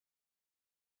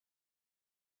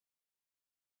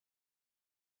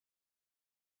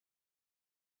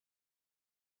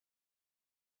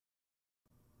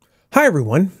Hi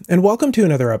everyone, and welcome to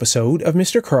another episode of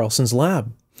Mr. Carlson's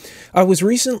Lab. I was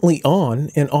recently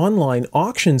on an online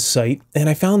auction site and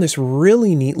I found this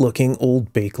really neat looking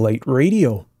old Bakelite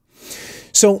radio.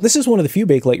 So this is one of the few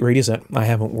Bakelite radios that I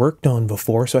haven't worked on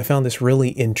before, so I found this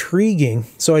really intriguing.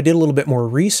 So I did a little bit more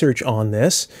research on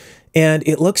this, and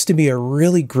it looks to be a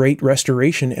really great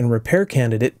restoration and repair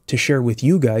candidate to share with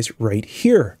you guys right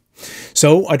here.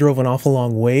 So I drove an awful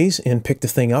long ways and picked the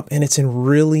thing up, and it's in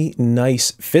really nice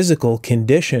physical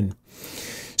condition.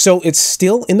 So it's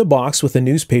still in the box with the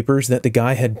newspapers that the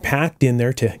guy had packed in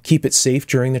there to keep it safe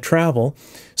during the travel.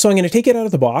 So I'm going to take it out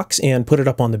of the box and put it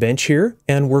up on the bench here,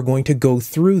 and we're going to go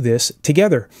through this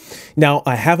together. Now,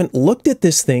 I haven't looked at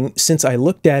this thing since I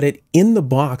looked at it in the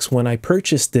box when I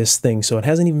purchased this thing, so it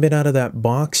hasn't even been out of that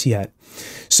box yet.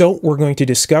 So we're going to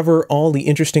discover all the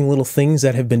interesting little things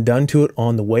that have been done to it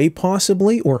on the way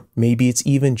possibly, or maybe it's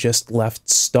even just left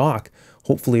stock.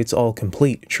 Hopefully it's all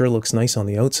complete. It sure looks nice on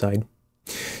the outside.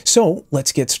 So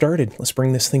let's get started. Let's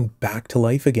bring this thing back to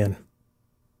life again.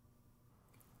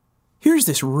 Here's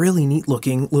this really neat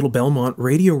looking little Belmont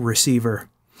radio receiver.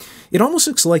 It almost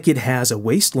looks like it has a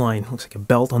waistline. Looks like a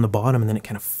belt on the bottom, and then it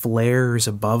kind of flares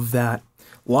above that.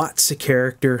 Lots of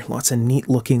character, lots of neat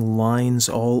looking lines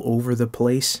all over the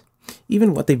place.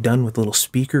 Even what they've done with the little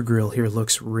speaker grill here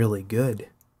looks really good.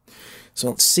 So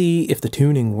let's see if the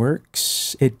tuning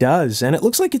works. It does, and it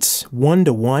looks like it's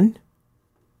 1-to-1.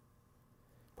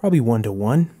 Probably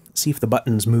 1-to-1. Let's see if the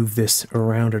buttons move this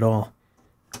around at all.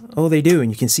 Oh, they do,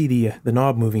 and you can see the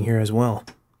knob moving here as well.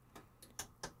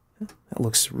 That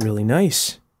looks really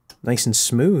nice. Nice and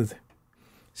smooth.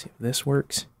 Let's see if this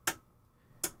works.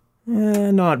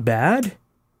 Not bad.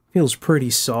 Feels pretty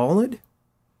solid.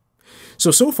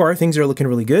 So far, things are looking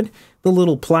really good. The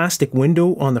little plastic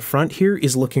window on the front here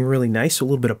is looking really nice. So a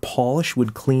little bit of polish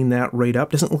would clean that right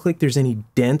up. Doesn't look like there's any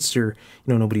dents or,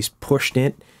 nobody's pushed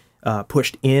in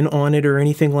on it or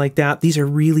anything like that. These are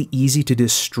really easy to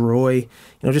destroy.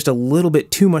 Just a little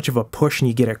bit too much of a push and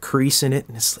you get a crease in it,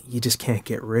 and you just can't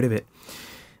get rid of it.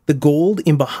 The gold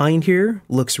in behind here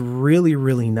looks really,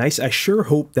 really nice. I sure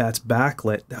hope that's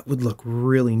backlit. That would look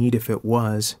really neat if it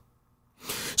was.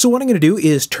 So what I'm going to do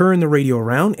is turn the radio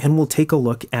around and we'll take a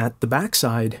look at the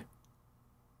backside.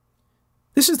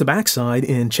 This is the backside,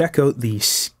 and check out the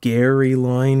scary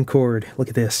line cord. Look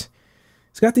at this.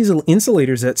 It's got these little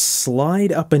insulators that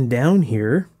slide up and down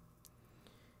here,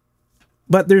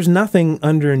 but there's nothing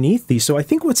underneath these. So I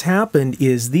think what's happened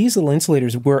is these little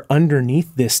insulators were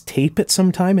underneath this tape at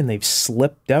some time and they've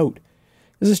slipped out.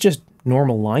 This is just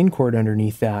normal line cord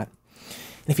underneath that.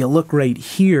 And if you look right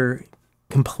here,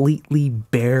 completely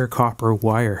bare copper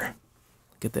wire.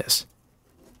 Look at this.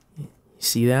 You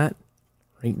see that?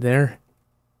 Right there.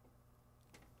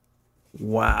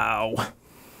 Wow.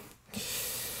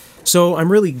 So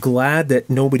I'm really glad that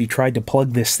nobody tried to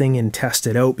plug this thing and test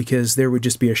it out, because there would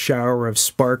just be a shower of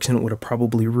sparks and it would have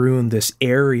probably ruined this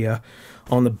area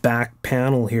on the back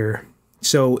panel here.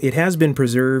 So it has been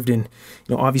preserved, and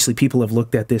obviously people have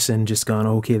looked at this and just gone,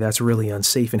 okay, that's really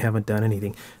unsafe, and haven't done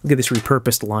anything. Look at this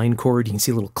repurposed line cord. You can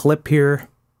see a little clip here.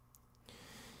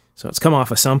 So it's come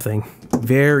off of something.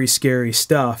 Very scary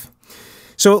stuff.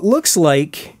 So it looks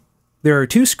like there are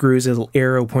two screws, a little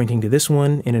arrow pointing to this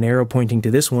one and an arrow pointing to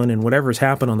this one, and whatever's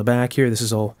happened on the back here, this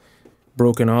is all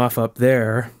broken off up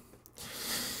there.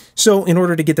 So in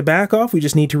order to get the back off, we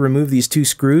just need to remove these two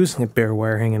screws. Got bare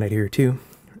wire hanging out here too.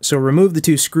 So remove the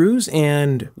two screws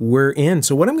and we're in.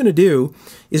 So what I'm going to do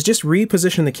is just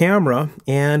reposition the camera,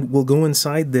 and we'll go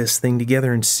inside this thing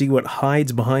together and see what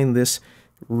hides behind this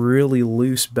really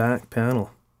loose back panel.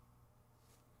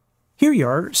 Here you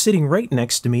are, sitting right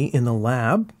next to me in the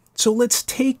lab. So let's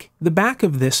take the back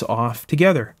of this off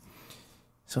together.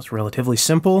 So it's relatively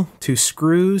simple. Two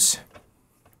screws.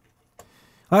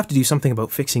 I'll have to do something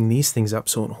about fixing these things up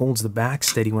so it holds the back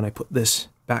steady when I put this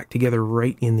back together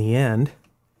right in the end.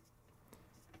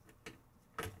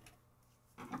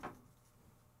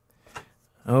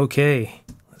 Okay,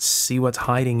 let's see what's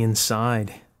hiding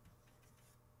inside.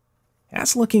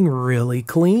 That's looking really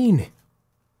clean.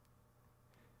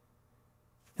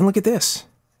 And look at this.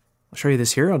 I'll show you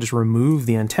this here. I'll just remove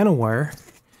the antenna wire.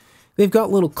 They've got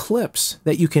little clips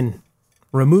that you can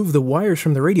remove the wires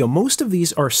from the radio. Most of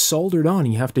these are soldered on,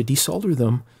 and you have to desolder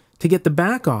them to get the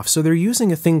back off. So they're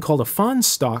using a thing called a fawn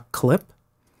stock clip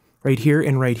right here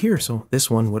and right here. So this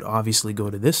one would obviously go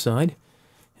to this side,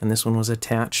 and this one was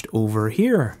attached over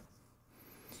here.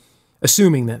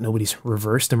 Assuming that nobody's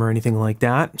reversed them or anything like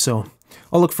that. So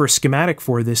I'll look for a schematic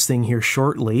for this thing here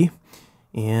shortly,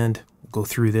 and go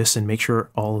through this and make sure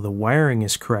all of the wiring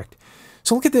is correct.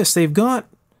 So look at this. They've got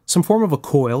some form of a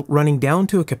coil running down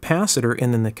to a capacitor,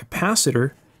 and then the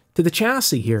capacitor to the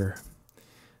chassis here.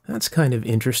 That's kind of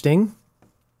interesting.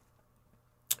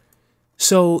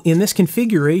 So in this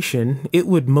configuration, it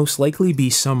would most likely be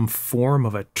some form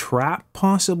of a trap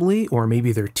possibly, or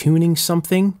maybe they're tuning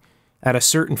something at a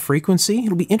certain frequency.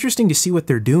 It'll be interesting to see what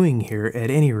they're doing here at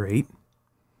any rate.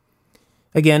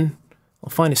 Again, I'll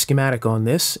find a schematic on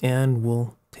this and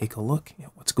we'll take a look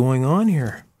at what's going on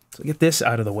here. So get this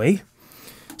out of the way.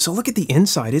 So look at the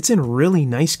inside. It's in really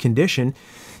nice condition.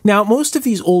 Now, most of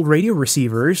these old radio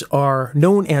receivers are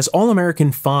known as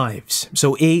All-American 5s,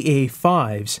 so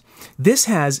AA5s. This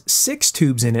has 6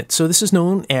 tubes in it, so this is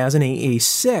known as an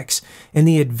AA6. And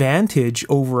the advantage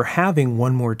over having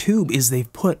one more tube is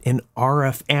they've put an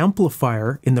RF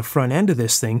amplifier in the front end of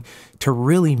this thing to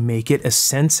really make it a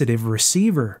sensitive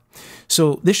receiver.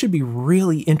 So this should be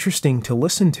really interesting to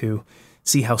listen to,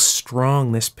 see how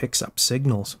strong this picks up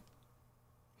signals.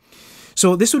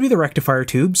 So this would be the rectifier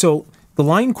tube. So the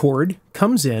line cord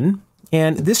comes in,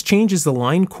 and this changes the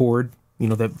line cord, you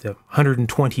know, the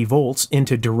 120 volts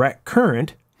into direct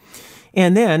current,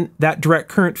 and then that direct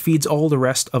current feeds all the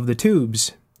rest of the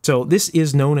tubes. So this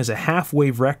is known as a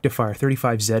half-wave rectifier,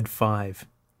 35Z5.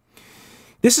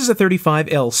 This is a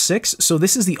 35L6, so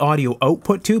this is the audio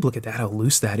output tube. Look at that, how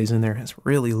loose that is in there. It's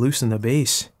really loose in the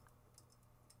base.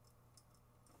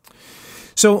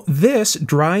 So this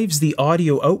drives the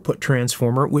audio output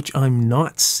transformer, which I'm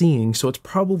not seeing, so it's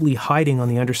probably hiding on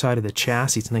the underside of the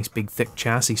chassis. It's a nice big thick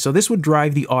chassis. So this would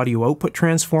drive the audio output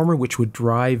transformer, which would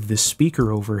drive the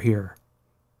speaker over here.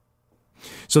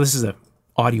 So this is an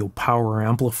audio power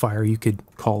amplifier, you could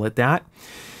call it that.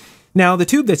 Now the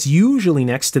tube that's usually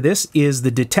next to this is the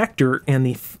detector and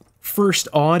the first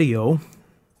audio,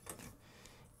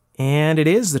 and it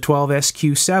is the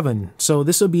 12SQ7. So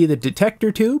this will be the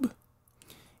detector tube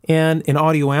and an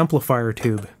audio amplifier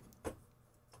tube.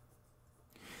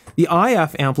 The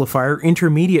IF amplifier,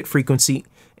 intermediate frequency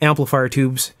amplifier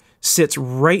tubes, sits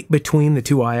right between the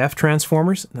two IF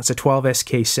transformers. That's a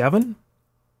 12SK7.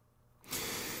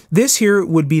 This here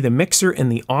would be the mixer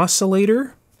and the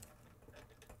oscillator.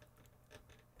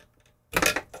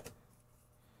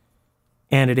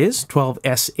 And it is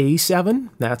 12SA7.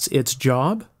 That's its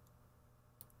job.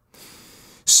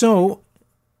 So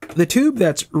the tube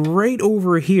that's right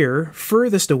over here,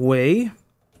 furthest away,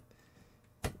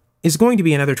 is going to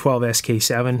be another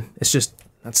 12SK7. It's just,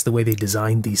 that's the way they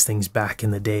designed these things back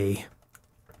in the day.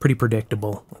 Pretty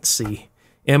predictable. Let's see.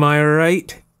 Am I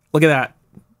right? Look at that.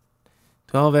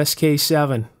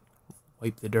 12SK7.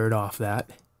 Wipe the dirt off that.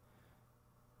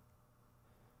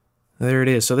 There it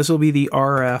is. So this will be the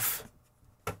RF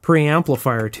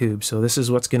preamplifier tube. So this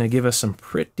is what's going to give us some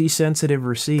pretty sensitive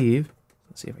receive.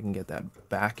 Let's see if I can get that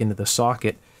back into the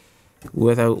socket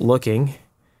without looking.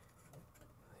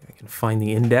 If I can find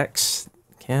the index.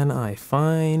 Can I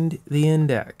find the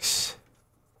index?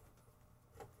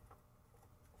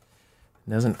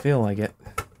 Doesn't feel like it.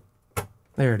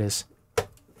 There it is.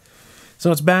 So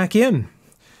it's back in.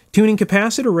 Tuning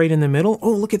capacitor right in the middle.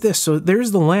 Oh, look at this. So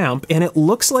there's the lamp, and it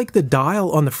looks like the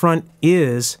dial on the front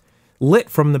is lit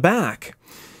from the back.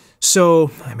 So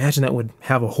I imagine that would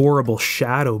have a horrible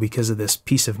shadow because of this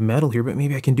piece of metal here, but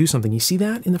maybe I can do something. You see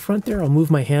that in the front there? I'll move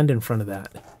my hand in front of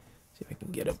that. See if I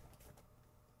can get it.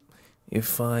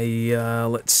 If I,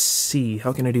 let's see,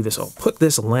 how can I do this? I'll put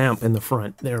this lamp in the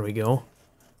front. There we go.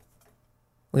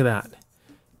 Look at that.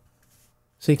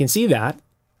 So you can see that.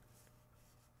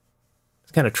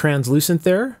 It's kind of translucent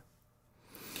there.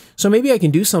 So maybe I can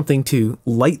do something to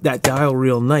light that dial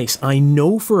real nice. I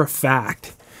know for a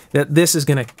fact that this is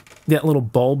going to, that little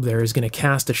bulb there is going to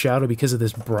cast a shadow because of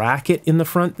this bracket in the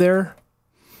front there.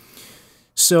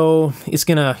 So it's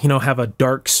going to, you know, have a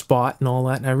dark spot and all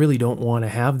that, and I really don't want to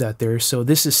have that there. So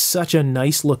this is such a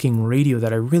nice looking radio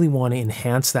that I really want to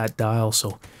enhance that dial.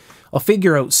 So I'll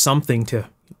figure out something to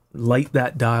light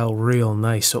that dial real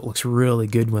nice so it looks really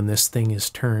good when this thing is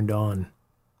turned on.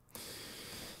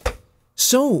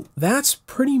 So that's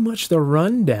pretty much the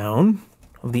rundown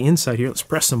of the inside here. Let's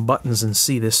press some buttons and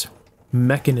see this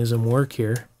mechanism work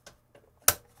here.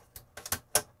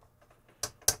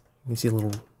 You can see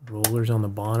little rollers on the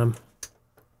bottom.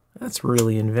 That's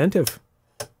really inventive.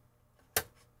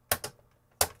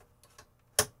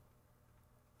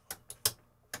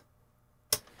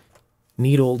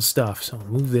 Neat old stuff. So I'll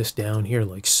move this down here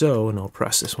like so, and I'll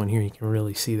press this one here. You can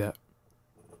really see that.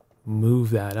 Move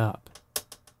that up.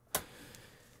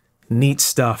 Neat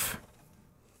stuff.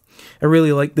 I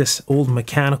really like this old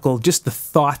mechanical, just the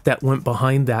thought that went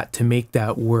behind that to make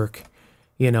that work.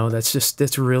 You know,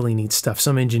 that's really neat stuff.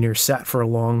 Some engineers sat for a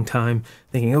long time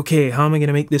thinking, okay, how am I going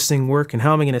to make this thing work, and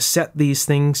how am I going to set these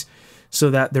things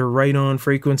so that they're right on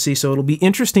frequency? So it'll be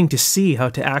interesting to see how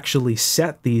to actually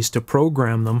set these, to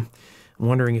program them. I'm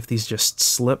wondering if these just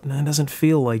slip. No, it doesn't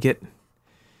feel like it.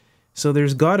 So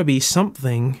there's got to be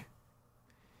something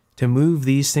to move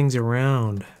these things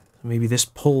around. Maybe this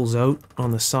pulls out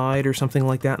on the side or something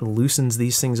like that and loosens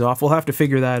these things off. We'll have to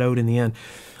figure that out in the end.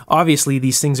 Obviously,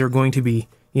 these things are going to be,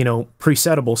 you know,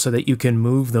 presettable so that you can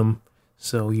move them,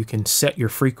 so you can set your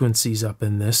frequencies up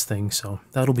in this thing. So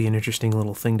that'll be an interesting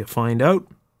little thing to find out.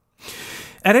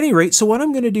 At any rate, so what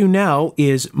I'm going to do now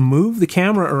is move the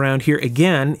camera around here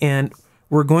again, and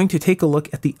we're going to take a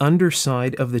look at the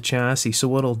underside of the chassis. So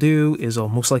what I'll do is I'll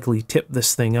most likely tip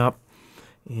this thing up,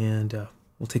 and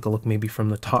we'll take a look maybe from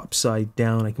the top side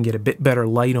down. I can get a bit better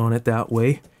light on it that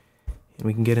way, and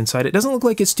we can get inside. It doesn't look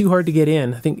like it's too hard to get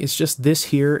in. I think it's just this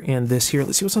here and this here.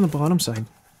 Let's see what's on the bottom side.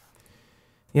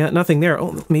 Yeah, nothing there.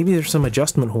 Oh, maybe there's some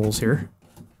adjustment holes here.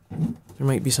 There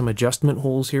might be some adjustment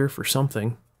holes here for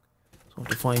something. So I'll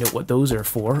have to find out what those are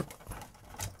for.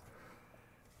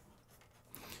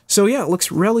 So yeah, it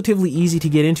looks relatively easy to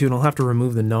get into, and I'll have to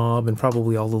remove the knob and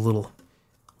probably all the little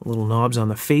knobs on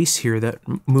the face here that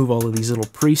move all of these little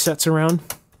presets around.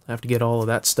 I have to get all of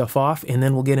that stuff off, and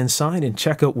then we'll get inside and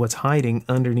check out what's hiding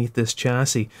underneath this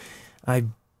chassis. I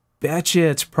betcha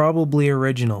it's probably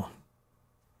original.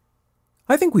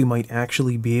 I think we might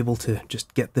actually be able to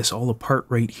just get this all apart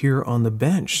right here on the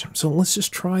bench. So let's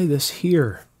just try this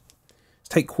here.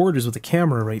 Tight quarters with the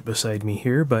camera right beside me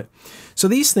here, but so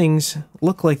these things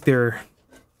look like they're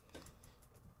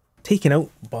taken out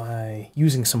by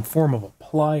using some form of a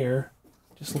plier.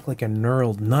 Just look like a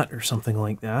knurled nut or something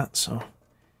like that. So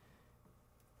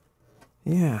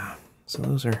yeah, so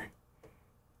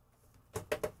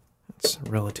that's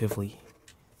relatively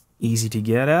easy to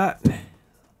get at.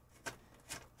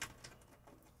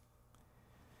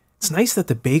 It's nice that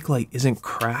the bakelite isn't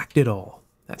cracked at all.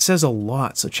 That says a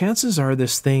lot. So chances are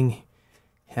this thing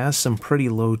has some pretty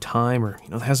low time, or, you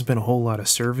know, there hasn't been a whole lot of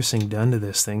servicing done to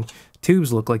this thing.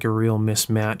 Tubes look like a real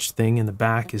mismatched thing, and the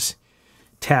back is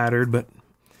tattered, but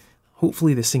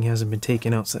hopefully this thing hasn't been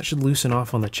taken out, so that should loosen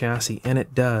off on the chassis, and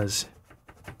it does.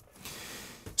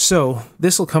 So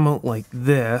this will come out like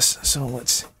this. So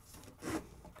let's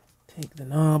take the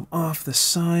knob off the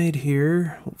side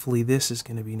here. Hopefully this is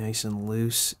going to be nice and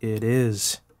loose. It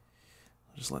is.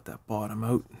 Just let that bottom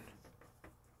out.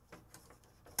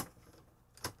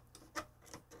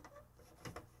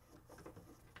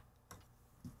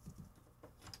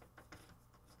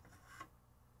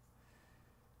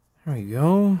 There we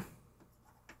go.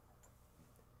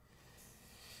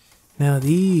 Now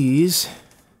these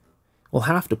we'll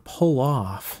have to pull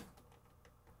off.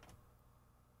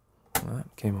 Well,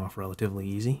 that came off relatively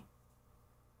easy.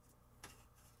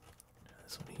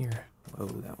 This one here. Whoa,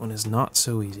 that one is not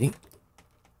so easy.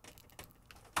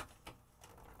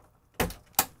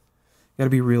 Got to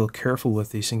be real careful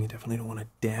with these things. You definitely don't want to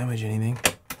damage anything.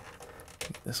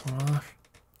 Take this one off.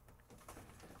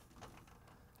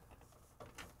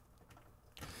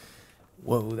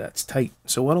 Whoa, that's tight.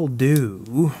 So what I'll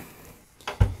do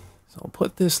is I'll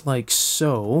put this like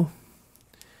so.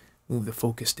 Move the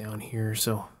focus down here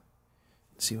so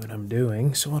see what I'm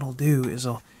doing. So what I'll do is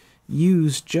I'll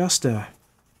use just a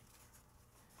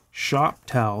shop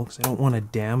towel because I don't want to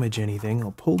damage anything.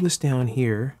 I'll pull this down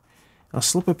here. I'll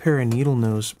slip a pair of needle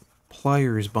nose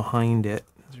pliers behind it.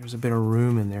 There's a bit of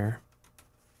room in there.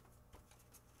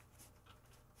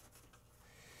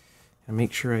 And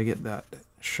make sure I get that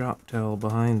shop towel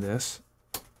behind this.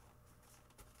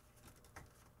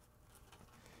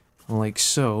 Like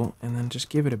so. And then just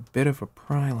give it a bit of a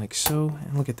pry like so.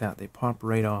 And look at that, they pop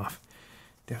right off.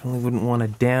 Definitely wouldn't want to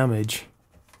damage.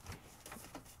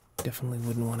 Definitely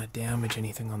wouldn't want to damage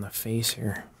anything on the face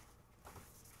here.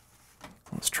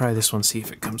 Let's try this one, see if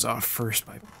it comes off first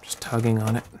by just tugging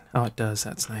on it. Oh, it does.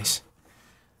 That's nice.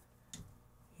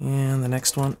 And the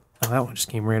next one, oh, that one just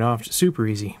came right off. Just super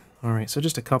easy. All right, so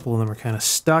just a couple of them are kind of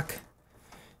stuck.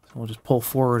 So we'll just pull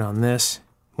forward on this.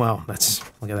 Wow, that's,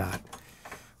 look at that.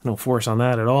 No force on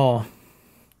that at all.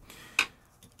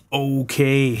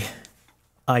 Okay,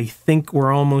 I think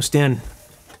we're almost in.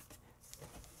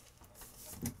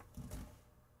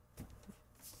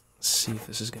 Let's see if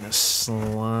this is going to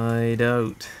slide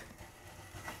out.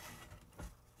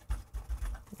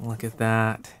 Look at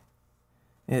that.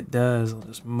 It does. I'll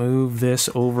just move this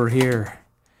over here.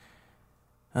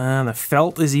 And the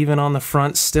felt is even on the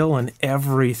front still and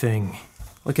everything.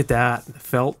 Look at that. The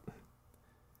felt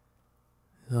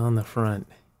is on the front.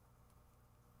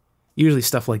 Usually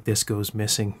stuff like this goes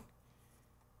missing.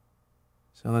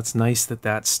 So that's nice that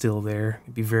that's still there.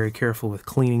 Be very careful with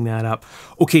cleaning that up.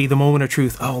 Okay, the moment of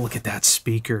truth. Oh, look at that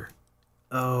speaker.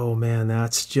 Oh man,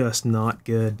 that's just not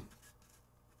good.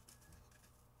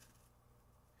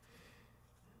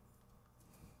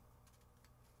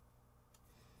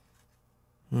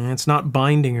 It's not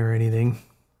binding or anything.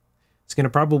 It's going to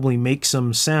probably make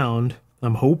some sound,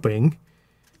 I'm hoping.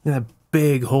 Look at that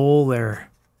big hole there.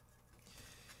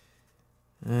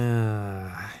 So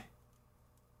I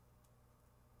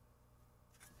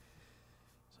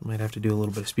might have to do a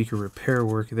little bit of speaker repair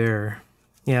work there.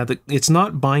 Yeah, it's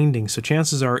not binding, so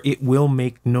chances are it will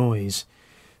make noise.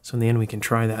 So in the end we can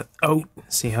try that out,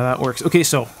 see how that works. Okay,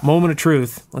 so moment of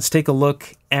truth. Let's take a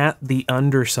look at the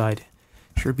underside.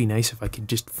 Sure it'd be nice if I could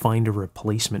just find a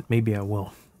replacement. Maybe I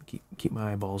will. Keep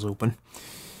my eyeballs open.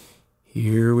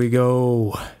 Here we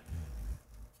go.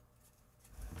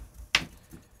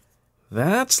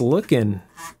 That's looking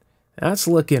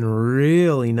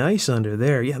really nice under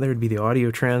there. Yeah, there would be the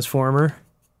audio transformer.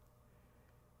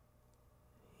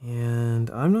 And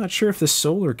I'm not sure if the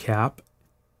solar cap,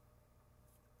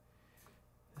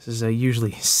 this is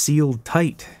usually sealed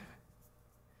tight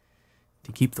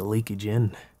to keep the leakage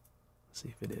in. Let's see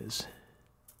if it is.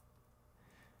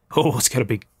 Oh, it's got a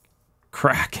big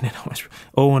crack in it.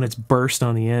 Oh, and it's burst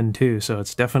on the end too, so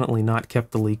it's definitely not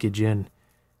kept the leakage in.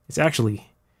 It's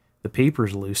actually, the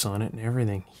paper's loose on it and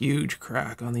everything. Huge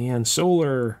crack on the end.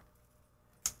 Solar.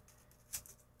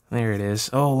 There it is.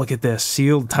 Oh, look at this.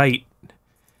 Sealed tight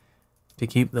to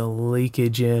keep the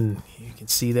leakage in. You can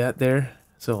see that there.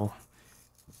 So,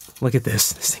 look at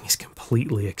this. This thing is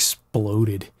completely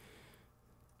exploded.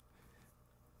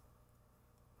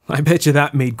 I bet you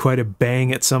that made quite a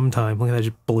bang at some time. Look at that,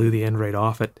 just blew the end right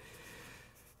off it.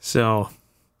 So,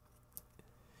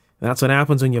 that's what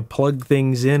happens when you plug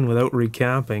things in without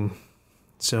recapping.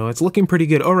 So it's looking pretty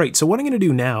good. All right, so what I'm going to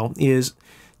do now is,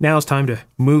 now it's time to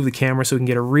move the camera so we can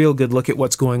get a real good look at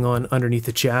what's going on underneath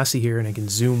the chassis here, and I can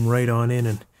zoom right on in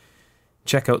and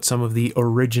check out some of the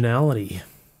originality.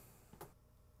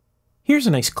 Here's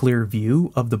a nice clear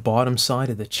view of the bottom side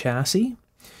of the chassis.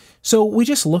 So we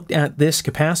just looked at this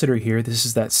capacitor here. This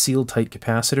is that sealed tight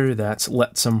capacitor that's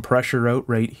let some pressure out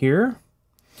right here.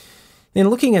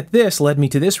 And looking at this led me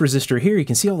to this resistor here. You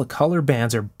can see all the color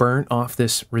bands are burnt off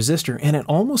this resistor, and it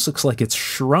almost looks like it's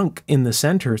shrunk in the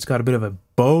center. It's got a bit of a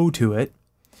bow to it.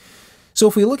 So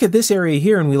if we look at this area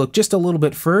here and we look just a little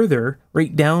bit further,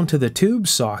 right down to the tube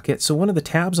socket, so one of the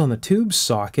tabs on the tube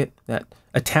socket that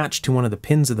attached to one of the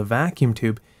pins of the vacuum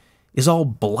tube is all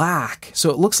black. So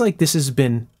it looks like this has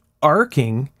been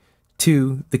arcing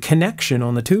to the connection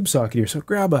on the tube socket here. So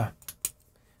grab a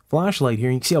flashlight here,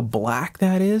 and you can see how black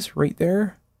that is right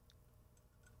there.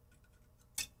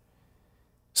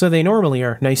 So they normally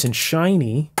are nice and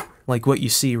shiny, like what you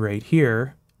see right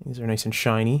here. These are nice and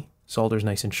shiny. Solder's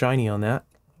nice and shiny on that.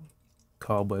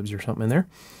 Cobwebs or something in there.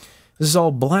 This is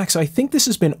all black, so I think this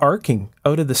has been arcing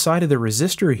out of the side of the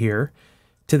resistor here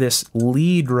to this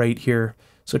lead right here.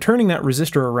 So turning that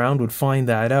resistor around would find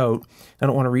that out. I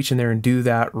don't want to reach in there and do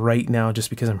that right now just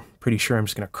because I'm pretty sure I'm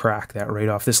just going to crack that right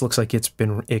off. This looks like it's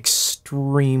been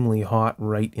extremely hot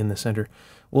right in the center.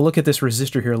 We'll look at this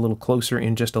resistor here a little closer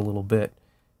in just a little bit.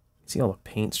 See all the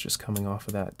paint's just coming off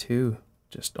of that too.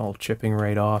 Just all chipping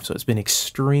right off. So it's been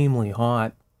extremely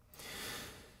hot.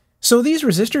 So these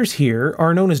resistors here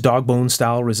are known as dog bone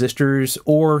style resistors,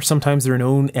 or sometimes they're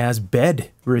known as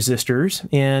bed resistors.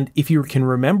 And if you can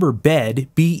remember bed,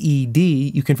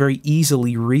 B-E-D, you can very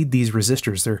easily read these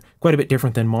resistors. They're quite a bit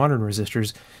different than modern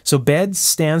resistors. So bed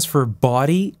stands for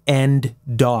body end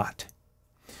dot.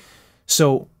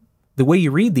 So the way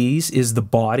you read these is the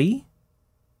body,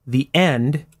 the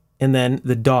end, and then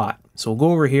the dot. So we'll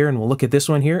go over here and we'll look at this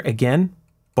one here. Again,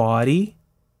 body,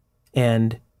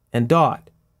 end, and dot.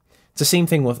 It's the same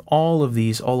thing with all of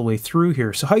these all the way through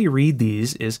here. So how you read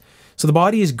these is, so the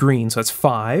body is green, so that's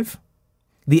 5.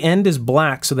 The end is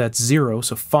black, so that's 0,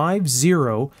 so 5,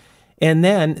 0. And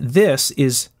then this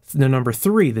is the number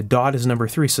 3. The dot is number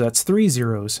 3, so that's 3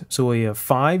 zeros. So we have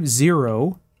 5,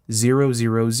 0, 0,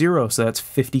 0, 0. So that's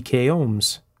 50k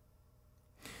ohms.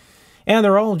 And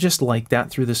they're all just like that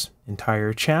through this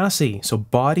entire chassis. So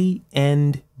body,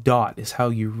 end, dot is how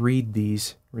you read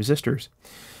these resistors.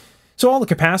 So all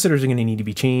the capacitors are going to need to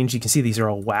be changed. You can see these are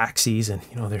all waxies, and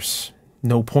you know there's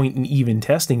no point in even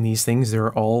testing these things.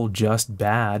 They're all just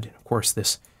bad. Of course,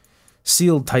 this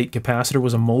sealed tight capacitor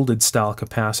was a molded style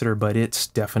capacitor, but it's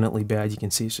definitely bad. You can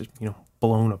see it's just, you know,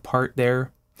 blown apart there.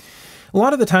 A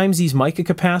lot of the times these mica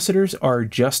capacitors are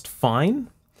just fine.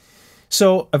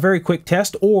 So a very quick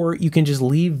test, or you can just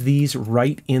leave these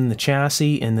right in the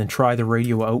chassis and then try the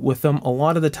radio out with them. A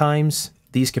lot of the times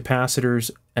these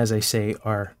capacitors, as I say,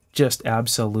 are just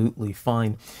absolutely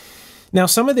fine. Now,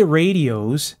 some of the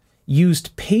radios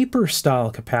used paper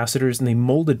style capacitors, and they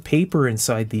molded paper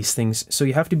inside these things, so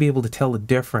you have to be able to tell the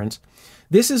difference.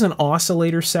 This is an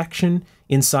oscillator section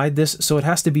inside this, so it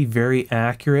has to be very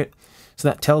accurate. So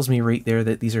that tells me right there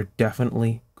that these are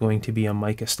definitely going to be a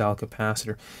mica style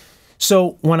capacitor.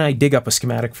 So when I dig up a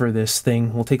schematic for this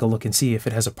thing, we'll take a look and see if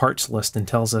it has a parts list and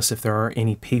tells us if there are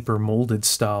any paper molded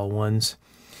style ones.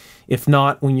 If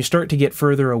not, when you start to get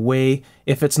further away,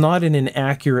 if it's not in an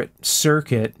accurate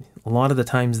circuit, a lot of the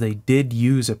times they did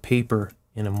use a paper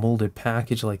in a molded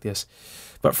package like this.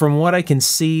 But from what I can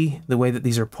see, the way that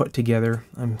these are put together,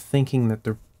 I'm thinking that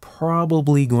they're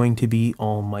probably going to be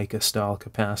all mica style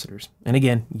capacitors. And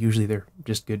again, usually they're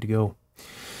just good to go.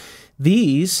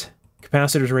 These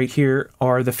capacitors right here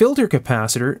are the filter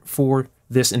capacitor for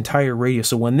this entire radio.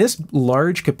 So when this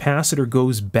large capacitor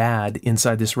goes bad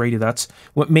inside this radio, that's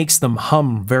what makes them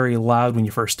hum very loud when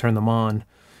you first turn them on.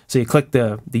 So you click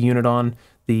the unit on,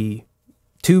 the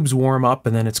tubes warm up,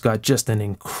 and then it's got just an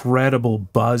incredible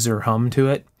buzz or hum to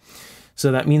it.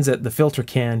 So that means that the filter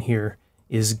can here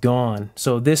is gone.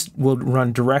 So this will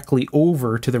run directly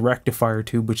over to the rectifier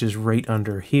tube, which is right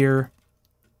under here.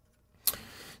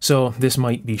 So this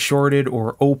might be shorted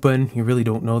or open. You really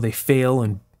don't know. They fail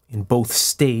in both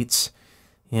states.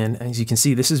 And as you can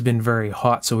see, this has been very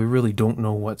hot, so we really don't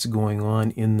know what's going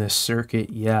on in this circuit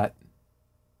yet.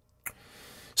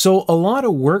 So a lot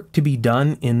of work to be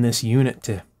done in this unit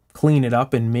to clean it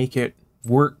up and make it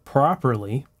work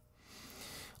properly.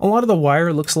 A lot of the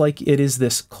wire looks like it is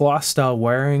this cloth style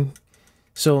wiring,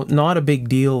 so not a big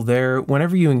deal there.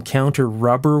 Whenever you encounter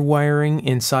rubber wiring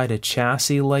inside a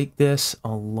chassis like this, a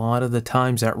lot of the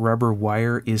times that rubber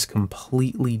wire is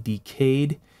completely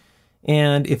decayed.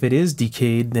 And if it is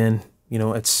decayed, then, you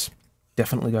know, it's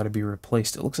definitely got to be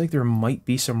replaced. It looks like there might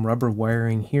be some rubber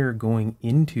wiring here going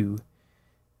into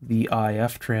the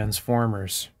IF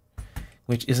transformers,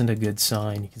 which isn't a good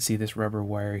sign. You can see this rubber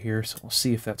wire here, so we'll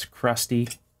see if that's crusty.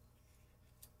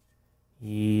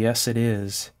 Yes, it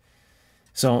is.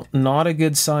 So not a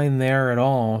good sign there at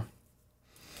all.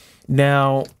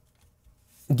 Now,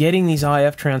 getting these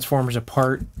IF transformers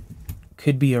apart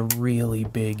could be a really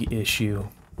big issue.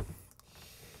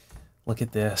 Look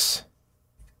at this.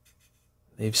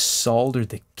 They've soldered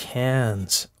the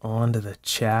cans onto the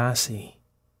chassis.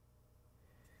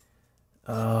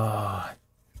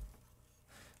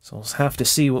 So we'll have to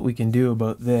see what we can do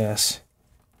about this.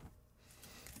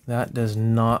 That does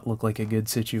not look like a good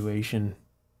situation.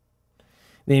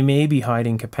 They may be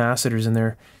hiding capacitors in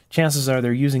there. Chances are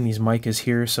they're using these micas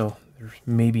here, so there's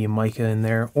maybe a mica in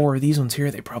there. Or these ones here,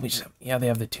 they probably just have, yeah, they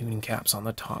have the tuning caps on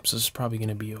the top, so this is probably going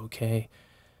to be okay.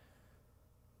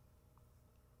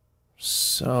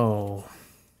 So,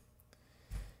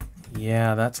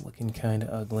 yeah, that's looking kind of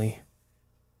ugly.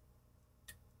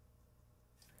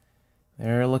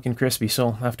 They're looking crispy, so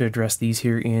I'll have to address these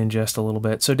here in just a little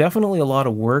bit. So definitely a lot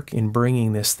of work in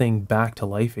bringing this thing back to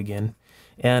life again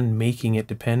and making it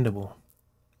dependable.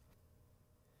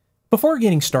 Before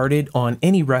getting started on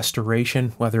any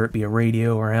restoration, whether it be a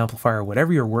radio or amplifier or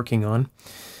whatever you're working on,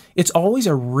 it's always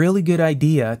a really good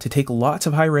idea to take lots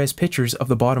of high-res pictures of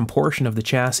the bottom portion of the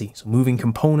chassis. So moving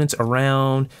components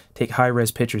around, take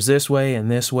high-res pictures this way and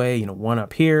this way, you know, one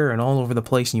up here and all over the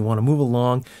place, and you want to move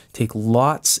along, take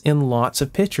lots and lots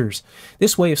of pictures.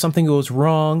 This way, if something goes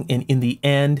wrong and in the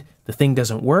end the thing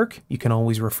doesn't work, you can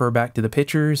always refer back to the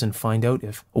pictures and find out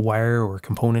if a wire or a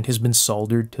component has been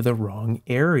soldered to the wrong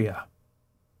area.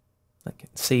 That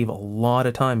can save a lot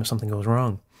of time if something goes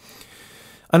wrong.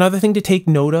 Another thing to take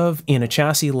note of in a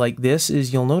chassis like this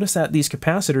is you'll notice that these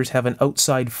capacitors have an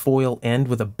outside foil end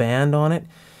with a band on it.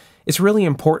 It's really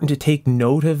important to take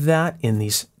note of that in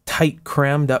these tight,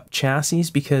 crammed up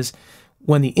chassis, because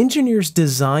when the engineers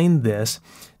designed this,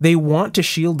 they want to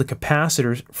shield the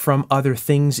capacitors from other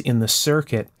things in the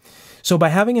circuit. So by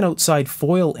having an outside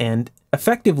foil end,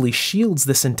 effectively shields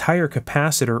this entire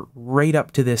capacitor right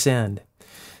up to this end.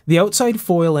 The outside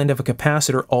foil end of a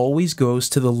capacitor always goes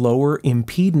to the lower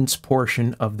impedance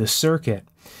portion of the circuit.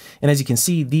 And as you can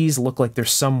see, these look like they're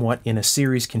somewhat in a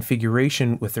series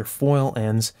configuration with their foil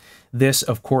ends. This,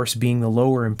 of course, being the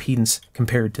lower impedance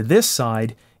compared to this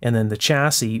side, and then the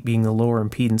chassis being the lower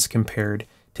impedance compared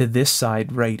to this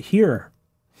side right here.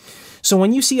 So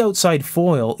when you see outside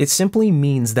foil, it simply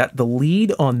means that the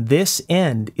lead on this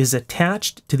end is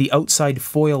attached to the outside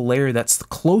foil layer that's the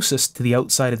closest to the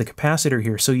outside of the capacitor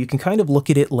here. So you can kind of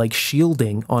look at it like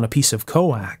shielding on a piece of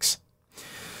coax.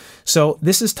 So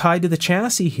this is tied to the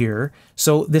chassis here.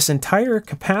 So this entire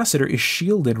capacitor is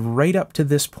shielded right up to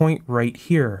this point right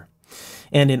here.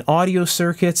 And in audio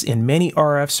circuits, in many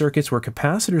RF circuits where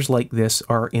capacitors like this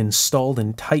are installed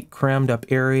in tight, crammed up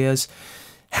areas,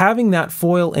 having that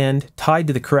foil end tied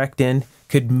to the correct end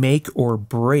could make or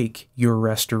break your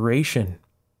restoration.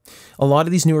 A lot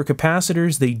of these newer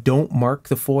capacitors, they don't mark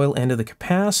the foil end of the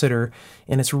capacitor,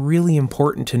 and it's really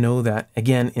important to know that,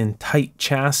 again, in tight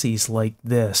chassis like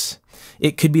this.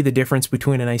 It could be the difference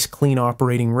between a nice clean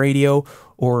operating radio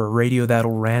or a radio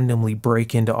that'll randomly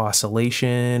break into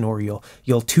oscillation, or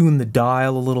you'll tune the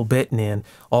dial a little bit and then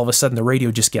all of a sudden the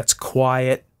radio just gets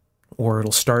quiet, or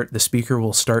the speaker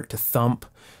will start to thump.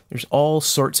 There's all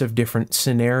sorts of different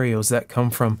scenarios that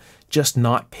come from just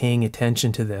not paying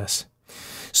attention to this.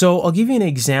 So I'll give you an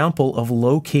example of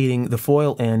locating the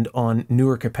foil end on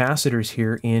newer capacitors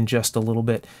here in just a little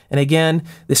bit. And again,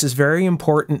 this is very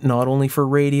important not only for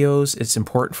radios, it's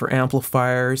important for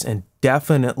amplifiers, and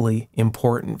definitely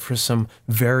important for some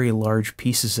very large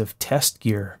pieces of test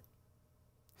gear.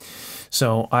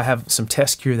 So I have some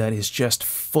test gear that is just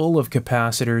full of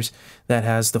capacitors that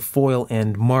has the foil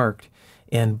end marked.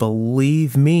 And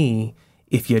believe me,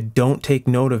 if you don't take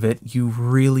note of it, you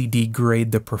really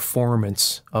degrade the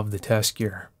performance of the test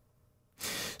gear.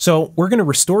 So we're going to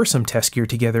restore some test gear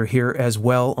together here as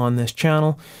well on this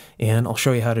channel, and I'll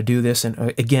show you how to do this, and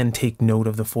again, take note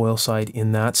of the foil side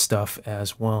in that stuff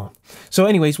as well. So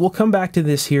anyways, we'll come back to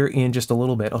this here in just a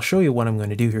little bit. I'll show you what I'm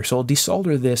going to do here. So I'll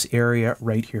desolder this area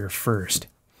right here first.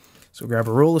 So grab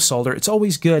a roll of solder. It's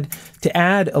always good to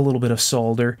add a little bit of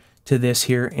solder to this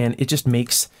here, and it just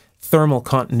makes thermal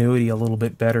continuity a little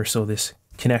bit better, so this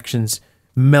connections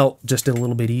melt just a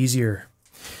little bit easier.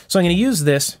 So I'm going to use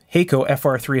this Hakko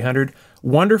FR300.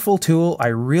 Wonderful tool. I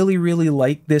really, really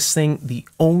like this thing. The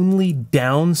only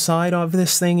downside of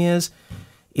this thing is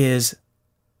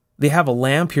they have a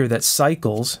lamp here that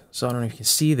cycles. So I don't know if you can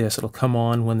see this. It'll come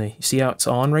on when they see how it's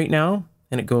on right now,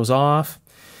 and it goes off.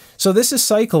 So this is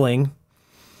cycling.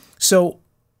 So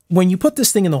when you put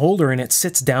this thing in the holder and it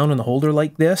sits down in the holder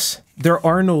like this, there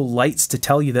are no lights to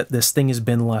tell you that this thing has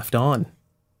been left on.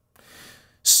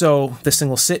 So this thing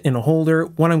will sit in a holder.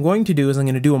 What I'm going to do is I'm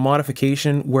going to do a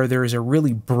modification where there is a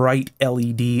really bright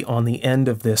LED on the end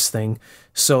of this thing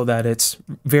so that it's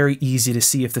very easy to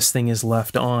see if this thing is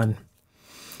left on.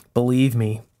 Believe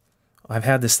me, I've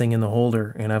had this thing in the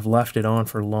holder and I've left it on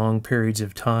for long periods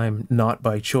of time, not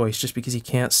by choice, just because you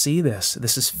can't see this.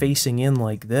 This is facing in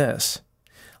like this.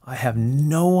 I have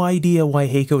no idea why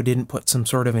Hakko didn't put some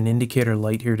sort of an indicator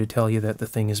light here to tell you that the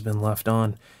thing has been left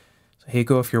on. So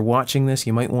Hakko, if you're watching this,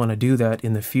 you might want to do that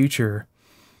in the future.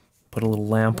 Put a little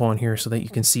lamp on here so that you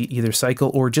can see either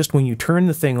cycle, or just when you turn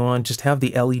the thing on, just have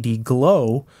the LED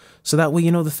glow so that way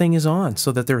you know the thing is on,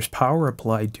 so that there's power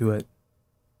applied to it.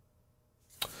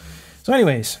 So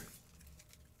anyways,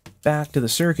 back to the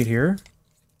circuit here.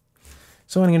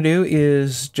 So what I'm going to do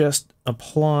is just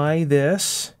apply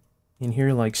this in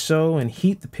here like so, and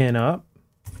heat the pin up.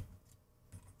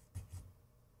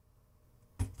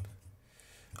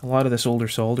 A lot of this older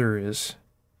solder is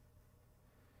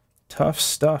tough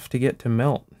stuff to get to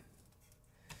melt.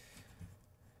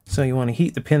 So you want to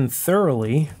heat the pin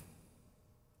thoroughly,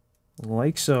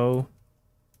 like so.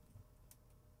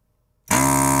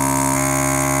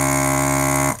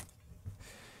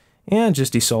 And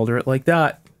just desolder it like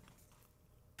that.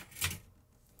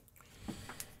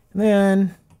 And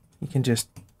then you can just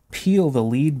peel the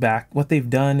lead back. What they've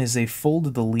done is they've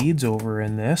folded the leads over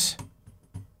in this.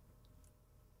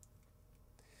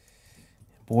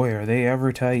 Boy, are they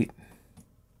ever tight.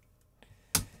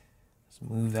 Let's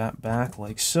move that back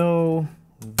like so.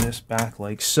 Move this back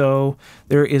like so.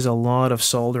 There is a lot of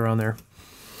solder on there.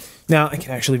 Now, I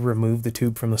can actually remove the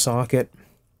tube from the socket.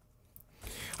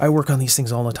 I work on these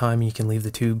things all the time. You can leave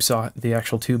the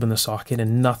actual tube in the socket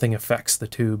and nothing affects the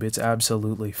tube. It's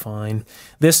absolutely fine.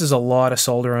 This is a lot of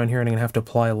solder on here and I'm going to have to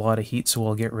apply a lot of heat, so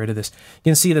we'll get rid of this.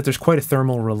 You can see that there's quite a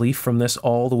thermal relief from this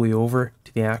all the way over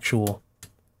to the actual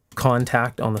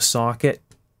contact on the socket.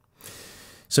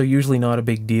 So usually not a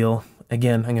big deal.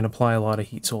 Again, I'm going to apply a lot of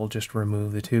heat, so I'll just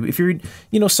remove the tube. If you're,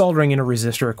 soldering in a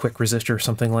resistor, a quick resistor or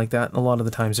something like that, a lot of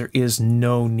the times there is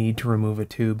no need to remove a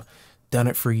tube. Done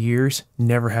it for years,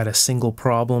 never had a single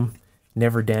problem,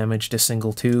 never damaged a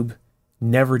single tube,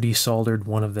 never desoldered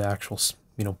one of the actual,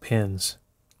 pins.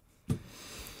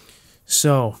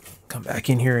 So, come back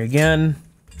in here again.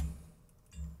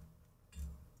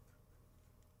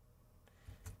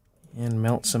 And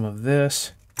melt some of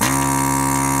this.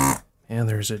 And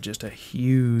there's just a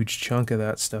huge chunk of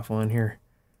that stuff on here.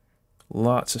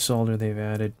 Lots of solder they've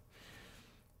added.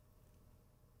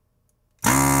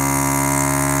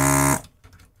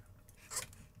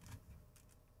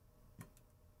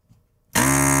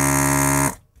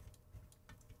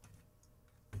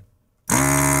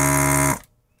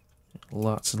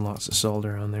 Lots and lots of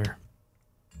solder on there.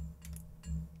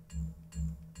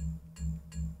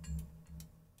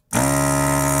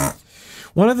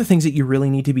 One of the things that you really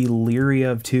need to be leery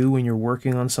of too when you're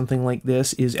working on something like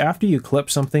this is after you clip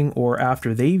something or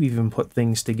after they've even put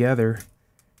things together.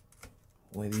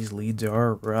 Boy, these leads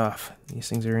are rough. These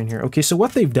things are in here. Okay, so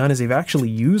what they've done is they've actually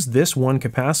used this one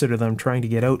capacitor that I'm trying to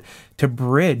get out to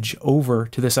bridge over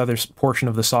to this other portion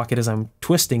of the socket as I'm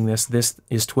twisting this. This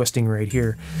is twisting right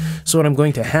here. So what I'm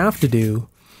going to have to do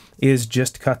is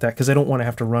just cut that because I don't want to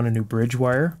have to run a new bridge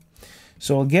wire.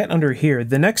 So I'll get under here.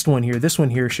 The next one here, this one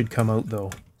here should come out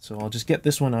though. So I'll just get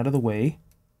this one out of the way.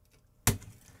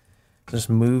 Just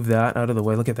move that out of the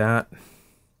way. Look at that.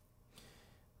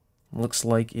 Looks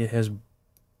like it has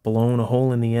blown a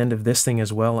hole in the end of this thing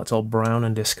as well. It's all brown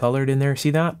and discolored in there. See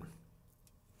that?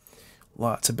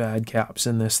 Lots of bad caps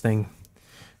in this thing.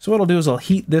 So what I'll do is I'll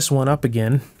heat this one up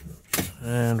again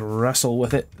and wrestle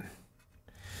with it.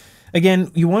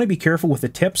 Again, you want to be careful with the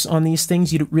tips on these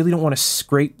things. You really don't want to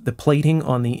scrape the plating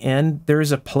on the end. There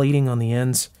is a plating on the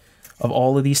ends of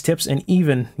all of these tips, and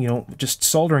even, you know, just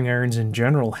soldering irons in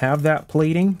general have that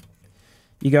plating.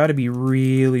 You got to be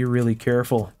really, really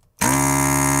careful.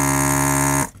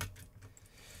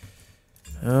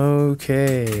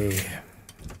 Okay.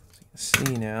 Let's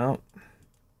see now.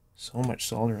 So much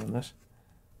solder on this.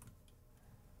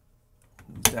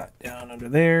 Move that down under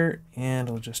there, and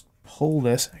I'll just pull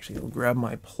this. Actually, I'll grab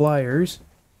my pliers.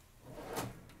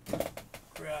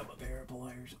 Grab a pair of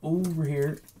pliers over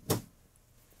here,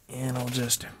 and I'll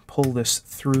just pull this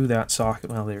through that socket.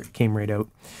 Well, there, it came right out.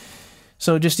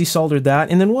 So just desoldered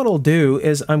that, and then what I'll do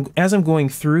is, as I'm going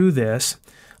through this,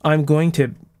 I'm going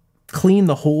to clean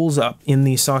the holes up in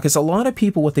these sockets. A lot of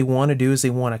people, what they want to do is they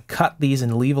want to cut these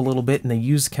and leave a little bit, and they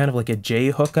use kind of like a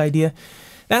J-hook idea.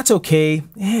 That's okay.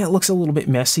 It looks a little bit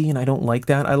messy, and I don't like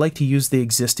that. I like to use the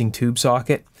existing tube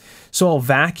socket. So I'll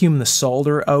vacuum the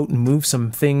solder out and move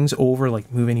some things over,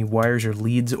 like move any wires or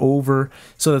leads over,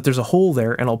 so that there's a hole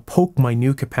there, and I'll poke my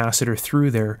new capacitor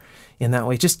through there, and that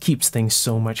way it just keeps things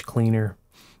so much cleaner.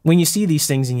 When you see these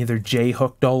things and they're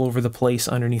J-hooked all over the place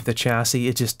underneath the chassis,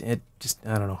 it just, I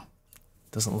don't know,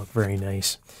 doesn't look very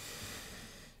nice.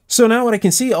 So now what I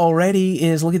can see already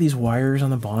is, look at these wires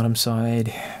on the bottom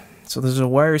side. So there's the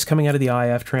wires coming out of the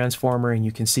IF transformer, and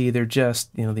you can see they're just,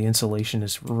 you know, the insulation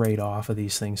is right off of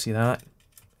these things. See that?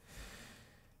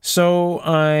 So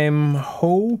I'm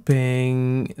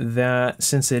hoping that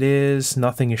since it is,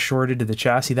 nothing is shorted to the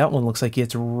chassis. That one looks like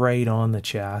it's right on the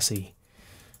chassis.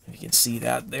 If you can see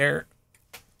that there.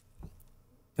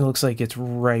 It looks like it's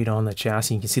right on the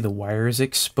chassis. You can see the wires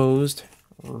exposed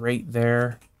right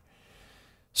there.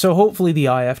 So hopefully the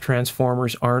IF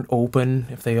transformers aren't open.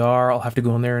 If they are, I'll have to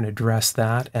go in there and address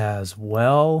that as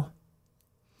well.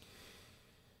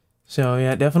 So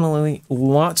yeah, definitely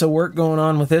lots of work going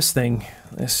on with this thing.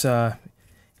 This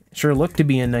sure looked to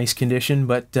be in nice condition,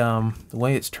 but the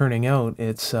way it's turning out,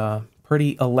 it's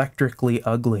pretty electrically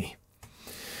ugly.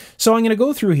 So I'm going to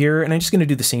go through here, and I'm just going to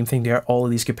do the same thing to all of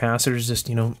these capacitors, just,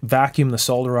 you know, vacuum the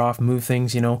solder off, move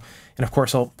things, you know, and of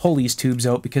course I'll pull these tubes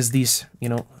out because these, you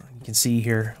know, you can see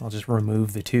here, I'll just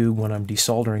remove the tube when I'm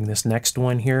desoldering this next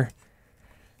one here.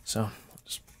 So I'll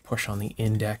just push on the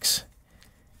index.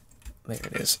 There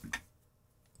it is.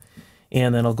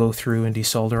 And then I'll go through and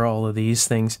desolder all of these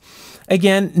things.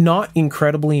 Again, not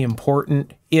incredibly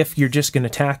important. If you're just going to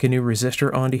tack a new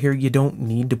resistor onto here, you don't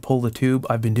need to pull the tube.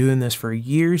 I've been doing this for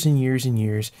years and years and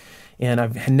years, and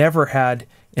I've never had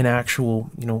an actual,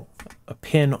 you know, a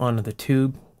pin onto the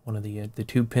tube, one of the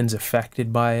tube pins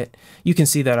affected by it. You can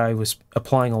see that I was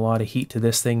applying a lot of heat to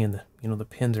this thing, and the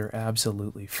pins are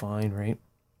absolutely fine, right?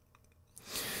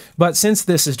 But since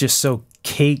this is just so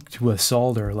caked with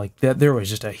solder, like that, there was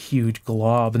just a huge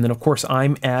glob. And then of course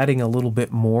I'm adding a little bit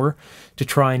more to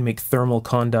try and make thermal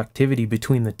conductivity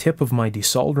between the tip of my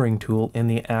desoldering tool and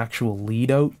the actual lead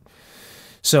out.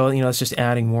 So, you know, it's just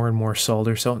adding more and more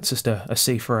solder. So it's just a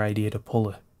safer idea to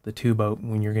pull the tube out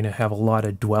when you're going to have a lot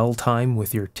of dwell time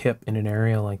with your tip in an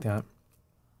area like that.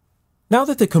 Now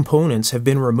that the components have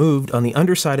been removed on the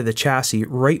underside of the chassis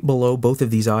right below both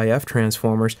of these IF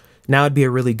transformers, now would be a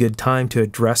really good time to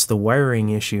address the wiring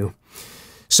issue.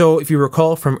 So if you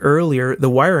recall from earlier, the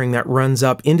wiring that runs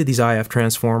up into these IF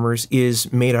transformers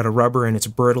is made out of rubber, and it's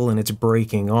brittle and it's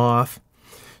breaking off.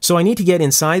 So I need to get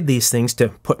inside these things to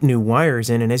put new wires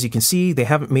in, and as you can see, they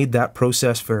haven't made that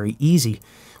process very easy.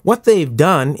 What they've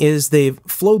done is they've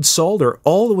flowed solder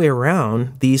all the way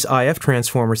around these IF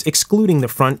transformers, excluding the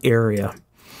front area.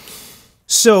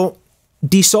 So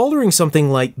Desoldering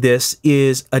something like this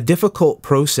is a difficult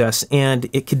process, and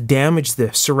it could damage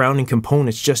the surrounding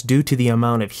components just due to the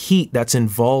amount of heat that's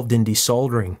involved in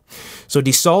desoldering. So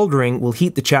desoldering will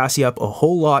heat the chassis up a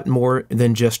whole lot more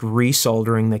than just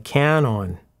resoldering the can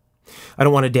on. I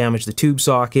don't want to damage the tube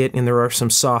socket, and there are some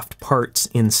soft parts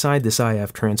inside this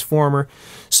IF transformer,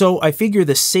 so I figure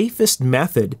the safest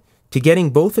method to getting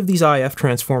both of these IF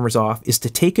transformers off is to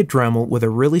take a Dremel with a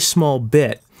really small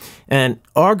bit and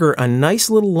auger a nice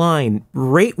little line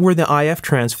right where the IF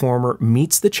transformer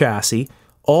meets the chassis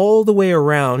all the way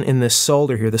around in this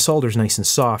solder here. The solder's nice and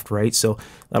soft, right? So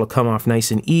that'll come off nice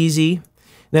and easy.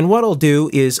 Then what I'll do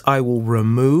is I will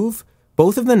remove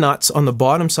both of the nuts on the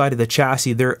bottom side of the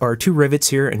chassis. There are 2 rivets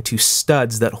here and 2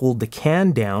 studs that hold the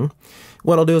can down.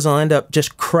 What I'll do is I'll end up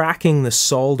just cracking the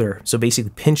solder, so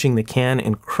basically pinching the can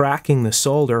and cracking the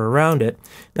solder around it.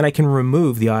 Then I can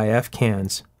remove the IF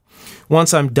cans.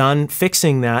 Once I'm done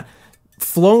fixing that,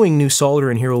 flowing new solder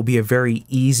in here will be a very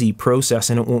easy process,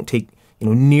 and it won't take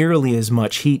nearly as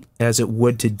much heat as it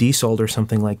would to desolder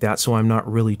something like that, so I'm not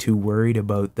really too worried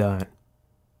about that.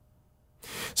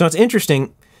 So it's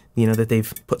interesting that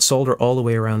they've put solder all the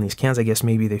way around these cans. I guess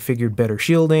maybe they figured better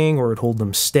shielding, or it'd hold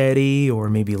them steady, or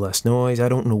maybe less noise. I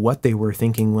don't know what they were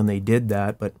thinking when they did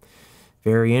that, but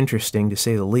very interesting to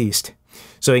say the least.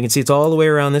 So you can see it's all the way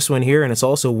around this one here, and it's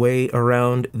also way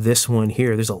around this one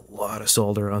here. There's a lot of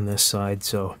solder on this side,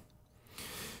 so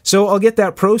I'll get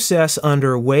that process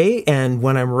underway, and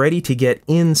when I'm ready to get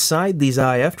inside these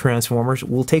IF transformers,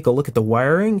 we'll take a look at the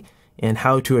wiring and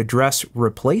how to address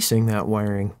replacing that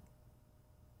wiring.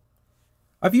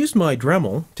 I've used my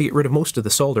Dremel to get rid of most of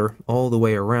the solder all the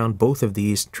way around both of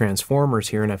these transformers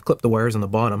here, and I've clipped the wires on the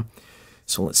bottom.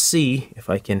 So let's see if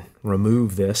I can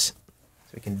remove this.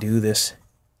 So I can do this.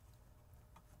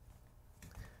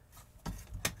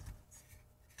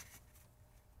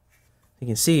 You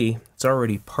can see it's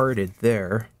already parted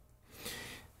there.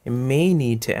 I may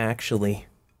need to actually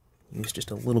use just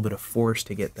a little bit of force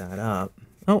to get that up.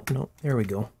 Oh, no, there we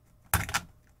go.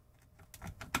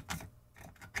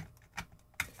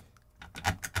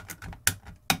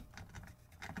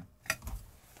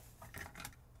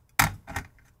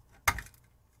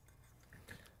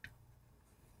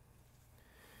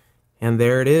 And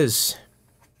there it is.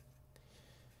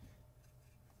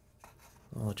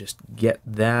 I'll just get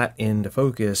that into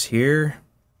focus here.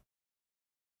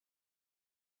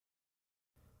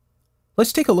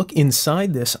 Let's take a look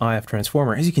inside this IF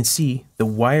transformer. As you can see, the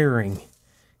wiring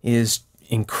is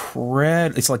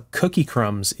incredible. It's like cookie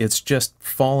crumbs. It's just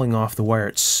falling off the wire.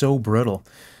 It's so brittle.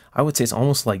 I would say it's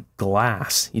almost like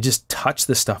glass. You just touch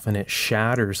the stuff and it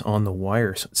shatters on the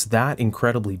wire. So it's that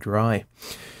incredibly dry.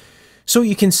 So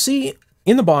you can see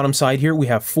in the bottom side here, we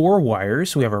have 4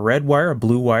 wires. We have a red wire, a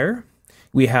blue wire.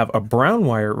 We have a brown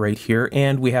wire right here,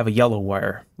 and we have a yellow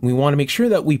wire. We want to make sure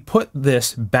that we put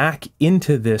this back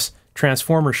into this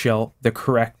transformer shell the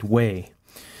correct way.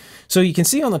 So you can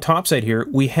see on the top side here,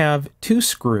 we have 2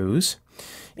 screws.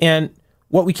 And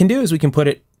what we can do is we can put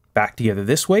it back together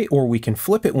this way, or we can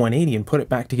flip it 180 and put it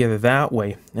back together that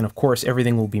way. And of course,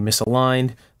 everything will be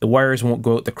misaligned. The wires won't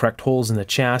go out the correct holes in the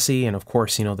chassis. And of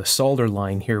course, the solder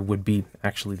line here would be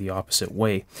actually the opposite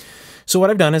way. So what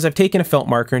I've done is I've taken a felt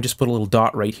marker and just put a little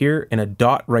dot right here and a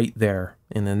dot right there.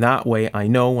 And then that way I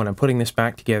know when I'm putting this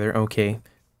back together, okay,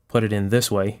 put it in this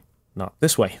way, not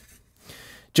this way.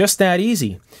 Just that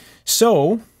easy.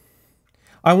 So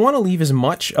I want to leave as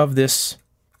much of this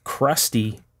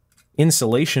crusty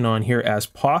insulation on here as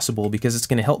possible, because it's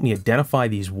going to help me identify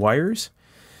these wires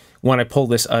when I pull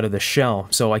this out of the shell.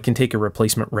 So I can take a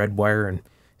replacement red wire and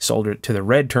solder it to the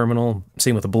red terminal,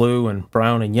 same with the blue and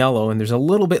brown and yellow, and there's a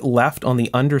little bit left on the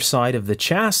underside of the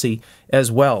chassis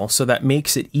as well, so that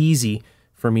makes it easy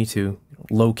for me to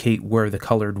locate where the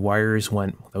colored wires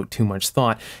went without too much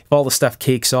thought. If all the stuff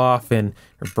cakes off or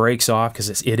breaks off, because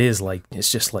it's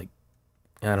just like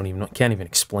can't even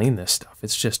explain this stuff.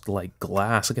 It's just like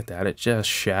glass. Look at that. It just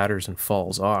shatters and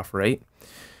falls off, right?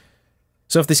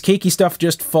 So if this cakey stuff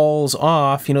just falls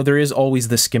off, there is always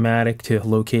the schematic to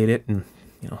locate it and,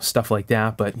 stuff like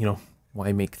that. But,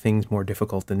 why make things more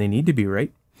difficult than they need to be,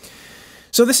 right?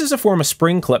 So this is a form of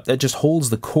spring clip that just holds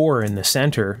the core in the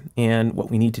center. And what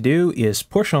we need to do is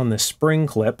push on this spring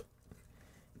clip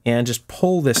and just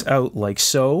pull this out like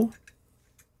so.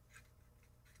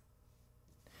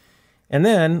 And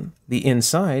then the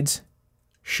insides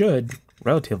should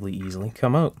relatively easily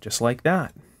come out just like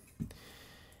that.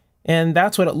 And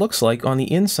that's what it looks like on the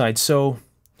inside. So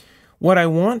what I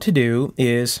want to do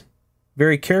is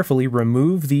very carefully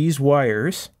remove these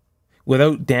wires,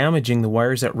 without damaging the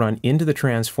wires that run into the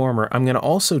transformer. I'm going to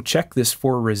also check this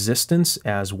for resistance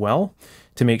as well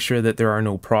to make sure that there are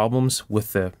no problems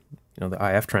with the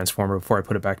the IF transformer before I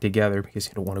put it back together, because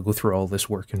you don't want to go through all this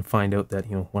work and find out that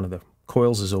one of the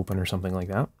coils is open or something like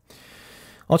that.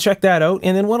 I'll check that out,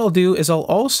 and then what I'll do is I'll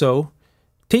also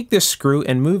take this screw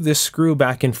and move this screw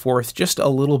back and forth just a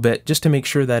little bit, just to make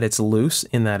sure that it's loose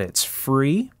and that it's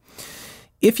free.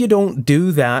 If you don't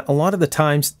do that, a lot of the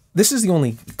times, this is the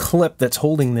only clip that's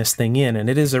holding this thing in, and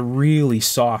it is a really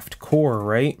soft core,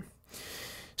 right?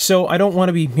 So I don't want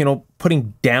to be,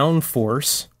 putting down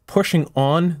force, pushing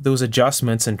on those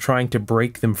adjustments and trying to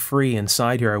break them free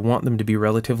inside here. I want them to be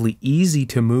relatively easy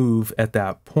to move at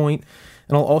that point.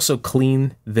 And I'll also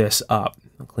clean this up.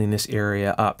 I'll clean this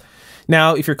area up.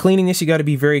 Now, if you're cleaning this, you got to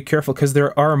be very careful because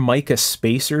there are mica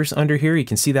spacers under here. You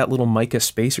can see that little mica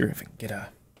spacer. If I can get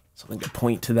something to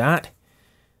point to that.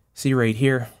 See right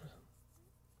here.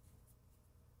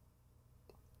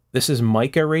 This is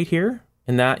mica right here,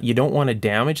 and that you don't want to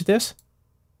damage this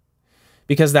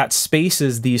because that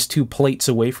spaces these two plates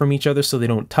away from each other so they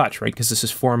don't touch, right? Because this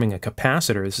is forming a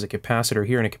capacitor. This is a capacitor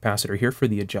here and a capacitor here for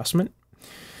the adjustment.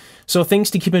 So things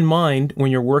to keep in mind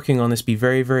when you're working on this, be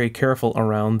very, very careful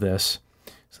around this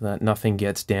so that nothing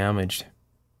gets damaged.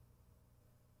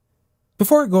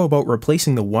 Before I go about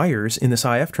replacing the wires in this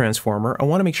IF transformer, I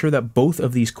want to make sure that both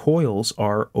of these coils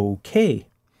are okay.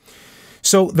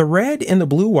 So the red and the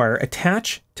blue wire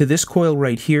attach to this coil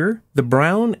right here. The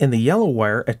brown and the yellow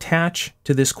wire attach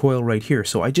to this coil right here.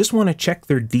 So I just want to check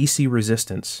their DC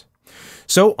resistance.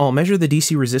 So I'll measure the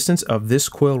DC resistance of this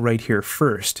coil right here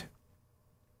first.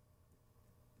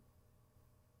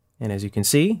 And as you can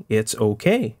see, it's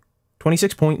okay.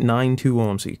 26.92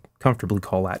 ohms. So you can comfortably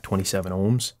call that 27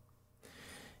 ohms.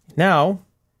 Now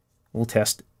we'll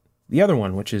test the other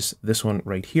one, which is this one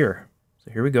right here. So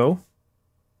here we go.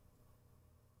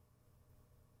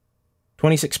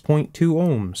 26.2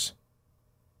 ohms.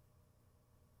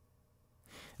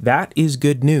 That is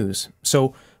good news.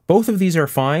 So both of these are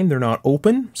fine. They're not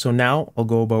open. So now I'll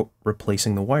go about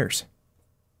replacing the wires.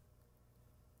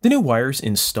 The new wires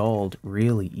installed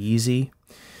really easy,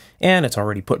 and it's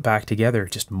already put back together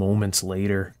just moments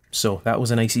later. So that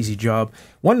was a nice, easy job.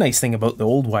 One nice thing about the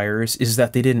old wires is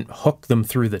that they didn't hook them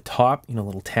through the top,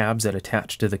 little tabs that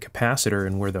attach to the capacitor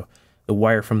and where the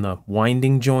wire from the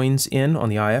winding joins in on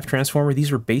the IF transformer.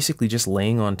 These were basically just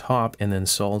laying on top and then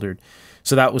soldered.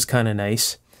 So that was kind of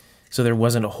nice. So there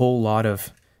wasn't a whole lot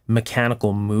of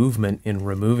mechanical movement in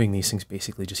removing these things.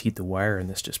 Basically just heat the wire and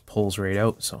this just pulls right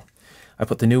out. So I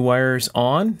put the new wires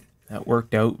on. That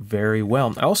worked out very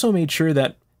well. I also made sure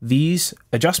that these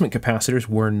adjustment capacitors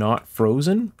were not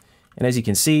frozen. And as you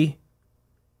can see,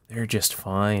 they're just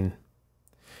fine.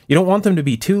 You don't want them to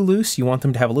be too loose. You want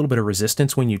them to have a little bit of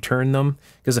resistance when you turn them,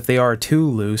 because if they are too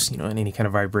loose, any kind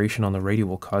of vibration on the radio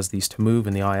will cause these to move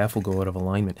and the IF will go out of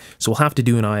alignment. So we'll have to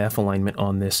do an IF alignment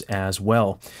on this as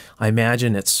well. I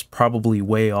imagine it's probably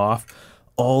way off.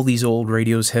 All these old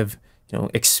radios have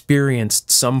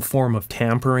experienced some form of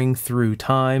tampering through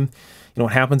time.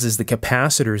 What happens is the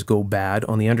capacitors go bad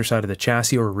on the underside of the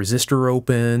chassis, or a resistor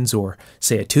opens, or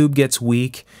say a tube gets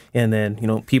weak, and then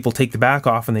people take the back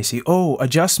off and they say, oh,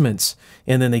 adjustments,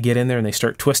 and then they get in there and they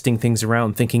start twisting things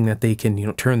around thinking that they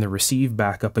can turn the receive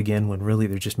back up again, when really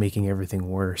they're just making everything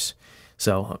worse.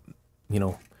 So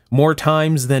more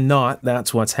times than not,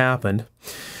 that's what's happened.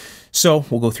 So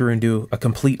we'll go through and do a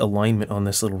complete alignment on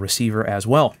this little receiver as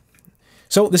well.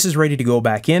 So this is ready to go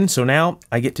back in, so now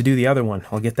I get to do the other one.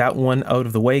 I'll get that one out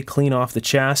of the way, clean off the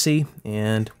chassis,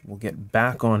 and we'll get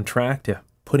back on track to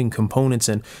putting components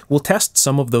in. We'll test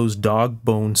some of those dog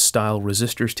bone style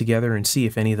resistors together and see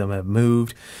if any of them have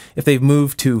moved. If they've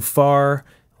moved too far,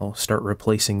 I'll start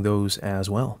replacing those as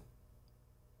well.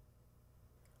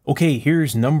 Okay,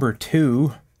 here's number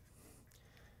 2.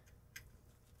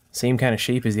 Same kind of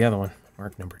shape as the other one.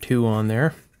 Mark number 2 on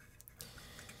there.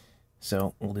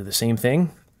 So we'll do the same thing.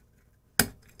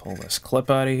 Pull this clip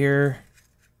out of here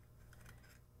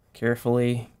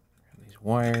carefully. Grab these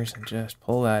wires and just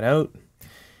pull that out.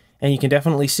 And you can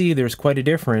definitely see there's quite a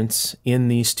difference in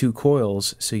these two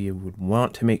coils. So you would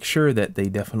want to make sure that they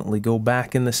definitely go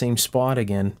back in the same spot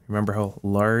again. Remember how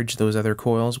large those other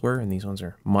coils were? And these ones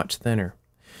are much thinner.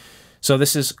 So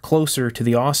this is closer to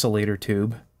the oscillator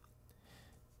tube.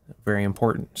 Very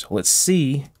important. So let's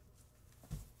see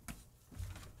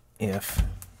if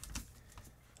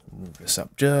move this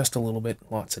up just a little bit.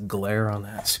 Lots of glare on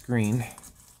that screen.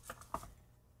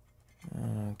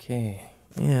 Okay,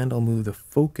 and I'll move the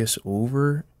focus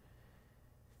over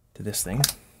to this thing.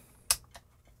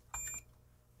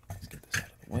 Let's get this out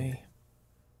of the way.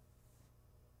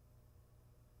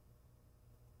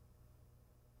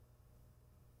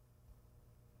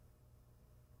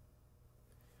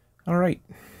 All right,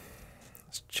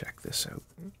 let's check this out.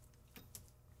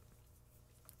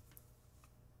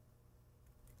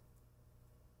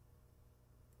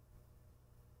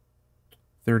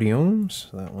 30 ohms,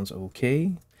 so that one's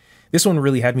okay. This one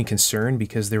really had me concerned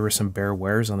because there were some bare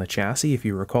wires on the chassis. If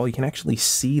you recall, you can actually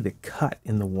see the cut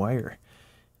in the wire.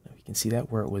 Now you can see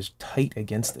that where it was tight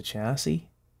against the chassis.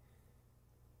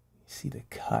 You see the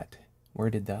cut. Where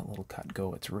did that little cut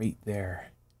go? It's right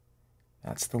there.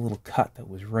 That's the little cut that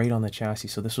was right on the chassis.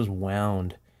 So this was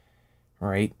wound,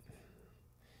 right?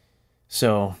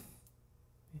 So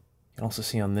you can also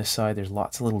see on this side, there's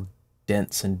lots of little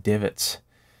dents and divots.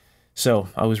 So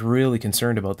I was really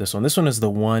concerned about this one. This one is the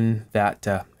one that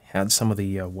had some of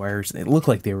the wires. It looked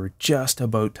like they were just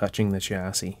about touching the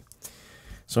chassis.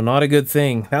 So not a good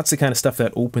thing. That's the kind of stuff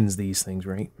that opens these things,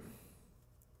 right?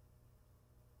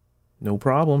 No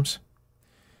problems.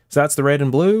 So that's the red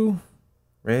and blue.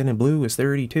 Red and blue is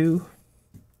 32.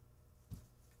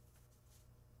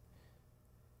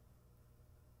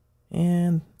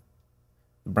 And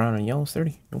the brown and yellow is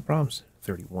 30. No problems.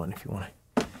 31 if you want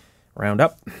to round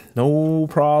up. No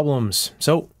problems.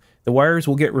 So the wires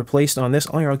will get replaced on this.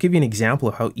 I'll give you an example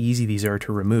of how easy these are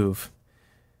to remove.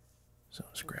 So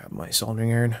let's grab my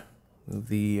soldering iron. Move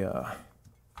the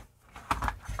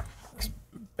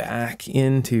back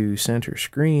into center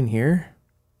screen here.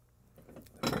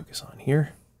 Focus on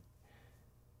here.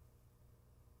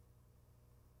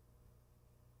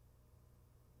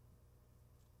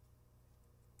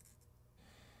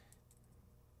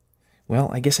 Well,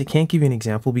 I guess I can't give you an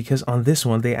example because on this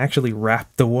one, they actually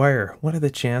wrapped the wire. What are the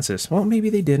chances? Well,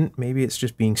 maybe they didn't. Maybe it's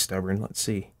just being stubborn. Let's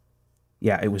see.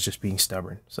 Yeah, it was just being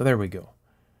stubborn. So there we go.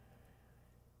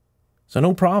 So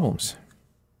no problems.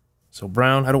 So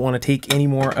brown, I don't want to take any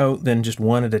more out than just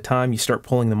one at a time. You start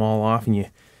pulling them all off and you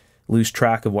lose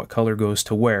track of what color goes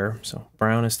to where. So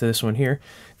brown is to this one here.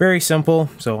 Very simple.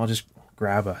 So I'll just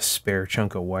grab a spare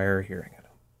chunk of wire here. I got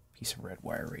a piece of red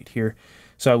wire right here.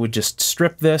 So I would just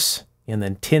strip this and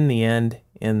then tin the end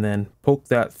and then poke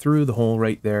that through the hole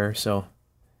right there. So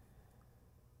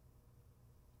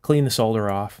clean the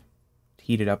solder off,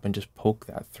 heat it up and just poke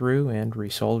that through and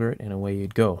resolder it and away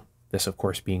you'd go. This of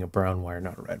course being a brown wire,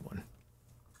 not a red one.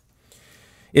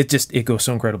 It goes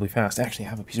so incredibly fast. I actually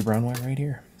have a piece of brown wire right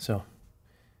here. So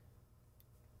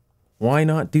why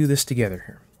not do this together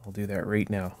here? I'll do that right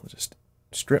now. We'll just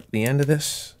strip the end of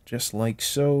this just like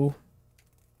so.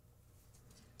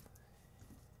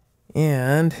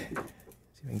 And see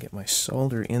if I can get my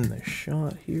solder in the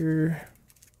shot here.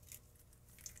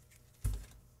 So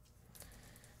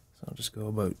I'll just go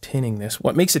about tinning this.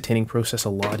 What makes the tinning process a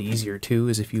lot easier too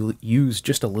is if you use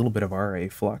just a little bit of RA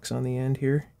flux on the end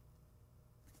here.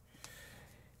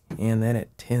 And then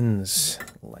it tins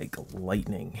like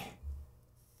lightning.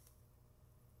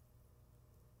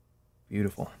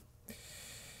 Beautiful.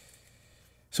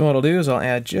 So what I'll do is I'll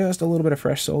add just a little bit of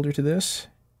fresh solder to this.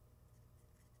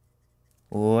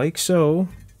 Like so.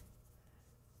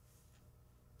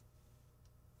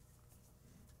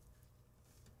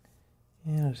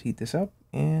 And I'll just heat this up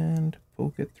and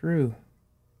poke it through.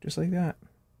 Just like that.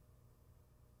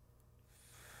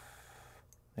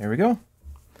 There we go.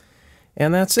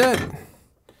 And that's it.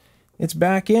 It's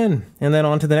back in. And then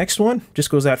on to the next one. Just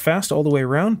goes that fast all the way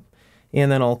around. And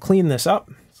then I'll clean this up.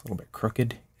 It's a little bit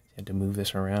crooked. Had to move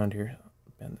this around here.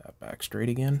 Bend that back straight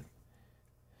again.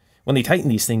 When they tighten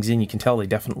these things in, you can tell they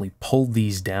definitely pulled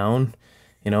these down.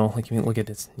 You know, like you can look at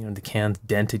this, you know, the can's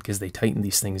dented because they tightened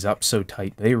these things up so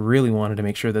tight. They really wanted to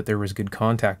make sure that there was good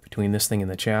contact between this thing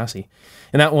and the chassis.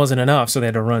 And that wasn't enough, so they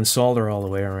had to run solder all the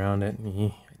way around it.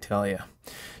 I tell you.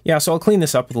 Yeah, so I'll clean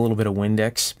this up with a little bit of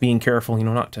Windex, being careful, you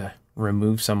know, not to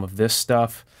remove some of this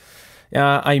stuff.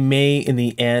 I may, in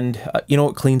the end, you know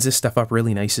what cleans this stuff up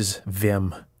really nice is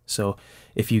Vim. So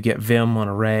if you get Vim on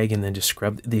a rag and then just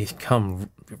scrub, they come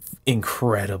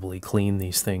incredibly clean,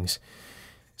 these things.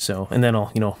 So, and then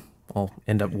I'll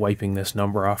end up wiping this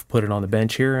number off, put it on the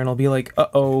bench here, and I'll be like,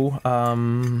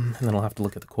 and then I'll have to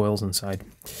look at the coils inside.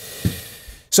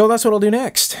 So that's what I'll do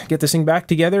next. Get this thing back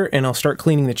together, and I'll start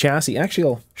cleaning the chassis. Actually,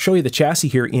 I'll show you the chassis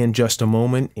here in just a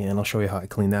moment, and I'll show you how I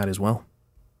clean that as well.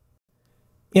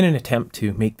 In an attempt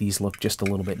to make these look just a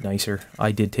little bit nicer,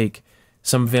 I did take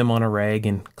some Vim on a rag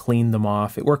and clean them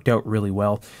off. It worked out really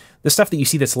well. The stuff that you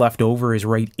see that's left over is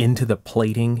right into the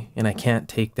plating, and I can't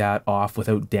take that off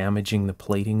without damaging the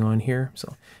plating on here.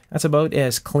 So that's about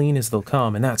as clean as they'll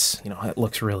come, and that's, you know, it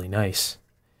looks really nice.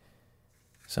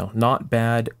 So not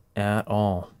bad at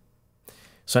all.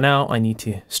 So now I need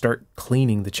to start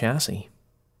cleaning the chassis.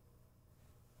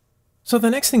 So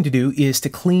the next thing to do is to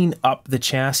clean up the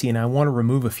chassis, and I want to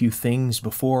remove a few things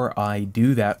before I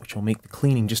do that, which will make the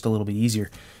cleaning just a little bit easier.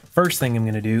 First thing I'm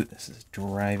going to do, this is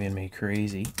driving me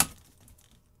crazy,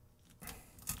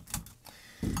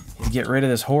 is get rid of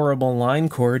this horrible line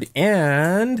cord,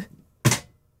 and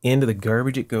into the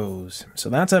garbage it goes. So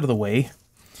that's out of the way.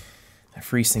 That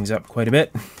frees things up quite a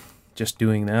bit, just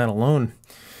doing that alone.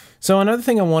 So another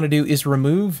thing I want to do is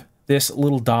remove this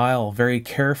little dial very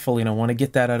carefully, and I want to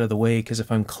get that out of the way because if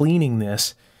I'm cleaning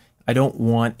this, I don't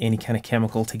want any kind of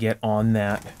chemical to get on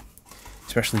that,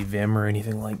 especially Vim or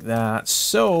anything like that.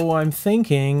 So I'm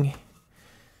thinking,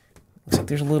 looks like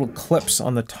there's little clips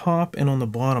on the top and on the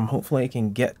bottom. Hopefully I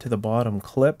can get to the bottom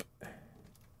clip.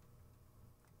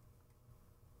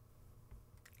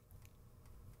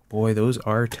 Boy, those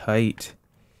are tight.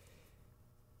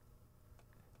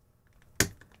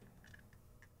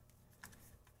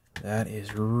 That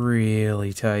is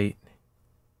really tight.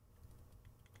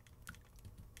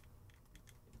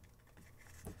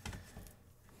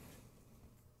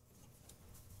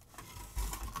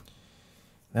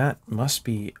 That must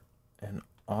be an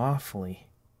awfully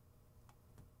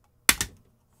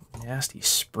nasty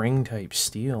spring type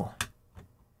steel.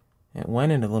 It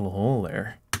went into a little hole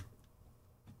there.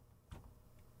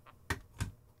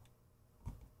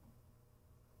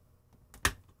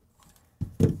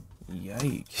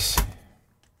 Yikes.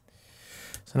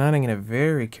 So now what I'm going to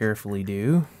very carefully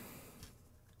do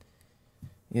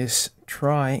is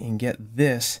try and get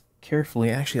this carefully.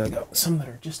 Actually, I got some that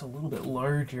are just a little bit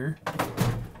larger. I'll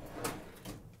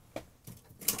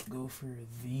go for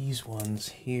these ones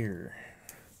here.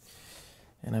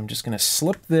 And I'm just going to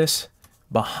slip this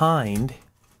behind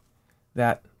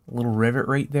that little rivet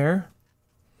right there.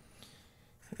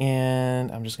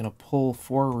 And I'm just going to pull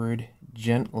forward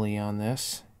gently on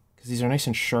this, because these are nice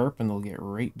and sharp and they'll get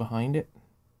right behind it.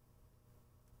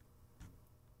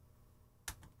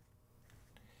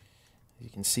 As you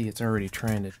can see, it's already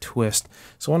trying to twist.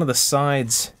 So one of the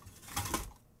sides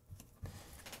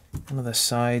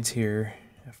here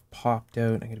have popped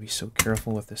out. I'm going to be so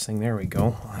careful with this thing. There we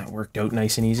go. Well, that worked out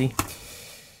nice and easy.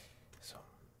 So,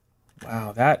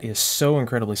 wow, that is so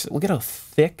incredibly... Look at how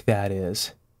thick that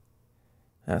is.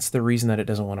 That's the reason that it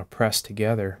doesn't want to press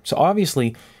together. So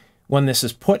obviously, when this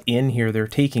is put in here, they're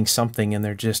taking something and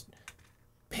they're just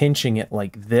pinching it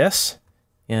like this,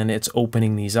 and it's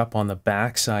opening these up on the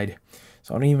back side.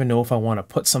 So I don't even know if I want to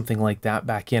put something like that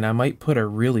back in. I might put a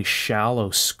really shallow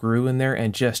screw in there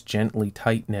and just gently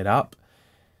tighten it up.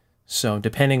 So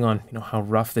depending on how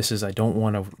rough this is, I don't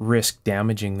want to risk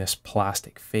damaging this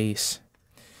plastic face.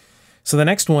 So the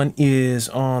next one is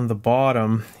on the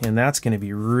bottom, and that's going to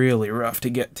be really rough to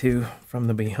get to from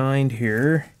the behind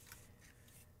here.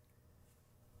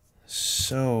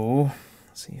 So,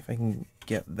 let's see if I can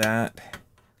get that.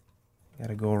 Got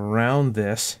to go around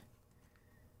this,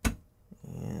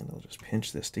 and I'll just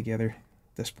pinch this together.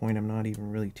 At this point, I'm not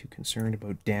even really too concerned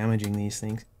about damaging these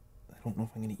things. I don't know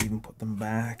if I'm going to even put them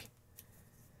back.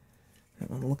 That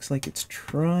one looks like it's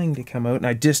trying to come out, and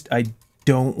I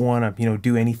don't want to,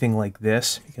 do anything like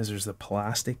this because there's the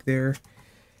plastic there.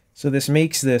 So this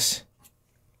makes this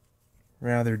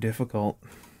rather difficult.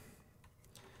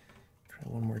 Try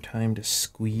one more time to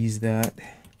squeeze that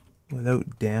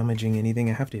without damaging anything.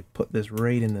 I have to put this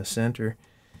right in the center.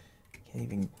 Can't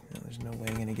even, there's no way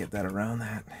I'm going to get that around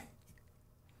that.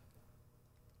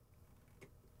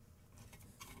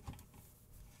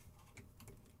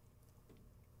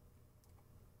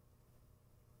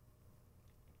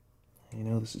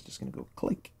 This is just going to go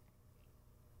click.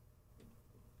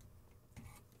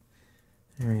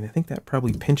 Alright, I think that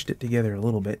probably pinched it together a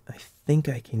little bit. I think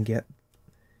I can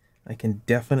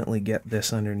definitely get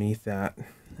this underneath that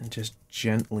and just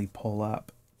gently pull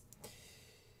up.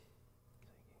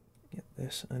 Get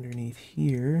this underneath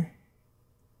here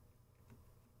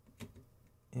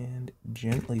and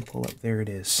gently pull up. There it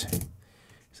is.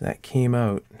 So that came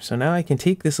out. So now I can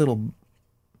take this little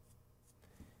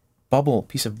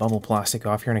piece of bubble plastic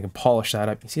off here and I can polish that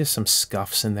up. You see there's some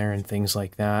scuffs in there and things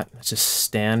like that. It's just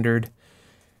standard.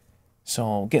 So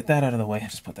I'll get that out of the way.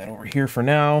 Just put that over here for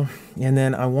now. And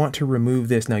then I want to remove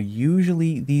this. Now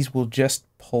usually these will just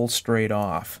pull straight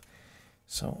off.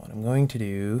 So what I'm going to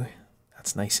do,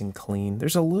 that's nice and clean.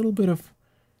 There's a little bit of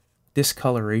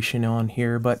discoloration on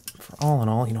here, but for all in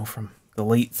all, from the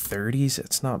late 30s,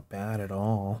 it's not bad at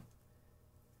all.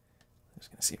 Just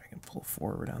going to see if I can pull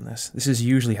forward on this. This is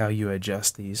usually how you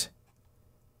adjust these.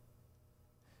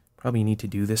 Probably need to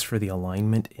do this for the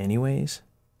alignment anyways.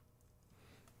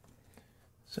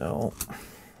 So,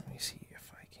 let me see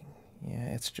if I can...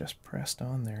 Yeah, it's just pressed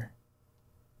on there.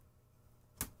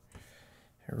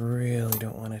 I really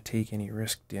don't want to take any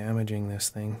risk damaging this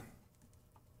thing.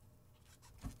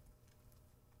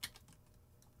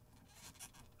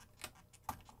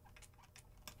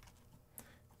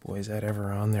 Boy, is that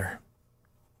ever on there.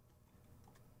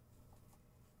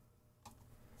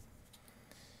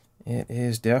 It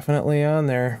is definitely on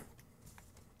there.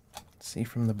 Let's see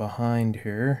from the behind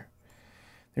here.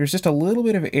 There's just a little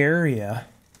bit of area.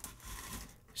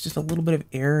 There's just a little bit of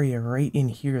area right in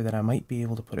here that I might be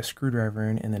able to put a screwdriver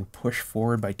in and then push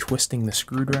forward by twisting the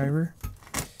screwdriver.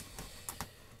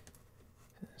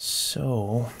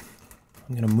 So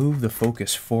I'm going to move the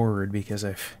focus forward because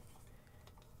it's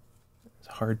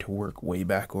hard to work way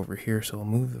back over here. So I'll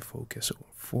move the focus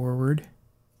forward.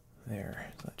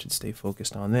 There, so that should stay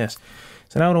focused on this.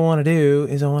 So now what I want to do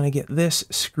is I want to get this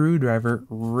screwdriver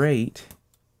right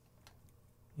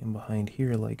in behind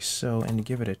here like so, and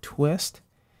give it a twist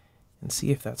and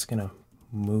see if that's going to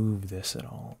move this at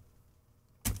all.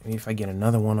 Maybe if I get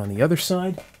another one on the other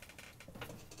side.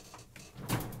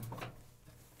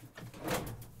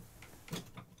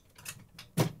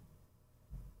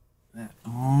 That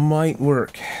might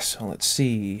work. So let's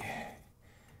see.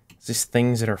 Just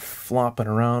things that are flopping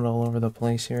around all over the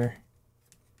place here.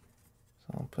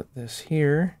 So I'll put this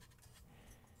here,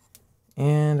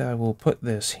 and I will put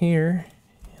this here,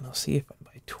 and I'll see if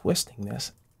by twisting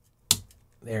this,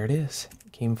 there it is,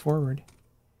 it came forward.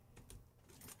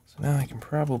 So now I can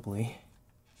probably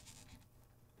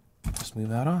just move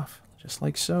that off, just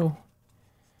like so.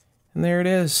 And there it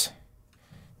is.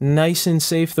 Nice and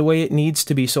safe the way it needs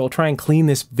to be. So I'll try and clean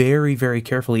this very, very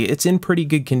carefully. It's in pretty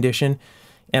good condition.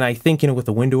 And I think, with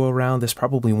the window around, this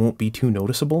probably won't be too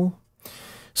noticeable.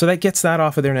 So that gets that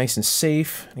off of there nice and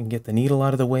safe. I can get the needle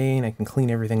out of the way, and I can clean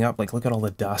everything up. Like, look at all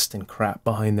the dust and crap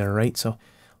behind there, right? So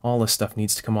all this stuff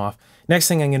needs to come off. Next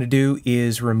thing I'm going to do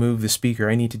is remove the speaker.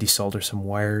 I need to desolder some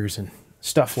wires and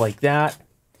stuff like that.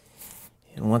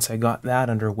 And once I got that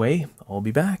underway, I'll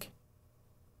be back.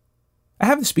 I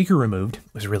have the speaker removed.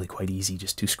 It was really quite easy,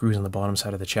 just 2 screws on the bottom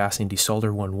side of the chassis and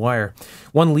desolder 1 wire.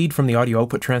 1 lead from the audio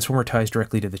output transformer ties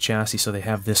directly to the chassis, so they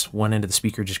have this one end of the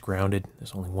speaker just grounded.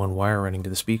 There's only 1 wire running to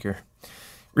the speaker.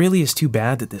 Really is too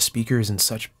bad that this speaker is in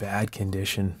such bad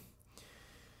condition.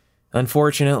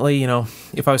 Unfortunately,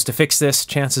 if I was to fix this,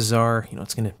 chances are,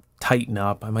 it's going to tighten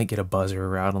up. I might get a buzzer or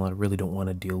rattle, and I really don't want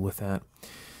to deal with that.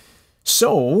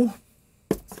 So,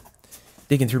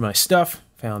 digging through my stuff,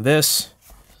 found this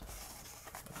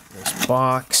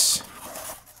box,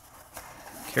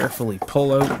 carefully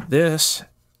pull out this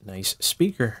nice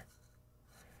speaker.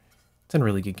 It's in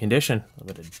really good condition, a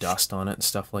little bit of dust on it and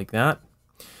stuff like that.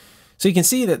 So you can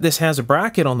see that this has a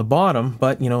bracket on the bottom,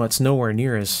 but it's nowhere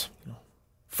near as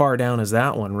far down as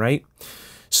that one, right?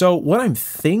 So what I'm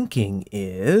thinking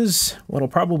is, what I'll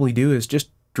probably do is just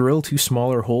drill 2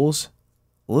 smaller holes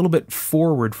a little bit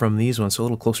forward from these ones, so a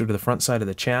little closer to the front side of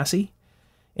the chassis,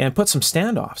 and put some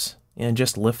standoffs. And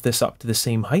just lift this up to the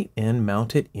same height and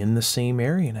mount it in the same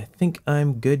area. And I think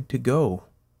I'm good to go.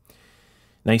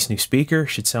 Nice new speaker.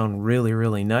 Should sound really,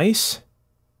 really nice.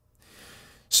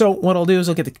 So what I'll do is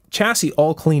I'll get the chassis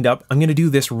all cleaned up. I'm going to do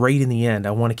this right in the end.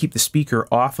 I want to keep the speaker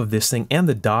off of this thing and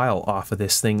the dial off of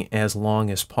this thing as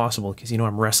long as possible. Because,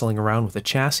 I'm wrestling around with the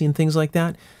chassis and things like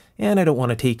that. And I don't want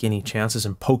to take any chances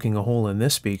in poking a hole in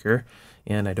this speaker.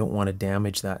 And I don't want to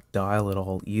damage that dial at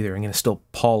all either. I'm going to still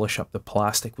polish up the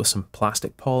plastic with some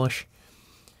plastic polish.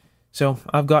 So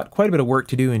I've got quite a bit of work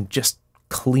to do in just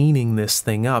cleaning this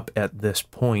thing up at this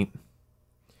point.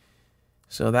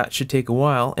 So that should take a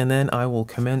while, and then I will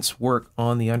commence work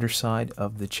on the underside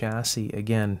of the chassis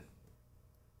again.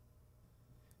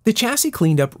 The chassis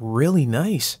cleaned up really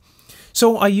nice.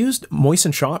 So I used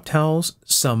moistened shop towels,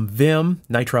 some Vim,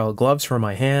 nitrile gloves for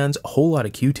my hands, a whole lot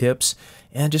of Q-tips,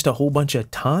 and just a whole bunch of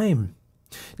time.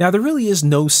 Now, there really is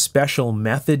no special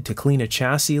method to clean a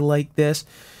chassis like this.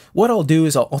 What I'll do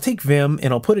is I'll take Vim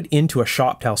and I'll put it into a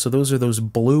shop towel. So those are those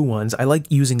blue ones. I like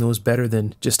using those better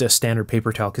than just a standard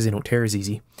paper towel because they don't tear as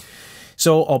easy.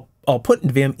 So I'll put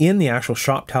Vim in the actual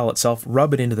shop towel itself,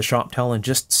 rub it into the shop towel, and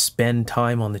just spend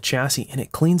time on the chassis, and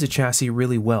it cleans the chassis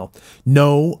really well.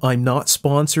 No, I'm not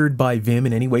sponsored by Vim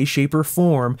in any way, shape, or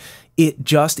form. It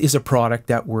just is a product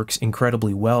that works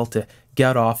incredibly well to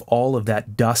get off all of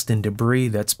that dust and debris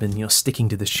that's been, sticking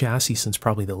to the chassis since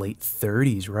probably the late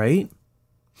 30s, right?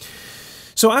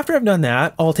 So after I've done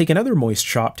that, I'll take another moist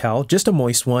shop towel, just a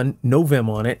moist one, no Vim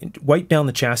on it, wipe down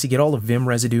the chassis, get all the Vim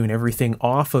residue and everything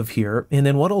off of here, and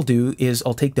then what I'll do is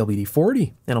I'll take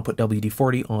WD-40, and I'll put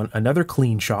WD-40 on another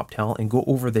clean shop towel and go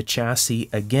over the chassis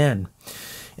again.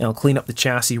 And I'll clean up the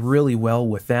chassis really well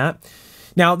with that.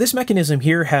 Now, this mechanism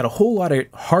here had a whole lot of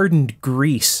hardened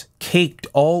grease caked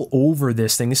all over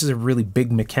this thing. This is a really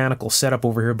big mechanical setup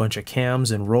over here, a bunch of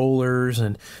cams and rollers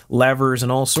and levers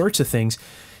and all sorts of things.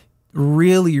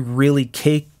 Really, really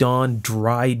caked on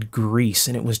dried grease,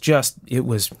 and it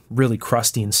was really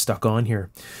crusty and stuck on here.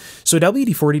 So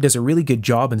WD-40 does a really good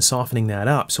job in softening that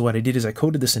up. So what I did is I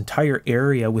coated this entire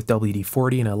area with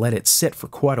WD-40 and I let it sit for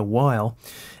quite a while.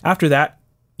 After that,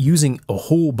 using a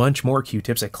whole bunch more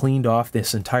Q-tips, I cleaned off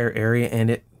this entire area and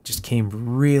it just came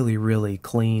really, really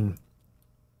clean.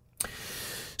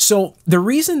 So the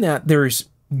reason that there's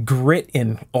grit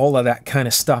and all of that kind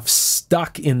of stuff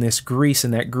stuck in this grease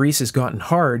and that grease has gotten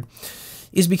hard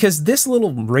is because this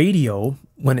little radio,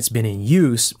 when it's been in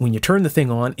use, when you turn the thing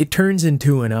on, it turns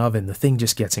into an oven. The thing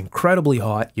just gets incredibly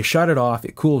hot. You shut it off,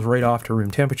 it cools right off to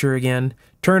room temperature again.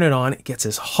 Turn it on, it gets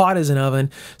as hot as an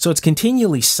oven. So it's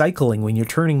continually cycling when you're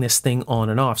turning this thing on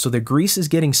and off. So the grease is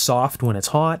getting soft when it's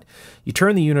hot. You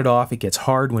turn the unit off, it gets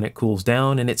hard when it cools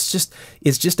down, and it's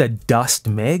just a dust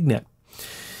magnet.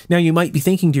 Now you might be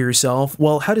thinking to yourself,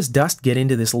 well, how does dust get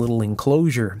into this little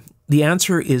enclosure? The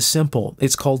answer is simple.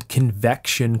 It's called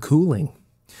convection cooling.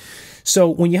 So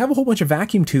when you have a whole bunch of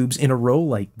vacuum tubes in a row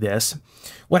like this,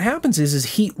 what happens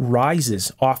is heat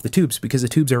rises off the tubes because the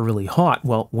tubes are really hot.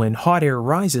 Well, when hot air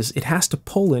rises, it has to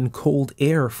pull in cold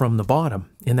air from the bottom,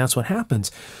 and that's what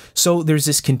happens. So there's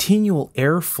this continual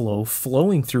airflow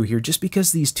flowing through here just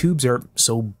because these tubes are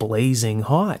so blazing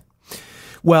hot.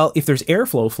 Well, if there's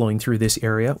airflow flowing through this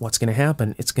area, what's going to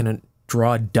happen? It's going to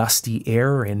draw dusty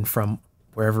air in from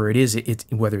wherever it is,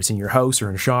 whether it's in your house or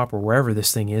in a shop or wherever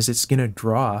this thing is, it's going to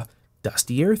draw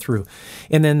dusty air through.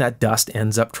 And then that dust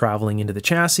ends up traveling into the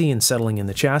chassis and settling in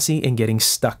the chassis and getting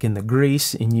stuck in the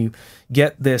grease. And you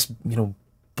get this,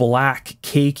 black,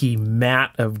 cakey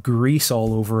mat of grease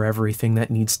all over everything that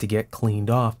needs to get cleaned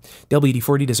off.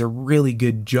 WD-40 does a really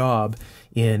good job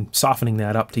in softening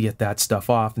that up to get that stuff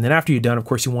off. And then after you're done, of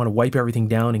course, you want to wipe everything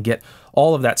down and get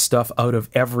all of that stuff out of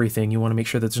everything. You want to make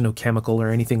sure that there's no chemical or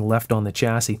anything left on the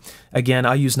chassis. Again,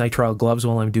 I use nitrile gloves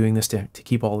while I'm doing this to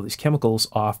keep all of these chemicals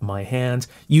off my hands.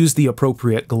 Use the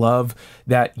appropriate glove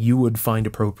that you would find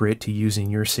appropriate to use in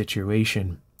your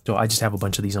situation. So I just have a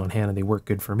bunch of these on hand and they work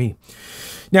good for me.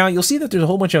 Now you'll see that there's a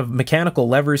whole bunch of mechanical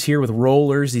levers here with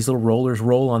rollers. These little rollers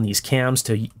roll on these cams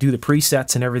to do the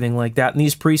presets and everything like that. And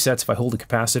these presets, if I hold the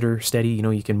capacitor steady,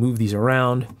 you can move these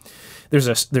around.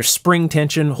 There's spring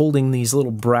tension holding these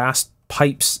little brass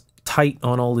pipes tight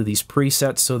on all of these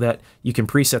presets so that you can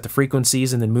preset the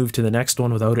frequencies and then move to the next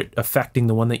one without it affecting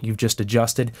the one that you've just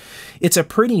adjusted. It's a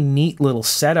pretty neat little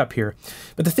setup here.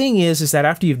 But the thing is that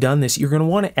after you've done this, you're going to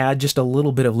want to add just a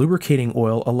little bit of lubricating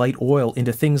oil, a light oil,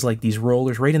 into things like these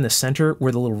rollers right in the center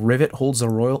where the little rivet holds the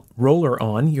roller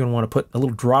on. You're going to want to put a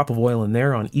little drop of oil in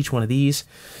there on each one of these.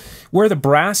 Where the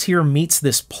brass here meets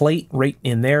this plate right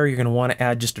in there, you're going to want to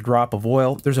add just a drop of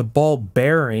oil. There's a ball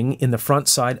bearing in the front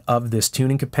side of this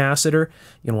tuning capacitor.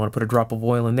 You're going to want to put a drop of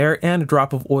oil in there and a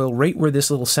drop of oil right where this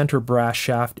little center brass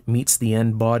shaft meets the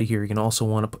end body here. You're going to also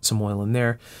want to put some oil in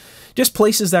there. Just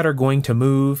places that are going to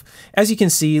move. As you can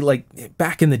see, like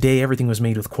back in the day, everything was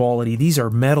made with quality. These are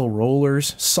metal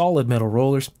rollers, solid metal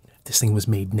rollers. If this thing was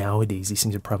made nowadays, these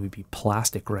things would probably be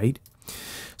plastic, right?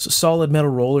 So solid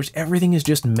metal rollers, everything is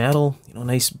just metal,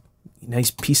 nice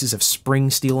pieces of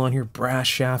spring steel on here, brass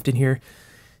shaft in here.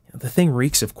 The thing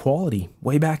reeks of quality.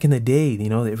 Way back in the day,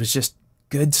 it was just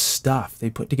good stuff. They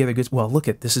put together good, well, look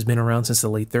at this, has been around since the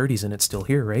late 30s and it's still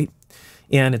here, right?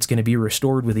 And it's going to be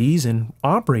restored with ease and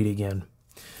operate again.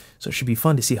 So it should be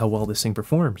fun to see how well this thing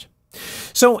performs.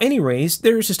 So anyways,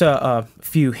 there's just a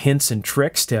few hints and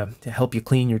tricks to help you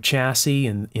clean your chassis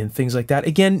and things like that.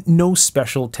 Again, no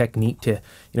special technique to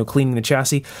cleaning the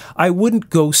chassis. I wouldn't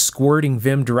go squirting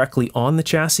Vim directly on the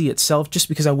chassis itself just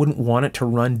because I wouldn't want it to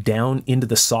run down into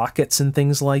the sockets and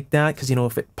things like that, because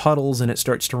if it puddles and it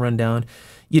starts to run down,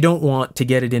 you don't want to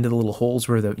get it into the little holes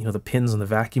where the pins on the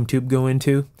vacuum tube go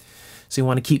into. So you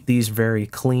want to keep these very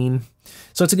clean.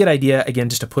 So it's a good idea, again,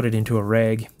 just to put it into a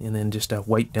rag and then just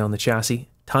wipe down the chassis.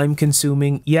 Time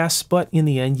consuming, yes, but in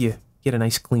the end you get a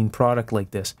nice clean product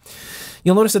like this.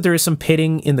 You'll notice that there is some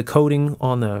pitting in the coating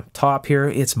on the top here.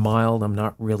 It's mild. I'm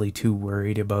not really too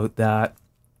worried about that.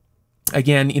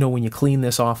 Again, when you clean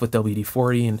this off with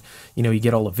WD-40 and, you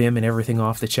get all the Vim and everything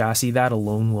off the chassis, that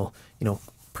alone will,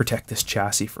 protect this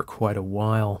chassis for quite a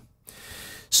while.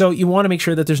 So you want to make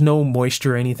sure that there's no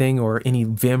moisture or anything, or any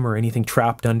Vim or anything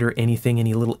trapped under anything,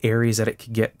 any little areas that it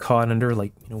could get caught under,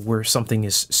 like where something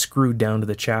is screwed down to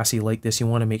the chassis like this. You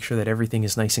want to make sure that everything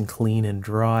is nice and clean and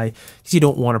dry, because you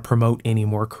don't want to promote any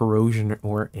more corrosion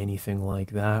or anything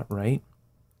like that, right?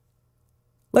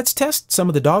 Let's test some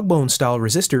of the dog bone style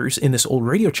resistors in this old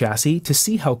radio chassis to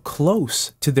see how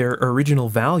close to their original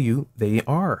value they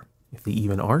are, if they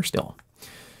even are still.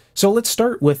 So let's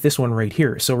start with this one right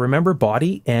here. So remember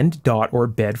body, end, dot, or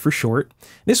bed for short.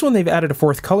 This one they've added a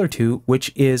fourth color to,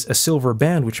 which is a silver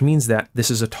band, which means that this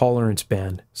is a tolerance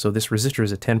band. So this resistor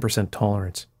is a 10%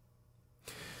 tolerance.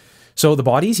 So the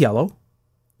body is yellow,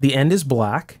 the end is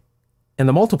black, and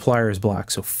the multiplier is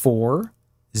black. So 4,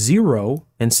 0,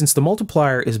 and since the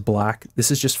multiplier is black,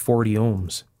 this is just 40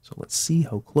 ohms. So let's see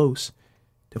how close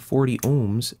to 40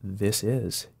 ohms this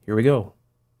is. Here we go.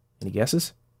 Any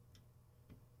guesses?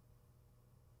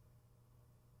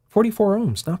 44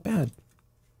 ohms, not bad.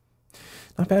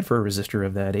 Not bad for a resistor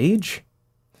of that age.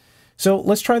 So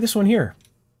let's try this one here.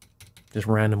 Just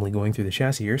randomly going through the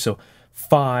chassis here. So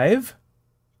 5,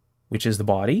 which is the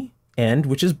body, end,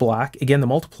 which is black. Again, the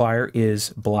multiplier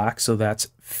is black, so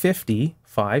that's 50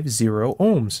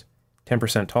 ohms.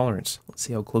 10% tolerance. Let's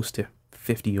see how close to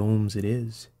 50 ohms it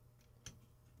is.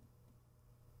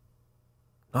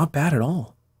 Not bad at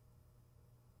all.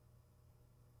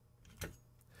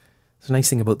 The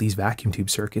nice thing about these vacuum tube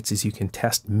circuits is you can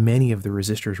test many of the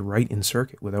resistors right in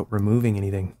circuit without removing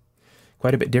anything.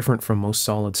 Quite a bit different from most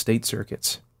solid state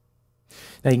circuits.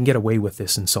 Now you can get away with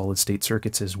this in solid state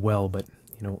circuits as well, but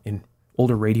you know, in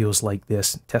older radios like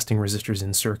this, testing resistors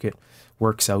in circuit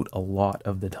works out a lot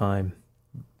of the time.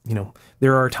 You know,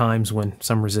 there are times when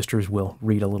some resistors will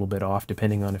read a little bit off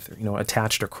depending on if they're, you know,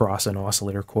 attached across an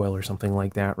oscillator coil or something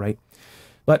like that, right?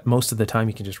 But most of the time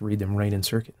you can just read them right in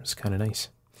circuit. It's kind of nice.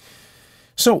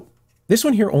 So this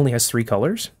one here only has 3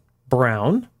 colors: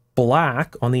 brown,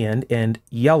 black on the end, and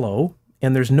yellow,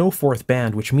 and there's no fourth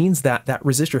band, which means that that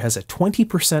resistor has a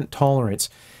 20% tolerance,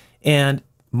 and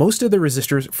most of the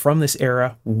resistors from this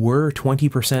era were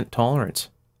 20% tolerance.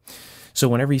 So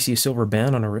whenever you see a silver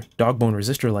band on a dog bone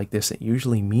resistor like this, it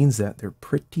usually means that they're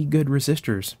pretty good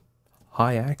resistors.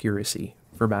 High accuracy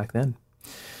for back then.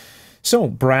 So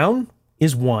brown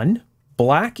is 1,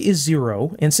 black is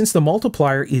 0, and since the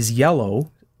multiplier is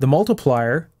yellow, the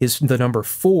multiplier is the number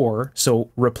 4,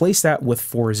 so replace that with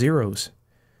 4 zeros.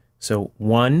 So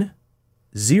 1,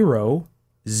 0,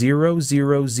 0,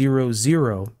 0, 0,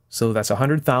 0. So that's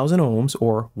 100,000 ohms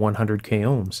or 100k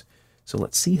ohms. So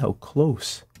let's see how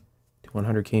close to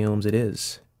 100k ohms it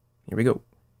is. Here we go.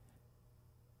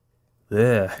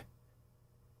 Ugh.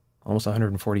 Almost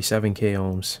 147k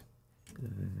ohms.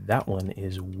 That one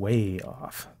is way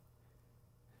off.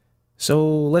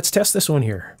 So let's test this one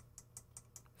here.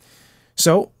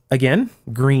 So again,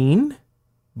 green,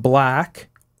 black,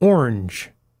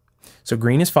 orange. So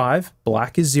green is 5,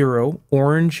 black is 0,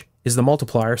 orange is the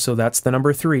multiplier, so that's the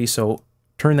number 3. So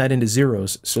turn that into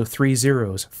zeros. So 3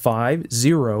 zeros. 5,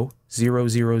 0, 0,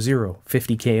 0, 0.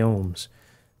 50k ohms.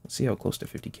 Let's see how close to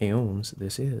 50k ohms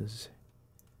this is.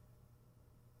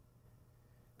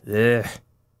 Ugh.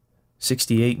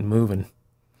 68 and moving.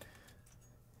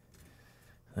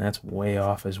 That's way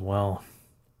off as well.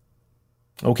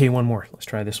 Okay, one more. Let's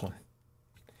try this one.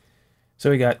 So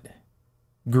we got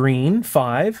green,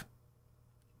 5,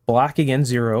 black again,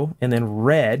 0, and then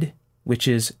red, which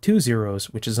is 2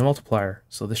 zeros, which is a multiplier.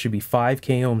 So this should be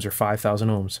 5k ohms or 5,000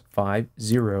 ohms. 5,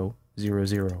 0, 0,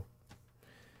 0.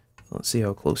 Let's see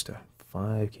how close to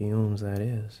 5k ohms that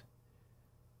is.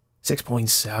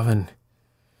 6.7.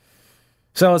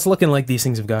 So it's looking like these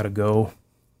things have got to go.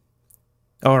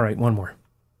 All right, one more.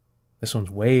 This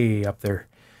one's way up there.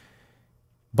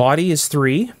 Body is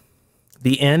 3,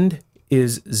 the end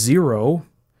is 0,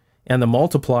 and the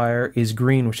multiplier is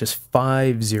green, which is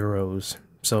 5 zeros.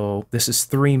 So this is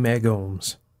 3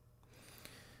 megohms.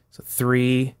 So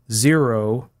 3,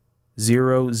 0,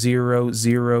 0, 0,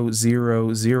 0,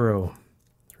 0, 0.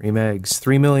 3 megs,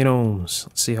 3 million ohms.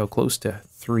 Let's see how close to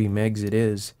 3 megs it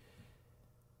is.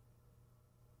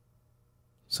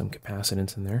 Some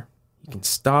capacitance in there. You can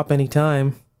stop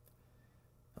anytime.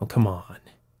 Oh, come on.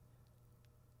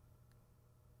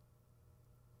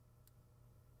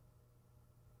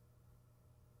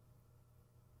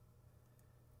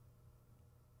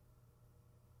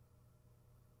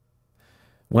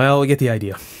 Well, we get the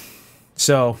idea.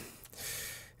 So,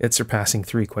 it's surpassing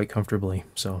 3 quite comfortably.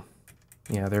 So,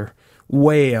 yeah, they're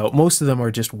way out. Most of them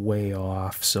are just way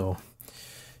off. So,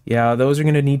 yeah, those are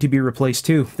going to need to be replaced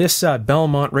too. This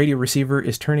Belmont radio receiver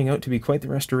is turning out to be quite the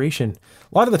restoration.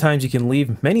 A lot of the times you can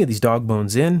leave many of these dog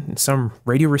bones in. And some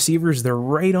radio receivers, they're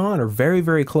right on or very,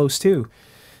 very close too.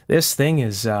 This thing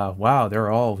is, wow, they're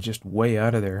all just way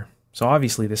out of there. So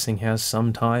obviously this thing has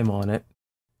some time on it.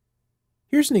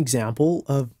 Here's an example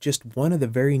of just one of the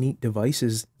very neat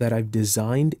devices that I've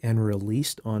designed and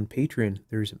released on Patreon.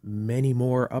 There's many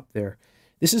more up there.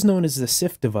 This is known as the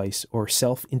SIF device, or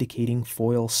self-indicating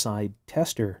foil side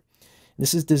tester.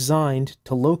 This is designed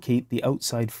to locate the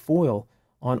outside foil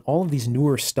on all of these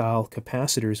newer style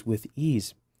capacitors with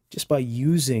ease, just by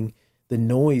using the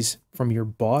noise from your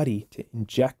body to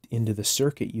inject into the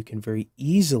circuit. You can very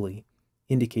easily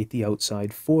indicate the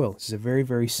outside foil. This is a very,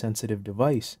 very sensitive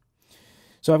device.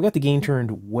 So I've got the gain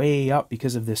turned way up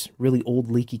because of this really old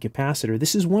leaky capacitor.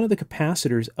 This is one of the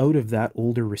capacitors out of that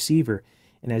older receiver.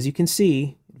 And as you can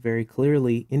see, it very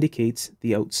clearly indicates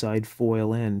the outside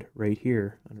foil end right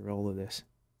here under all of this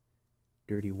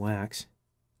dirty wax.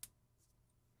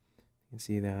 You can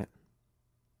see that.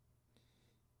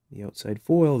 The outside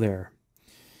foil there.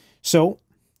 So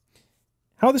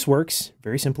how this works,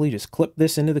 very simply, just clip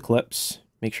this into the clips.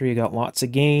 Make sure you got lots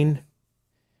of gain.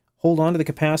 Hold on to the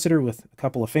capacitor with a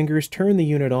couple of fingers, turn the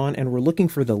unit on, and we're looking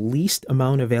for the least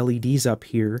amount of LEDs up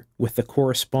here with the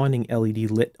corresponding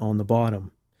LED lit on the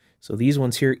bottom. So these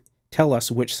ones here tell us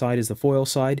which side is the foil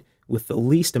side with the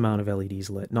least amount of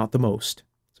LEDs lit, not the most.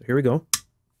 So here we go.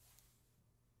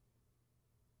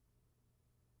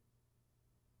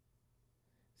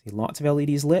 See, lots of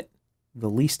LEDs lit, the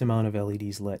least amount of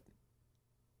LEDs lit.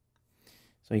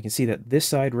 So you can see that this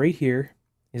side right here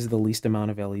is the least amount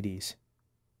of LEDs.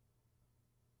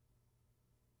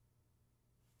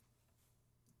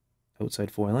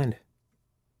 Outside foil end.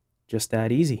 Just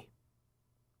that easy.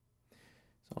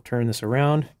 So I'll turn this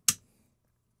around.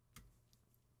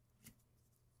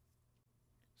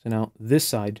 So now this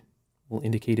side will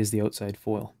indicate as the outside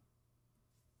foil.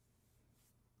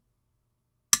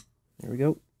 There we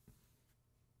go.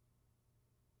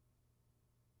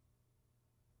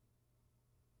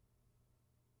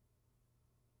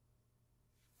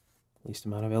 Least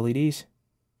amount of LEDs.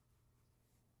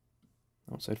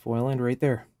 Outside foil end right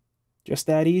there. Just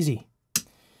that easy.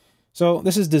 So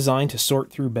this is designed to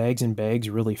sort through bags and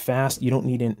bags really fast. You don't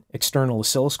need an external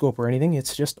oscilloscope or anything.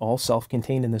 It's just all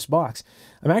self-contained in this box.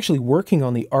 I'm actually working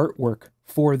on the artwork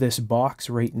for this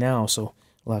box right now, so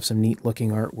we'll have some neat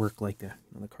looking artwork like the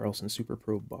Carlson Super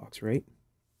Probe box, right?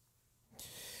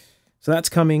 So that's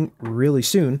coming really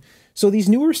soon. So these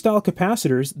newer style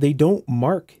capacitors, they don't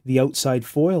mark the outside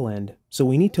foil end. So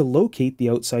we need to locate the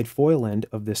outside foil end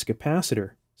of this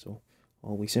capacitor. So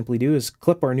all we simply do is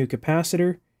clip our new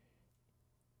capacitor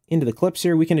into the clips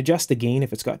here. We can adjust the gain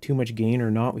if it's got too much gain or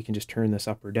not. We can just turn this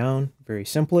up or down very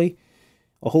simply.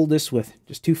 I'll hold this with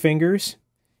just 2 fingers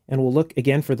and we'll look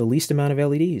again for the least amount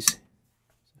of LEDs.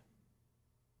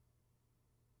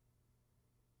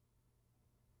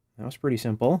 That was pretty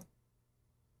simple.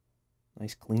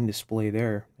 Nice clean display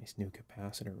there. Nice new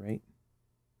capacitor, right?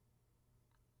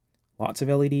 Lots of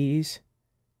LEDs.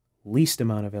 Least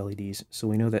amount of LEDs, so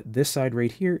we know that this side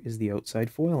right here is the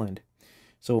outside foil end.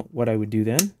 So what I would do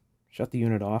then, shut the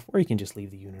unit off, or you can just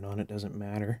leave the unit on, it doesn't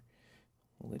matter.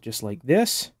 Hold it just like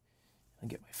this,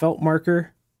 and get my felt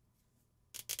marker,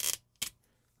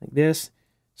 like this.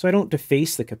 So I don't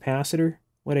deface the capacitor.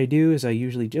 What I do is I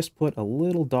usually just put a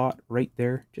little dot right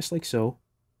there, just like so.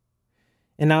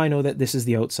 And now I know that this is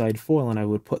the outside foil, and I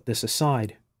would put this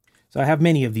aside. So I have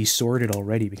many of these sorted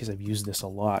already because I've used this a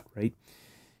lot, right?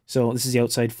 So this is the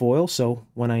outside foil, so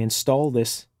when I install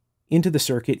this into the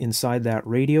circuit inside that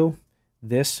radio,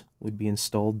 this would be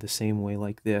installed the same way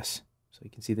like this. So you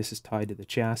can see this is tied to the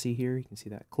chassis here, you can see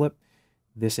that clip.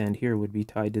 This end here would be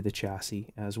tied to the chassis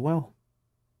as well.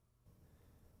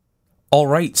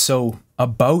 Alright, so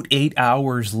about 8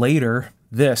 hours later,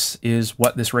 this is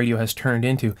what this radio has turned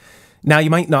into. Now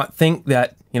you might not think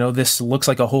that, this looks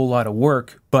like a whole lot of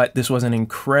work, but this was an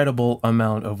incredible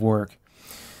amount of work.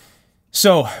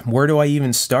 So where do I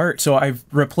even start? So I've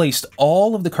replaced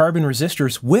all of the carbon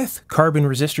resistors with carbon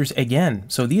resistors again.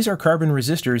 So these are carbon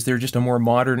resistors. They're just a more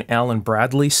modern Allen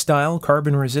Bradley style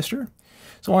carbon resistor.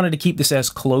 So I wanted to keep this as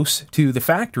close to the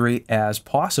factory as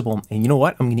possible. And you know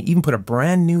what? I'm going to even put a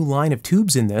brand new line of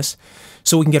tubes in this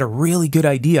so we can get a really good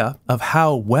idea of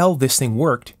how well this thing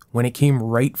worked when it came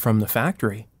right from the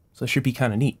factory. So it should be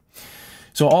kind of neat.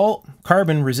 So all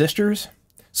carbon resistors.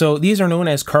 So these are known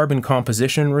as carbon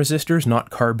composition resistors, not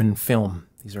carbon film.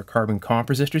 These are carbon comp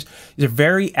resistors. These are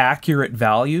very accurate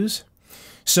values.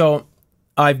 So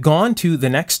I've gone to the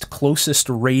next closest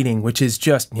rating, which is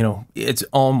just, it's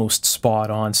almost spot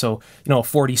on. So, a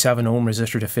 47 ohm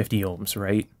resistor to 50 ohms,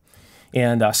 right?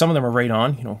 And some of them are right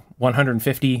on,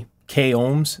 150K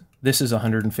ohms. This is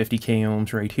 150K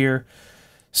ohms right here.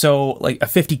 So like a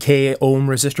 50K ohm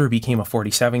resistor became a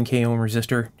 47K ohm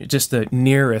resistor, just the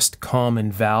nearest common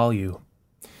value.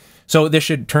 So this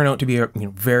should turn out to be a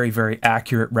very, very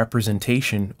accurate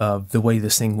representation of the way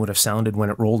this thing would have sounded when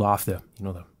it rolled off the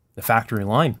factory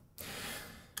line.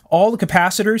 all the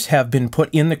capacitors have been put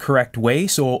in the correct way,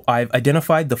 so I've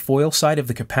identified the foil side of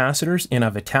the capacitors and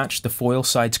I've attached the foil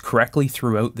sides correctly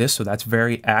throughout this, so that's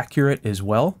very accurate as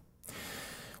well.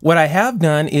 What I have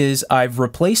done is I've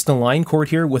replaced the line cord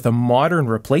here with a modern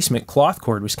replacement cloth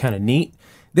cord, which is kind of neat.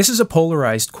 This is a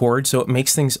polarized cord, so it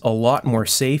makes things a lot more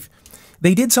safe.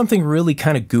 They did something really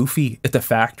kind of goofy at the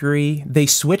factory. They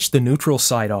switched the neutral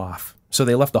side off. So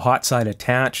they left the hot side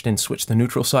attached and switched the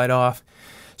neutral side off.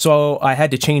 So I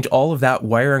had to change all of that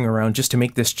wiring around just to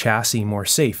make this chassis more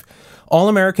safe. All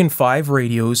American 5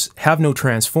 radios have no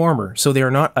transformer, so they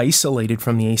are not isolated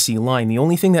from the AC line. The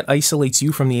only thing that isolates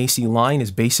you from the AC line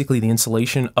is basically the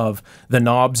insulation of the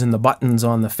knobs and the buttons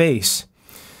on the face.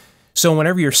 So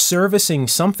whenever you're servicing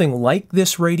something like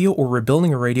this radio or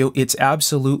rebuilding a radio, it's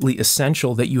absolutely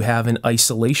essential that you have an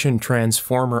isolation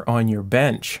transformer on your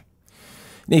bench.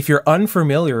 If you're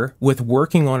unfamiliar with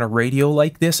working on a radio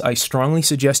like this, I strongly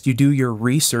suggest you do your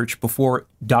research before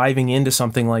diving into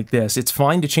something like this. It's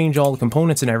fine to change all the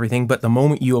components and everything, but the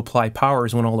moment you apply power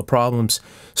is when all the problems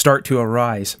start to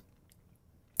arise.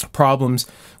 Problems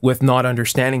with not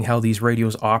understanding how these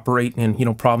radios operate and,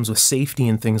 problems with safety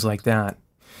and things like that.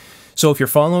 So if you're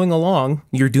following along,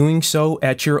 you're doing so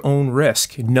at your own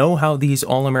risk. Know how these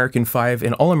All-American 5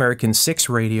 and All-American 6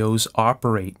 radios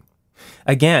operate.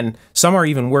 Again, some are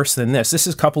even worse than this. This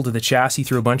is coupled to the chassis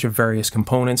through a bunch of various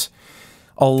components.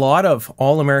 A lot of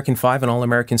All-American 5 and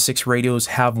All-American 6 radios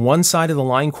have one side of the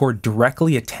line cord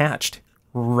directly attached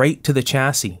right to the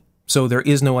chassis. So there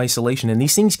is no isolation. And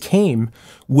these things came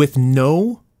with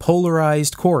no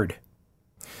polarized cord.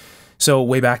 So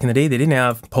way back in the day, they didn't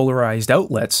have polarized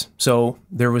outlets. So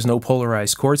there was no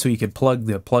polarized cord. So you could plug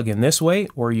the plug in this way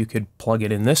or you could plug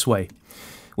it in this way,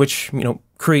 which,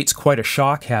 creates quite a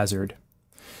shock hazard.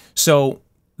 So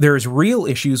there's real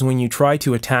issues when you try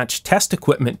to attach test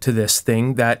equipment to this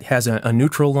thing that has a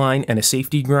neutral line and a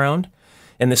safety ground.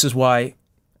 And this is why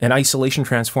an isolation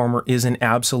transformer is an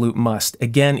absolute must.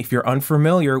 Again, if you're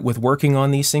unfamiliar with working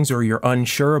on these things or you're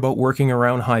unsure about working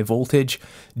around high voltage,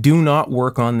 do not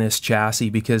work on this chassis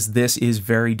because this is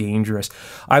very dangerous.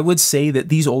 I would say that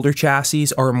these older chassis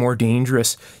are more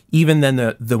dangerous even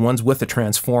than the ones with a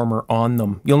transformer on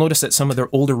them. You'll notice that some of their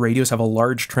older radios have a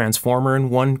large transformer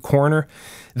in one corner.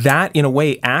 That, in a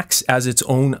way, acts as its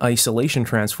own isolation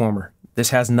transformer. This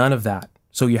has none of that.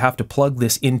 So you have to plug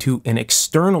this into an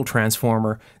external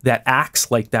transformer that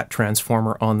acts like that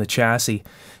transformer on the chassis.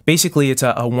 Basically, it's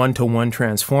a one-to-one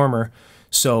transformer.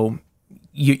 So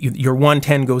your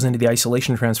 110 goes into the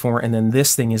isolation transformer, and then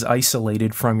this thing is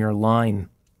isolated from your line.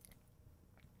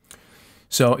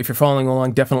 So if you're following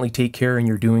along, definitely take care, and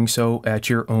you're doing so at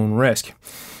your own risk.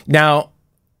 Now,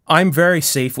 I'm very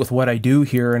safe with what I do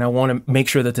here, and I want to make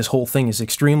sure that this whole thing is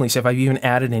extremely safe. I've even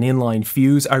added an inline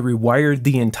fuse. I rewired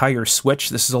the entire switch.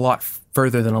 This is a lot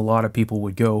further than a lot of people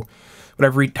would go, but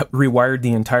I've rewired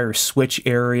the entire switch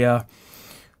area.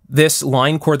 This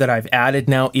line cord that I've added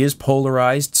now is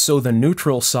polarized, so the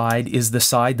neutral side is the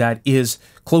side that is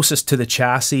closest to the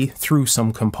chassis through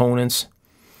some components.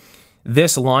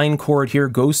 This line cord here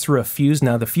goes through a fuse.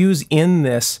 Now, the fuse in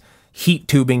this heat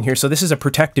tubing here. So this is a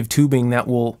protective tubing that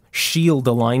will shield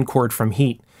the line cord from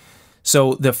heat.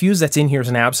 So the fuse that's in here is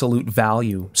an absolute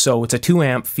value. So it's a 2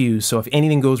 amp fuse. So if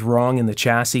anything goes wrong in the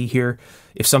chassis here,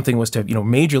 if something was to,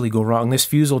 majorly go wrong, this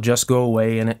fuse will just go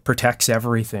away and it protects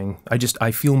everything.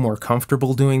 I feel more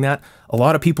comfortable doing that. A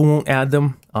lot of people won't add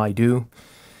them. I do.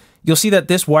 You'll see that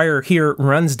this wire here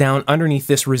runs down underneath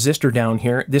this resistor down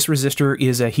here. This resistor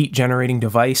is a heat generating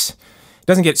device. It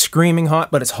doesn't get screaming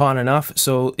hot, but it's hot enough,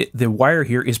 so the wire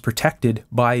here is protected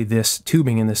by this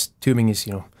tubing, and this tubing is,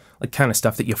 like kind of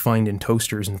stuff that you find in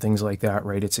toasters and things like that,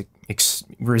 right? It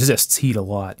resists heat a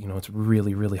lot, it's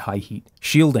really, really high heat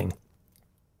shielding.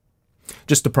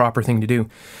 Just the proper thing to do.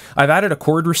 I've added a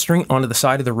cord restraint onto the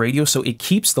side of the radio, so it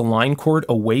keeps the line cord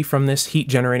away from this heat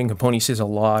generating component. You see there's a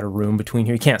lot of room between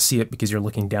here. You can't see it because you're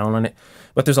looking down on it,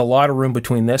 but there's a lot of room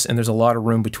between this, and there's a lot of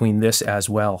room between this as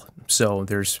well. So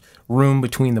there's room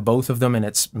between the both of them, and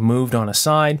it's moved on a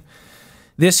side.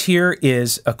 This here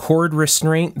is a cord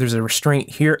restraint. There's a restraint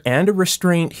here and a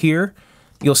restraint here.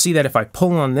 You'll see that if I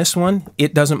pull on this one,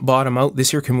 it doesn't bottom out.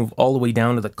 This here can move all the way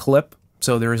down to the clip.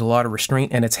 So there is a lot of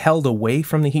restraint, and it's held away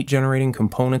from the heat generating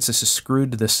components. This is screwed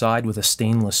to the side with a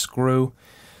stainless screw.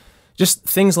 Just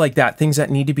things like that, things that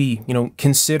need to be,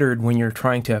 considered when you're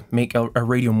trying to make a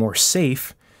radio more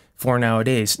safe for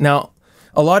nowadays. Now,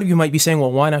 a lot of you might be saying,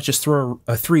 well, why not just throw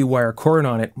a 3-wire cord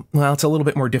on it? Well, it's a little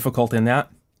bit more difficult than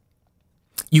that.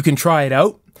 You can try it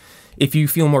out. If you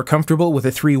feel more comfortable with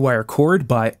a 3-wire cord,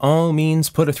 by all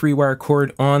means, put a 3-wire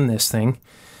cord on this thing.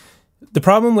 The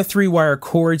problem with 3-wire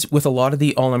cords with a lot of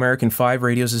the All-American 5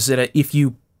 radios is that if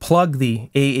you plug the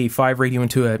AA5 radio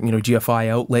into a GFI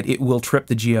outlet, it will trip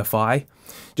the GFI,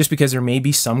 just because there may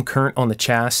be some current on the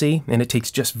chassis, and it takes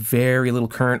just very little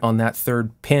current on that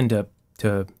third pin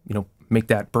to make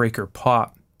that breaker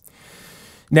pop.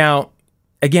 Now,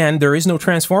 again, there is no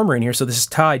transformer in here, so this is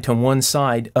tied to one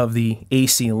side of the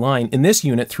AC line. In this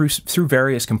unit, through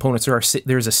various components,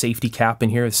 there's a safety cap in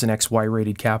here. There's an XY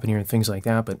rated cap in here and things like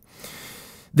that, but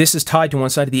this is tied to one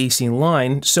side of the AC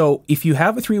line. So if you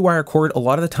have a 3-wire cord, a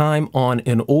lot of the time on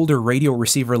an older radio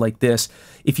receiver like this,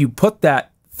 if you put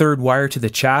that third wire to the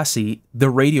chassis, the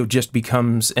radio just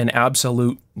becomes an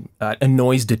absolute a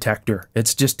noise detector.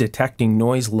 It's just detecting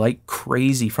noise like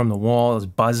crazy from the wall, as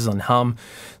buzzes and hum.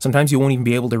 Sometimes you won't even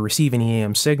be able to receive any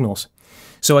AM signals.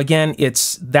 So again,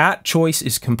 that choice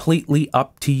is completely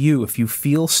up to you. If you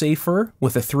feel safer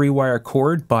with a 3-wire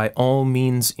cord, by all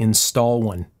means install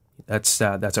one. That's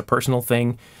a personal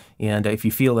thing, and if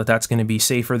you feel that that's going to be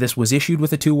safer, this was issued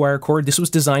with a 2-wire cord. This was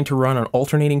designed to run on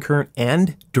alternating current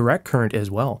and direct current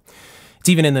as well. It's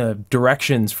even in the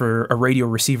directions for a radio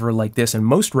receiver like this, and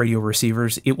most radio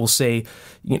receivers, it will say,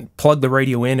 plug the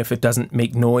radio in if it doesn't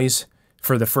make noise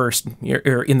for the first,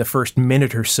 or in the first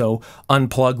minute or so,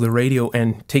 unplug the radio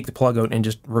and take the plug out and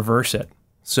just reverse it.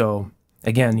 So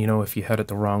again, if you head it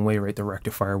the wrong way, right, the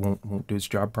rectifier won't do its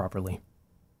job properly.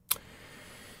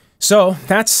 So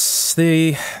that's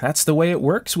the way it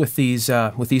works with these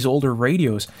older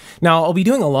radios. Now, I'll be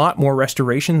doing a lot more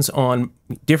restorations on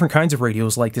different kinds of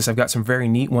radios like this. I've got some very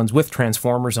neat ones with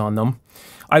transformers on them.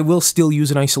 I will still use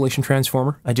an isolation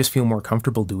transformer. I just feel more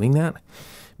comfortable doing that.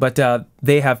 But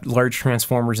they have large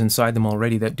transformers inside them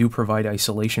already that do provide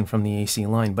isolation from the AC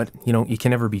line. But, you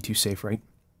can never be too safe, right?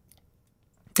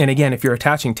 And again, if you're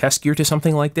attaching test gear to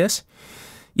something like this,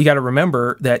 you got to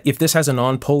remember that if this has a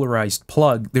non-polarized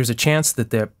plug, there's a chance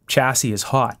that the chassis is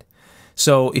hot.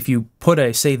 So if you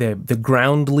put say the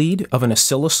ground lead of an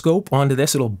oscilloscope onto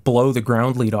this, it'll blow the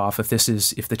ground lead off if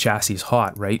the chassis is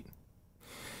hot, right?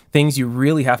 Things you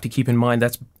really have to keep in mind.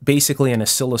 That's basically an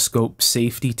oscilloscope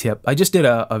safety tip. I just did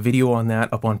a video on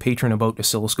that up on Patreon about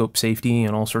oscilloscope safety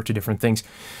and all sorts of different things.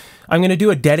 I'm going to do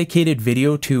a dedicated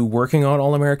video to working on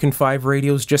All-American 5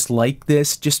 radios just like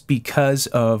this, just because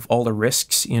of all the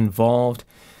risks involved.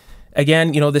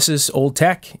 Again, this is old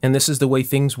tech, and this is the way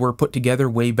things were put together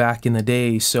way back in the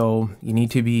day, so you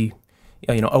need to be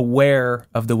aware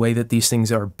of the way that these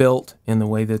things are built and the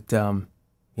way that,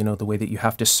 the way that you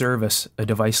have to service a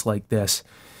device like this.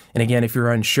 And again, if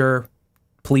you're unsure,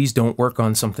 please don't work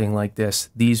on something like this.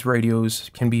 These radios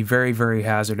can be very, very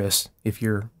hazardous if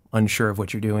you're unsure of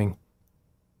what you're doing.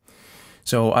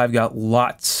 So I've got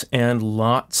lots and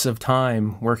lots of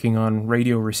time working on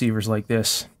radio receivers like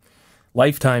this.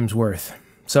 Lifetime's worth.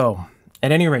 So,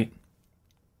 at any rate,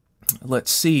 let's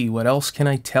see, what else can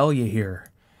I tell you here?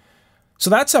 So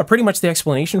that's pretty much the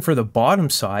explanation for the bottom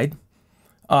side.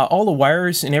 All the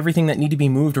wires and everything that need to be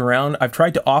moved around, I've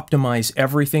tried to optimize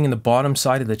everything in the bottom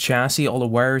side of the chassis. All the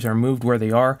wires are moved where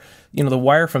they are. The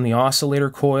wire from the oscillator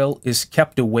coil is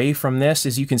kept away from this.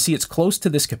 As you can see, it's close to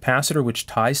this capacitor, which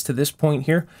ties to this point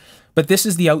here. But this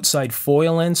is the outside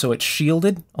foil end, so it's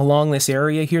shielded along this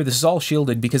area here. This is all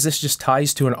shielded because this just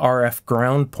ties to an RF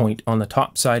ground point on the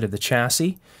top side of the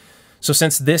chassis. So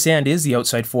since this end is the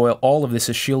outside foil, all of this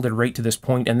is shielded right to this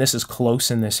point, and this is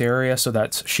close in this area, so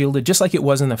that's shielded just like it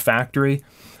was in the factory.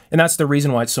 And that's the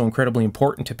reason why it's so incredibly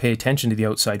important to pay attention to the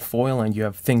outside foil end. You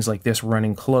have things like this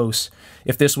running close.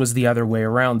 If this was the other way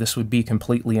around, this would be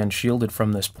completely unshielded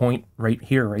from this point right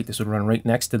here, right? This would run right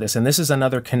next to this. And this is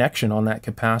another connection on that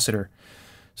capacitor.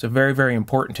 So very, very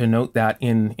important to note that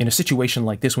in a situation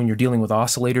like this, when you're dealing with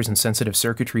oscillators and sensitive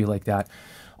circuitry like that.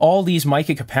 All these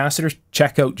mica capacitors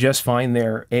check out just fine.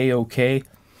 They're A-OK.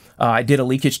 I did a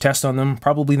leakage test on them,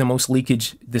 probably the most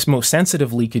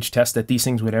sensitive leakage test that these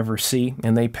things would ever see,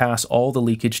 and they pass all the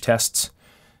leakage tests,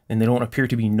 and they don't appear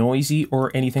to be noisy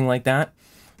or anything like that.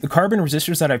 The carbon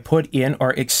resistors that I put in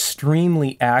are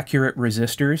extremely accurate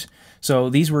resistors.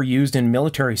 So these were used in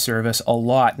military service a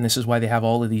lot, and this is why they have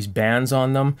all of these bands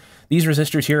on them. These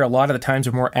resistors here, a lot of the times,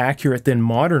 are more accurate than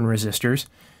modern resistors.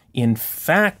 In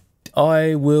fact,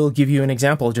 I will give you an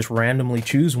example. I'll just randomly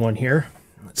choose one here.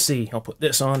 Let's see, I'll put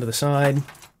this onto the side.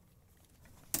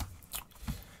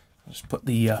 I'll just put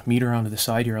the meter onto the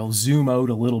side here. I'll zoom out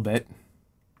a little bit.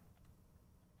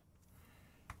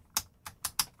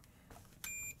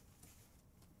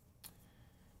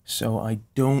 So I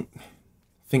don't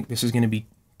think this is going to be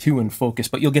too in focus,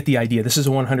 but you'll get the idea. This is a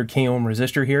 100k ohm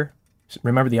resistor here.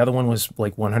 Remember the other one was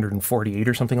like 148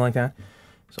 or something like that?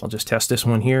 So I'll just test this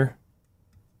one here.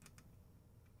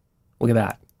 Look at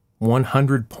that.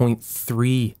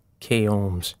 100.3 K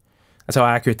ohms. That's how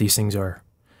accurate these things are.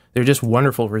 They're just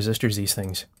wonderful resistors, these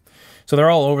things. So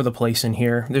they're all over the place in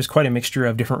here. There's quite a mixture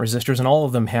of different resistors, and all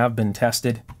of them have been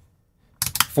tested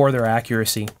for their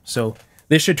accuracy. So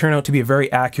this should turn out to be a very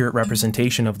accurate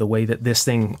representation of the way that this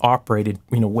thing operated,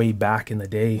 way back in the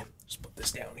day. Let's put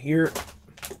this down here.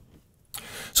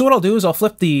 So what I'll do is I'll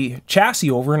flip the chassis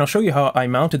over and I'll show you how I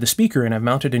mounted the speaker. And I've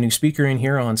mounted a new speaker in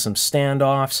here on some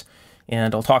standoffs,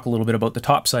 and I'll talk a little bit about the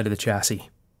top side of the chassis.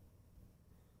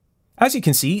 As you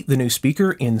can see, the new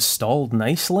speaker installed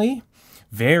nicely.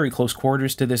 Very close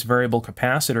quarters to this variable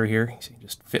capacitor here. So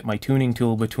just fit my tuning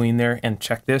tool between there, and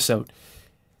check this out.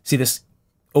 See this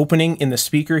opening in the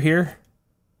speaker here?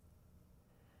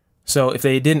 So if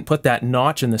they didn't put that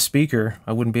notch in the speaker,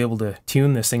 I wouldn't be able to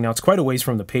tune this thing. Now, it's quite a ways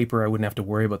from the paper. I wouldn't have to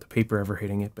worry about the paper ever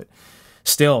hitting it, but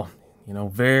still,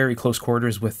 very close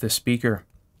quarters with this speaker.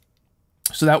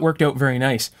 So that worked out very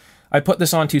nice. I put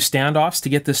this on two standoffs to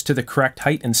get this to the correct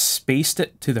height and spaced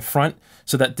it to the front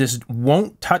so that this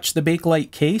won't touch the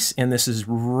bakelite case, and this is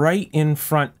right in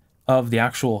front of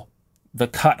the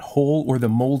cut hole, or the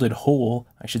molded hole,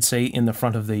 I should say, in the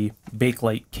front of the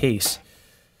bakelite case.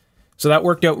 So that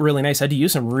worked out really nice. I had to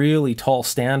use some really tall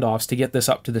standoffs to get this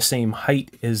up to the same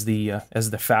height as the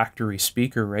factory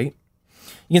speaker, right?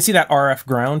 You can see that RF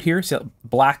ground here. See that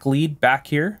black lead back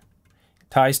here?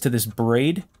 Ties to this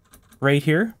braid right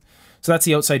here. So that's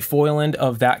the outside foil end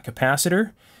of that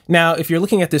capacitor. Now, if you're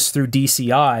looking at this through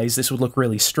DCIs, this would look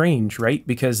really strange, right?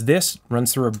 Because this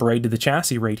runs through a braid to the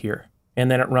chassis right here. And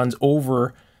then it runs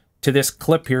over to this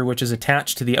clip here, which is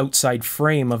attached to the outside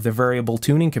frame of the variable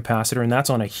tuning capacitor, and that's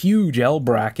on a huge L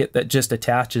bracket that just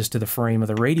attaches to the frame of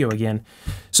the radio again.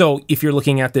 So if you're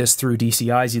looking at this through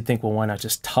DCIs, you'd think, well, why not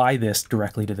just tie this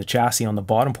directly to the chassis on the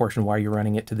bottom portion while you're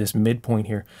running it to this midpoint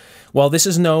here? Well, this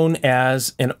is known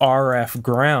as an RF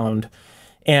ground,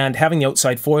 and having the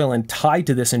outside foil end tied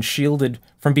to this and shielded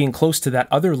from being close to that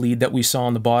other lead that we saw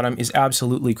on the bottom is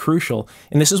absolutely crucial.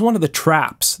 And this is one of the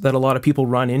traps that a lot of people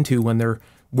run into when they're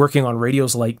working on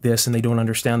radios like this and they don't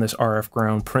understand this RF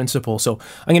ground principle. So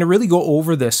I'm going to really go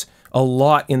over this a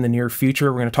lot in the near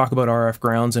future. We're going to talk about RF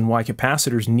grounds and why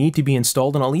capacitors need to be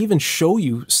installed, and I'll even show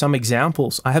you some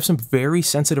examples. I have some very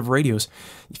sensitive radios.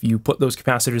 If you put those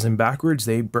capacitors in backwards,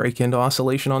 they break into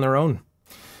oscillation on their own.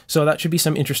 So that should be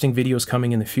some interesting videos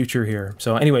coming in the future here.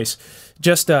 So anyways,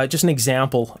 just an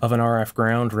example of an RF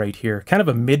ground right here, kind of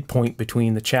a midpoint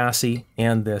between the chassis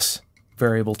and this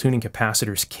variable tuning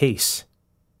capacitor's case.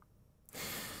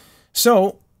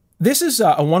 So this is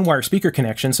a one-wire speaker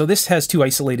connection. So this has two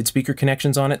isolated speaker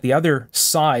connections on it. The other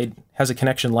side has a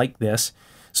connection like this.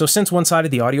 So since one side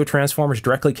of the audio transformer is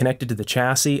directly connected to the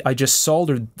chassis, I just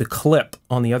soldered the clip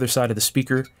on the other side of the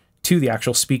speaker to the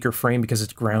actual speaker frame because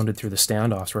it's grounded through the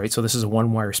standoffs, right? So this is a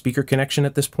one-wire speaker connection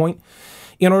at this point.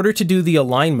 In order to do the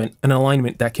alignment, an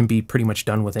alignment that can be pretty much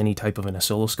done with any type of an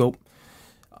oscilloscope,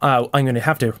 I'm going to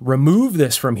have to remove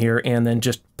this from here and then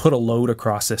just put a load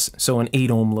across this. So an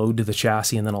 8 ohm load to the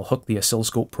chassis, and then I'll hook the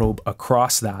oscilloscope probe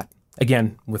across that,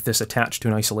 again, with this attached to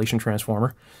an isolation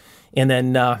transformer. And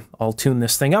then I'll tune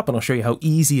this thing up, and I'll show you how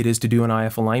easy it is to do an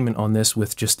IF alignment on this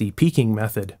with just the peaking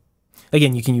method.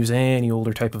 Again, you can use any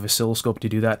older type of oscilloscope to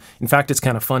do that. In fact, it's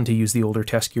kind of fun to use the older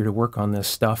test gear to work on this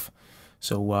stuff.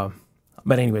 So,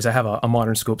 but anyways, I have a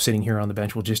modern scope sitting here on the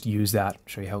bench. We'll just use that,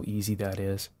 show you how easy that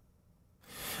is.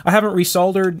 I haven't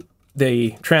resoldered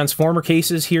the transformer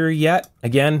cases here yet.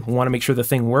 Again, want to make sure the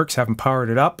thing works, haven't powered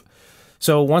it up.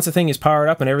 So once the thing is powered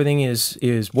up and everything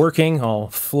is working, I'll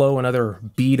flow another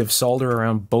bead of solder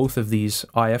around both of these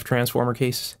IF transformer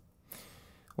cases.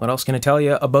 What else can I tell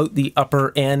you about the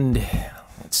upper end?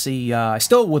 Let's see, I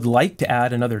still would like to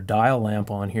add another dial lamp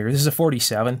on here. This is a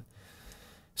 47.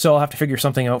 So I'll have to figure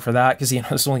something out for that, because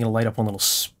it's only going to light up one little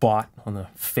spot on the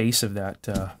face of that,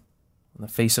 on the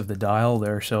face of the dial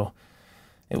there. So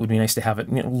it would be nice to have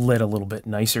it lit a little bit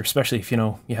nicer, especially if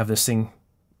you have this thing.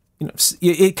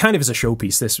 It kind of is a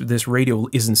showpiece. This radio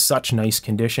is in such nice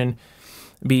condition.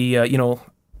 Be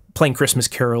playing Christmas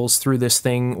carols through this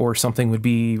thing or something would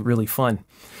be really fun.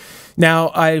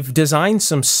 Now, I've designed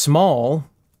some small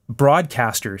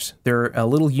broadcasters. They're a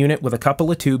little unit with a couple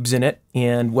of tubes in it,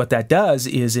 and what that does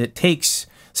is it takes,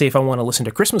 say if I want to listen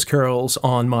to Christmas carols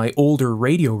on my older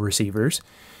radio receivers,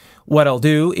 what I'll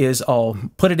do is I'll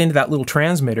put it into that little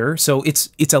transmitter. So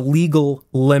it's a legal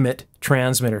limit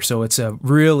transmitter. So it's a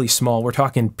really small, we're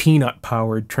talking peanut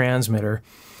powered transmitter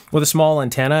with a small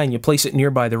antenna, and you place it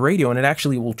nearby the radio, and it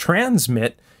actually will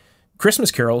transmit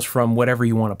Christmas carols from whatever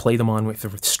you want to play them on, if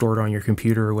it's stored on your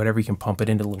computer or whatever. You can pump it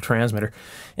into a little transmitter,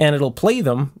 and it'll play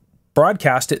them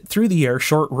broadcast it through the air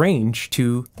short range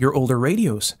to your older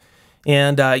radios.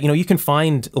 And, you know, you can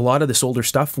find a lot of this older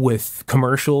stuff with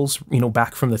commercials, you know,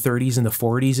 back from the 30s and the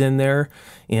 40s in there,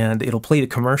 and it'll play the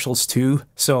commercials too.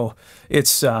 So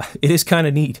it is kind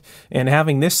of neat. And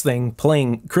having this thing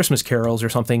playing Christmas carols or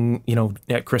something, you know,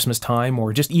 at Christmas time,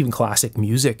 or just even classic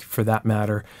music for that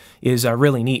matter, is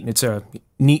really neat. And it's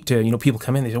neat to, you know, people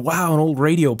come in, they say, wow, an old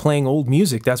radio playing old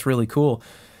music. That's really cool.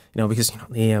 You know, because, you know,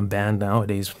 the AM band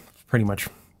nowadays, pretty much,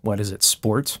 what is it,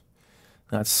 sports?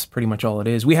 That's pretty much all it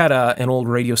is. We had an old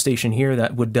radio station here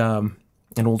that would, an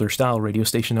older style radio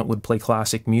station that would play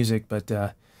classic music, but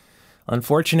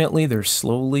unfortunately they're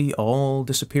slowly all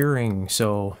disappearing.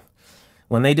 So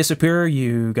when they disappear,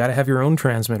 you got to have your own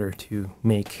transmitter to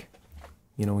make,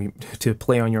 you know, to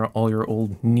play on all your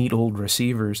old, neat old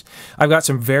receivers. I've got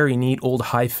some very neat old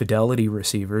high fidelity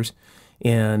receivers,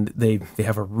 and they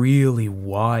have a really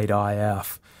wide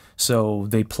IF. So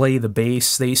they play the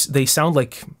bass. They sound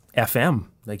like FM.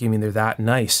 Like, I mean, they're that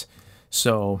nice.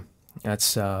 So that's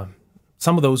some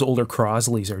of those older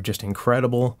Crosleys are just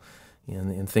incredible,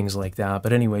 and things like that.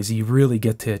 But anyways, you really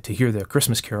get to hear the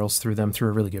Christmas carols through them through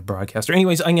a really good broadcaster.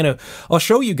 Anyways, I'll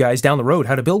show you guys down the road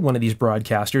how to build one of these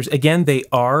broadcasters. Again, they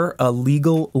are a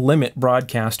legal limit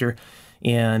broadcaster.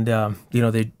 And, you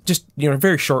know, they just, you know,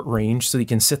 very short range, so you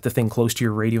can sit the thing close to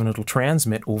your radio and it'll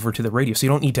transmit over to the radio. So you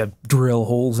don't need to drill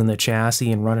holes in the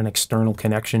chassis and run an external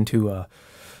connection to,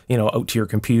 you know, out to your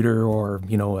computer or,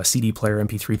 you know, a CD player,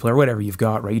 MP3 player, whatever you've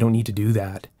got, right? You don't need to do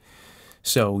that.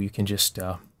 So you can just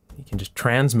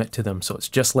transmit to them. So it's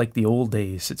just like the old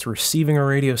days. It's receiving a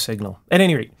radio signal. At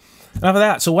any rate, enough of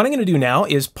that. So what I'm going to do now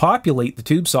is populate the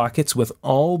tube sockets with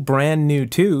all brand new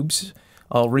tubes.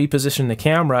 I'll reposition the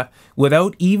camera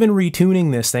without even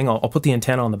retuning this thing. I'll put the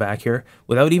antenna on the back here.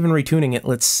 Without even retuning it,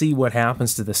 let's see what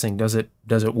happens to this thing. Does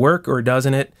it work or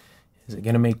doesn't it? Is it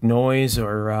going to make noise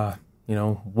or, you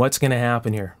know, what's going to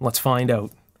happen here? Let's find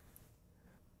out.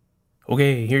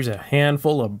 Okay, here's a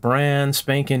handful of brand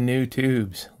spanking new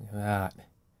tubes. Look at that.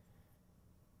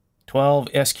 12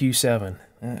 SQ7.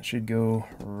 That should go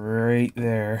right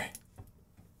there.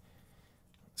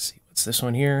 Let's see, what's this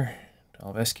one here?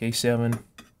 12 SK7.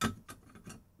 Right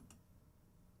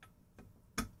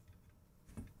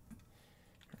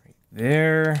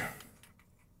there.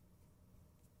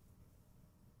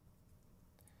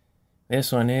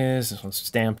 This one's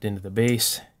stamped into the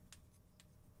base.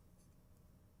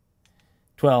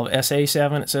 12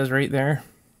 SA7, it says right there.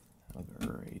 I'll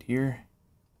go right here.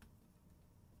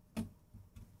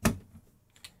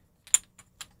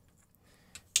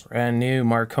 Brand new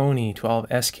Marconi 12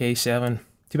 SK7.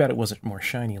 Too bad it wasn't more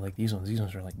shiny like these ones. These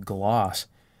ones are like gloss.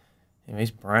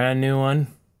 Anyways, brand new one.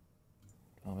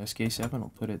 12 SK7,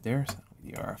 we'll put it there. So that'll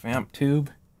be the RF amp tube.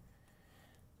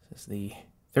 This is the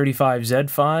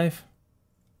 35Z5.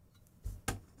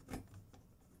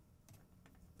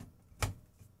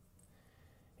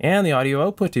 And the audio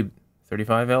output tube,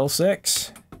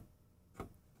 35L6.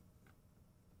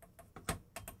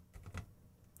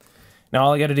 Now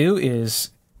all I got to do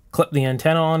is clip the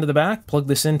antenna onto the back, plug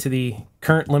this into the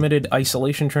current limited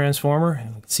isolation transformer,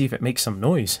 and see if it makes some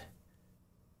noise.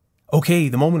 Okay,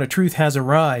 the moment of truth has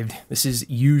arrived. This is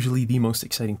usually the most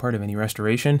exciting part of any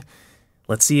restoration.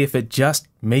 Let's see if it just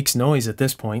makes noise at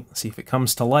this point. Let's see if it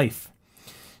comes to life.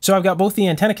 So I've got both the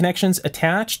antenna connections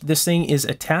attached. This thing is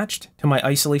attached to my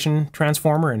isolation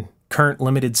transformer and current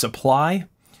limited supply.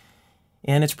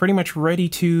 And it's pretty much ready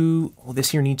to, well, this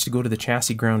here needs to go to the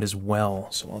chassis ground as well.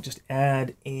 So I'll just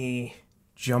add a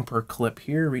jumper clip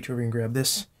here. Reach over and grab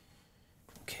this.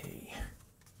 Okay.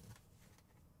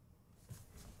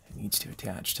 It needs to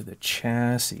attach to the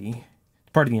chassis.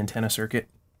 It's part of the antenna circuit.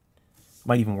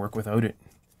 Might even work without it.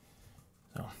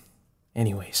 So,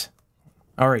 anyways.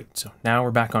 All right, so now we're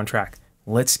back on track.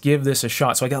 Let's give this a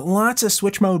shot. So I got lots of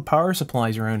switch mode power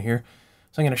supplies around here.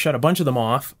 So I'm going to shut a bunch of them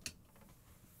off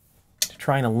to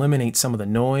try and eliminate some of the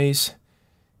noise.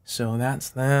 So that's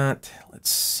that. Let's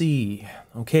see.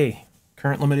 Okay,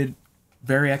 current limited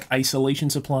Variac isolation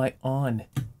supply on.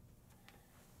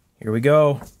 Here we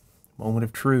go. Moment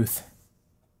of truth.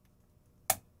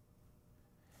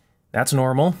 That's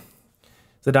normal.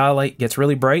 The dial light gets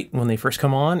really bright when they first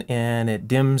come on, and it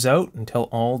dims out until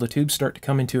all the tubes start to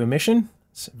come into emission.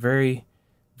 It's very,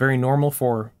 very normal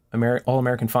for all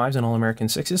American 5s and all American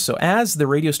 6s. So as the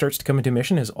radio starts to come into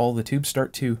emission, as all the tubes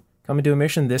start to come into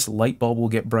emission, this light bulb will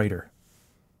get brighter.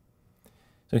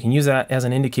 So we can use that as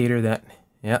an indicator that,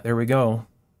 yeah, there we go.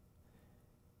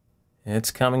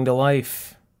 It's coming to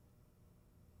life.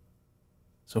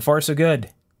 So far, so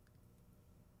good.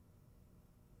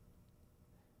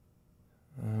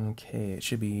 Okay, it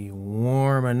should be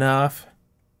warm enough.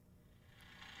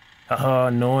 Oh,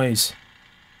 noise.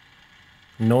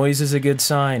 Noise is a good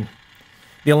sign.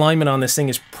 The alignment on this thing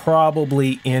is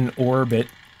probably in orbit.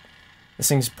 This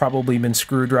thing's probably been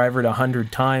screwdrivered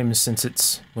 100 times since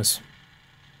it was,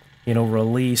 you know,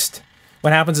 released.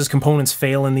 What happens is components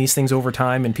fail in these things over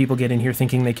time, and people get in here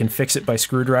thinking they can fix it by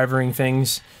screwdrivering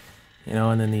things, you know,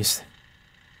 and then these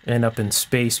end up in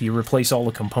space. You replace all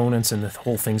the components and the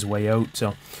whole thing's way out.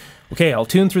 So, okay, I'll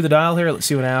tune through the dial here. Let's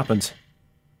see what happens.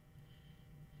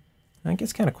 It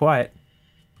gets kind of quiet.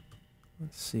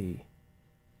 Let's see.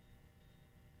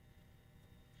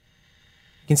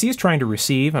 You can see it's trying to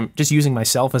receive. I'm just using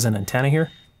myself as an antenna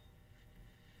here.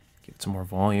 Give it some more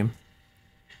volume.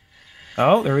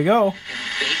 Oh, there we go.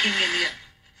 Baking in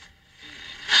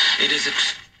the... It is...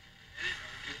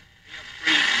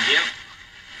 Yep.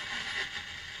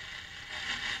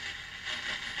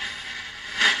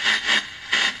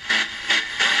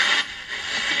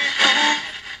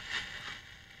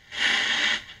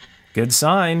 Good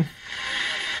sign.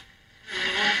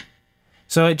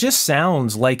 So it just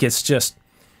sounds like it's just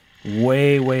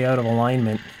way, way out of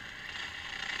alignment.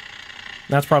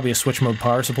 That's probably a switch mode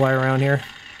power supply around here.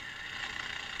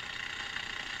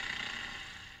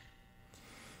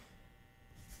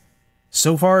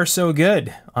 So far, so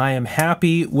good. I am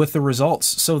happy with the results.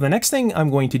 So the next thing I'm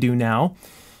going to do now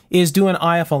is do an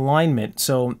IF alignment.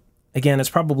 So again, it's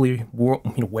probably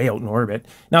way out in orbit.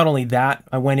 Not only that,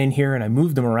 I went in here and I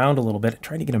moved them around a little bit. I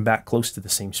tried to get them back close to the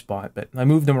same spot, but I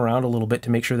moved them around a little bit to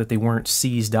make sure that they weren't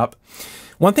seized up.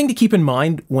 One thing to keep in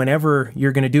mind whenever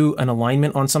you're going to do an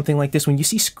alignment on something like this, when you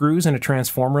see screws in a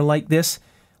transformer like this,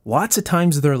 lots of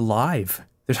times they're live.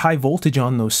 There's high voltage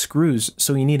on those screws,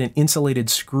 so you need an insulated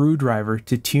screwdriver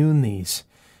to tune these.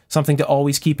 Something to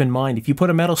always keep in mind. If you put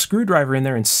a metal screwdriver in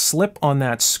there and slip on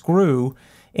that screw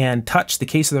and touch the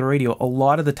case of the radio, a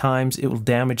lot of the times it will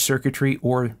damage circuitry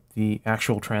or the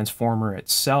actual transformer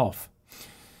itself.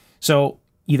 So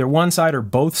either one side or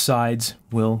both sides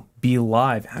will be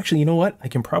live. Actually, you know what? I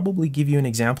can probably give you an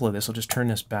example of this. I'll just turn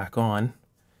this back on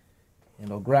and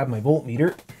I'll grab my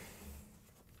voltmeter.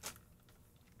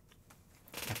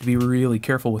 I have to be really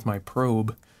careful with my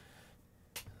probe.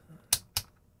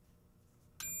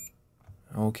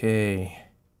 Okay.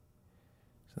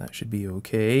 So that should be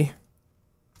okay.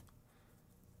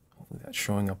 Hopefully that's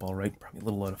showing up all right. Probably a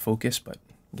little out of focus, but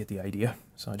you get the idea.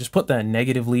 So I just put that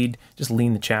negative lead, just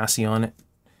lean the chassis on it.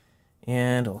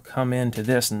 And I'll come into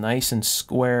this nice and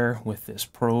square with this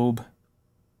probe.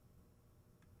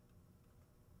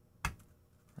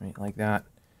 Right, like that.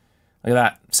 Look at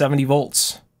that, 70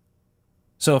 volts.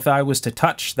 So if I was to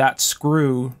touch that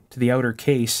screw to the outer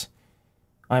case,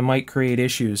 I might create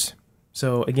issues.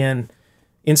 So again,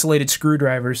 insulated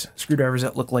screwdrivers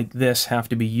that look like this have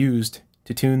to be used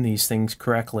to tune these things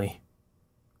correctly.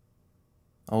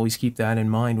 Always keep that in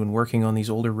mind when working on these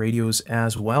older radios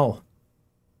as well.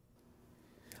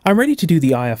 I'm ready to do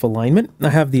the IF alignment. I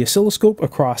have the oscilloscope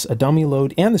across a dummy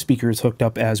load and the speaker is hooked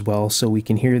up as well so we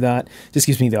can hear that. This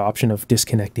gives me the option of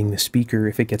disconnecting the speaker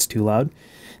if it gets too loud.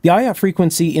 The IF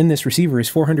frequency in this receiver is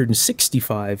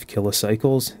 465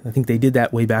 kilocycles. I think they did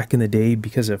that way back in the day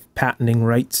because of patenting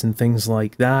rights and things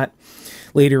like that.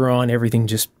 Later on, everything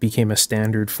just became a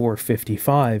standard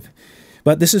 455.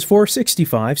 But this is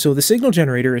 465, so the signal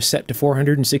generator is set to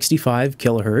 465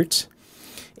 kilohertz.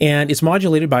 And it's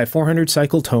modulated by a 400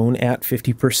 cycle tone at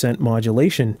 50%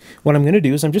 modulation. What I'm going to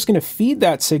do is I'm just going to feed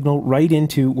that signal right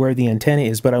into where the antenna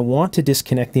is, but I want to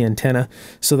disconnect the antenna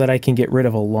so that I can get rid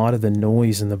of a lot of the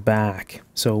noise in the back.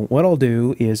 So what I'll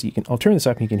do is, I'll turn this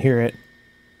up and you can hear it.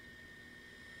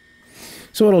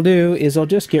 So what I'll do is I'll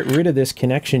just get rid of this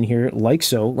connection here like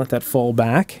so, let that fall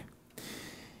back.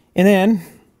 And then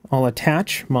I'll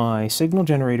attach my signal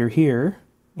generator here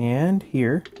and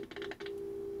here.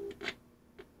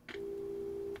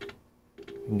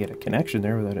 Can get a connection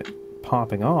there without it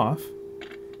popping off.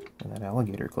 And that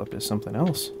alligator clip is something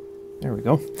else. There we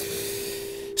go.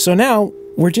 So now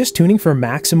we're just tuning for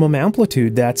maximum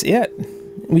amplitude. That's it.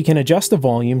 We can adjust the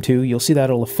volume too. You'll see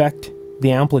that'll affect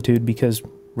the amplitude because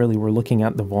really we're looking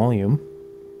at the volume.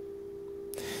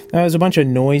 Now there's a bunch of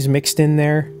noise mixed in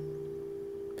there.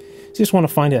 So just want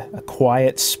to find a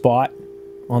quiet spot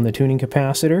on the tuning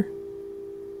capacitor.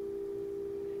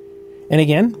 And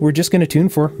again, we're just going to tune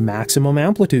for maximum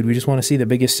amplitude. We just want to see the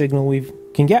biggest signal we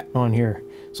can get on here.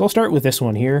 So I'll start with this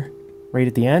one here, right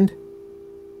at the end.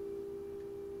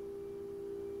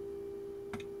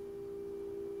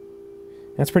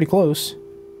 That's pretty close.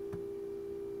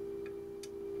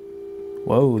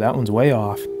 Whoa, that one's way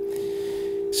off.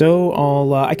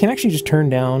 So I can actually just turn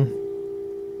down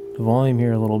the volume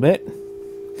here a little bit.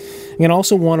 I'm going to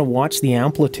also want to watch the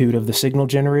amplitude of the signal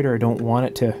generator. I don't want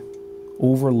it to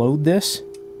overload this.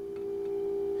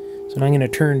 So now I'm going to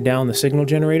turn down the signal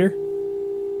generator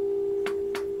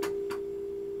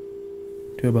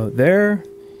to about there,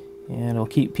 and I'll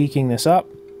keep peaking this up.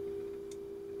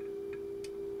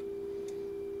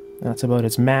 That's about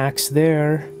its max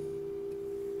there.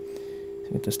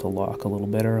 Get this to lock a little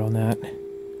better on that.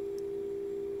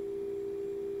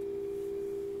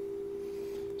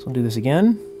 So I'll do this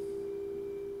again.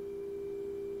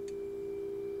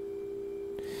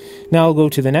 Now I'll go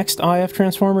to the next IF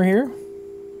transformer here.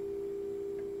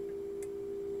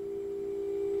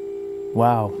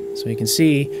 Wow, so you can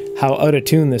see how out of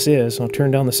tune this is. I'll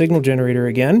turn down the signal generator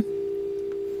again.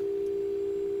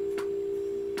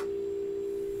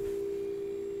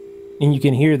 And you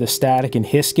can hear the static and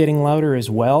hiss getting louder as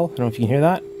well. I don't know if you can hear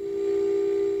that.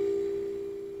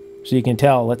 So you can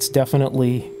tell it's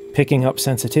definitely picking up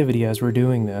sensitivity as we're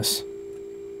doing this.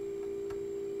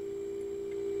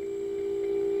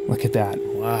 Look at that.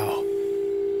 Wow.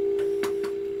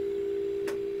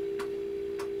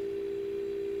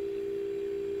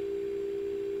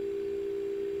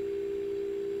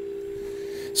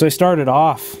 So I started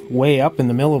off way up in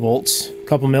the millivolts, a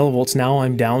couple millivolts. Now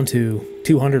I'm down to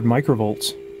 200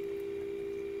 microvolts.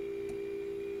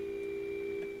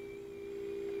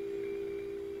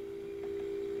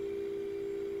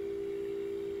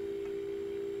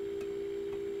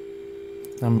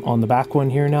 I'm on the back one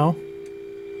here now.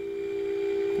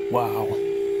 Wow.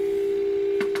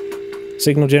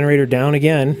 Signal generator down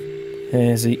again.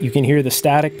 As you can hear the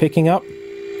static picking up.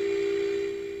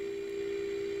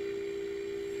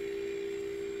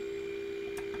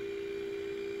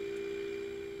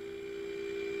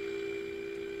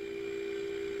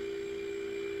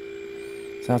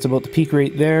 So that's about the peak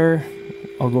rate there.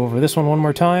 I'll go over this one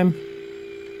more time.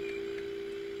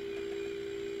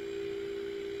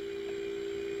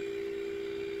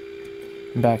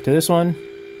 And back to this one.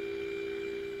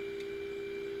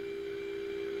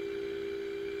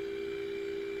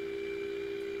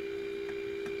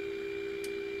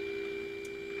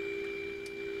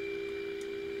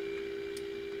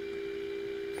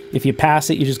 If you pass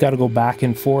it, you just got to go back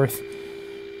and forth.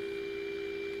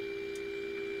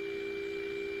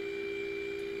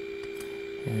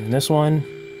 And this one.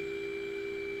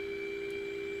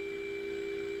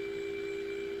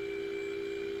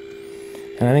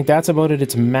 And I think that's about at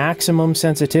its maximum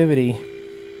sensitivity.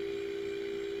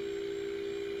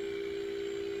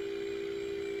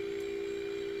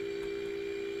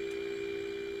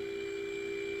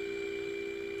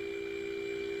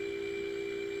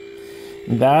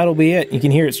 That'll be it. You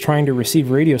can hear it's trying to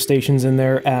receive radio stations in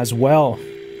there as well.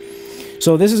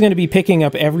 So this is going to be picking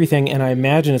up everything, and I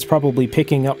imagine it's probably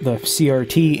picking up the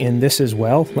CRT in this as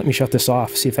well. Let me shut this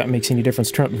off, see if that makes any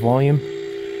difference. Turn up the volume.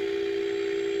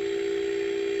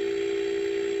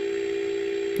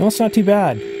 Well, it's not too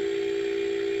bad.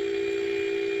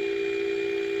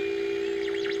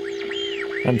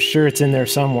 I'm sure it's in there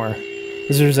somewhere.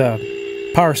 There's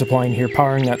a power supply in here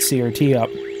powering that CRT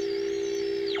up.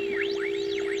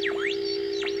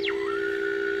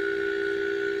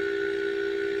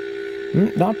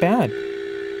 Not bad.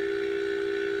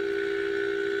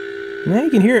 Now you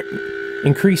can hear it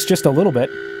increase just a little bit.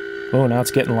 Oh, now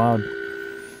it's getting loud.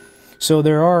 So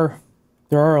there are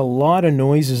a lot of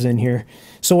noises in here.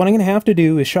 So what I'm going to have to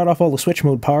do is shut off all the switch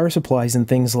mode power supplies and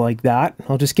things like that.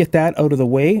 I'll just get that out of the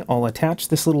way. I'll attach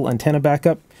this little antenna back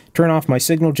up, turn off my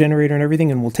signal generator and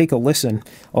everything, and we'll take a listen.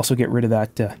 Also get rid of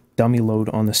that dummy load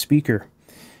on the speaker.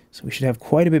 So we should have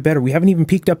quite a bit better. We haven't even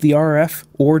peaked up the RF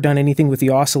or done anything with the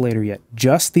oscillator yet.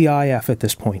 Just the IF at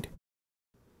this point.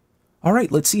 All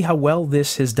right, let's see how well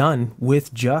this has done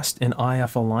with just an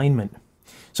IF alignment.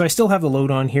 So I still have the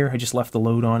load on here. I just left the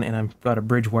load on, and I've got a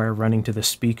bridge wire running to the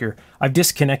speaker. I've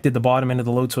disconnected the bottom end of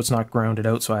the load so it's not grounded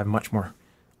out, so I have much more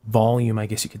volume, I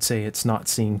guess you could say. It's not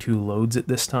seeing two loads at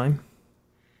this time.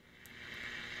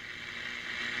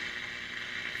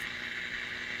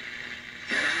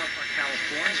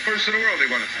 First in the world, they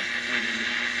want to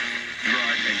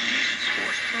drive and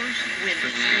sports first win.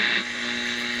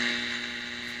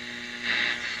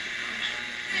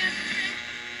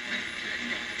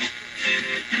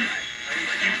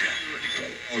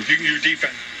 Oh, you can use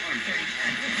defense.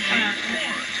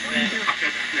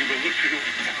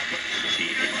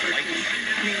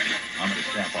 I'm a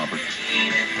staff operator.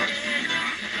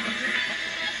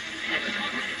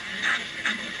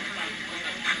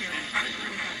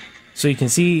 So you can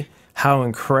see how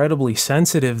incredibly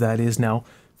sensitive that is now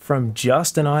from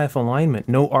just an IF alignment.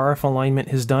 No RF alignment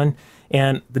is done,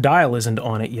 and the dial isn't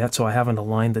on it yet, so I haven't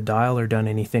aligned the dial or done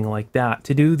anything like that.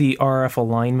 To do the RF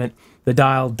alignment, the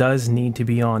dial does need to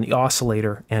be on the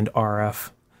oscillator and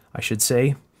RF I should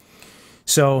say.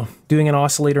 So doing an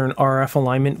oscillator in RF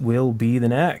alignment will be the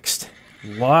next.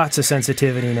 Lots of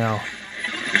sensitivity now.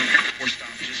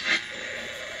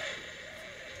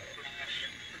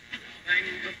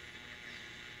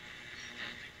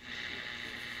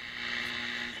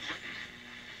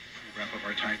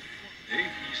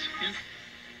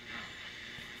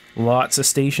 Lots of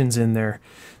stations in there.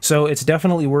 So it's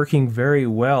definitely working very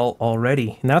well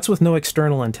already. And that's with no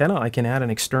external antenna. I can add an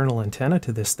external antenna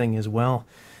to this thing as well.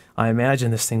 I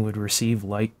imagine this thing would receive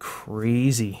like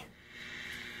crazy.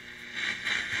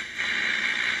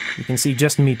 You can see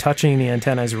just me touching the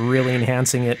antenna is really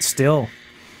enhancing it still.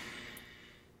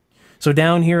 So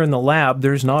down here in the lab,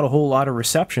 there's not a whole lot of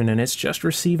reception, and it's just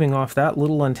receiving off that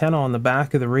little antenna on the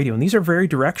back of the radio. And these are very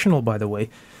directional, by the way.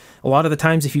 A lot of the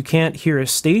times, if you can't hear a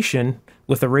station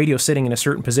with the radio sitting in a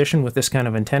certain position with this kind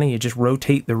of antenna, you just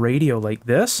rotate the radio like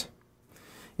this.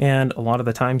 And a lot of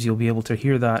the times, you'll be able to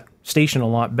hear that station a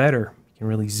lot better. You can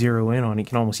really zero in on it. You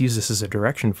can almost use this as a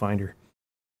direction finder.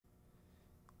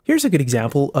 Here's a good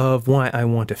example of why I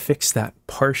want to fix that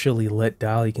partially lit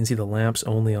dial. You can see the lamps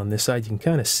only on this side. You can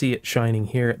kind of see it shining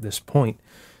here at this point.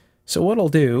 So what I'll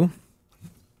do,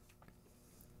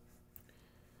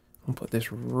 I'll put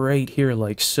this right here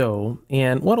like so.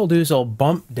 And what I'll do is I'll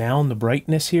bump down the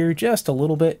brightness here just a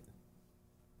little bit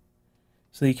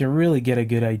so you can really get a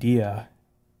good idea.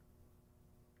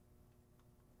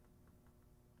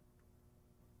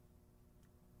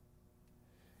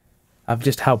 Of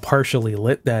just how partially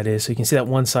lit that is. So you can see that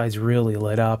one side's really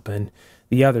lit up and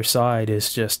the other side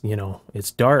is just, you know,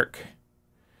 it's dark.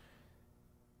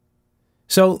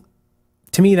 So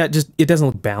to me that it doesn't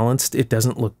look balanced, it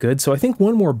doesn't look good. So I think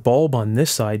one more bulb on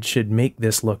this side should make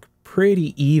this look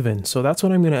pretty even. So that's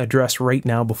what I'm going to address right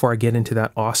now before I get into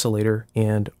that oscillator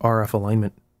and RF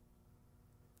alignment.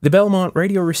 The Belmont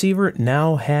radio receiver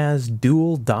now has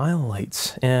dual dial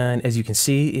lights, and as you can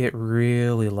see, it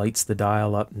really lights the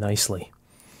dial up nicely.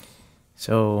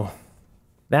 So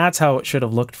that's how it should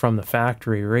have looked from the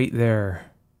factory right there.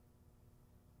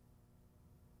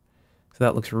 So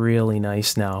that looks really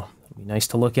nice now. It'll be nice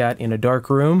to look at in a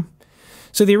dark room.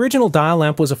 So the original dial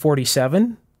lamp was a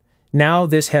 47. Now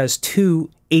this has two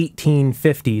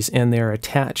 1850s, and they're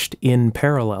attached in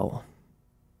parallel.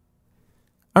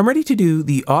 I'm ready to do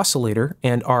the oscillator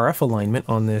and RF alignment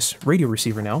on this radio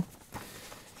receiver now.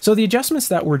 So the adjustments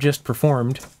that were just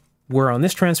performed were on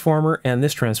this transformer and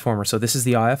this transformer. So this is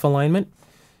the IF alignment.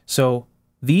 So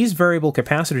these variable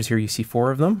capacitors here, you see 4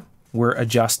 of them, were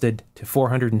adjusted to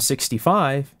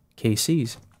 465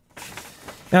 kCs.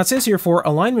 Now it says here for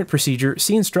alignment procedure,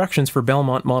 see instructions for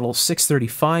Belmont model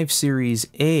 635 series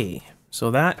A.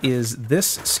 So that is this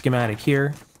schematic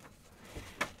here.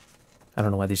 I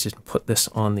don't know why they just put this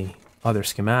on the other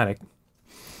schematic.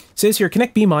 It says here,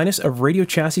 connect B- of radio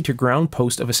chassis to ground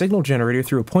post of a signal generator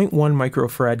through a 0.1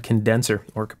 microfarad condenser,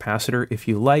 or capacitor if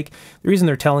you like. The reason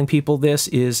they're telling people this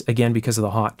is, again, because of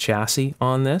the hot chassis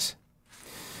on this.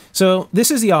 So this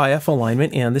is the IF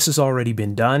alignment, and this has already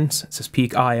been done. So it says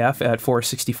peak IF at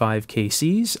 465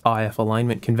 kCs, IF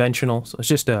alignment conventional, so it's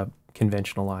just a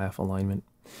conventional IF alignment.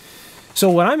 So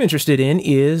what I'm interested in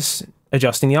is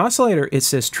adjusting the oscillator. It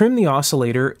says trim the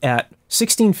oscillator at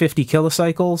 1650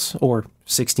 kilocycles, or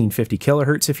 1650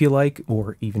 kilohertz if you like,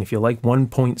 or even if you like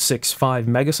 1.65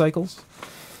 megacycles.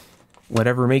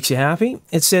 Whatever makes you happy.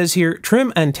 It says here,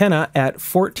 trim antenna at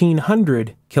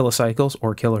 1400 kilocycles,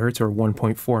 or kilohertz, or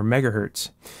 1.4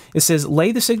 megahertz. It says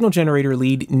lay the signal generator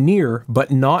lead near,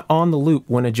 but not on the loop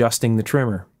when adjusting the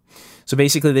trimmer. So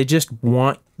basically they just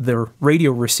want the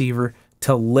radio receiver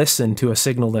to listen to a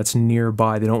signal that's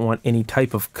nearby. They don't want any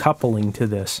type of coupling to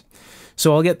this.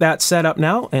 So I'll get that set up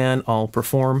now, and I'll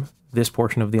perform this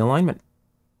portion of the alignment.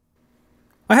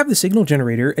 I have the signal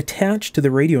generator attached to the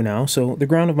radio now, so the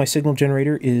ground of my signal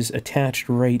generator is attached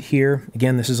right here.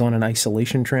 Again, this is on an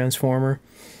isolation transformer.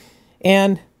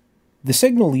 And the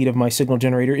signal lead of my signal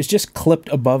generator is just clipped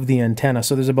above the antenna,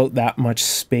 so there's about that much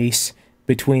space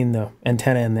between the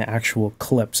antenna and the actual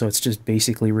clip. So it's just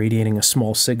basically radiating a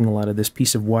small signal out of this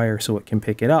piece of wire so it can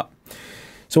pick it up.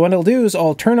 So what I'll do is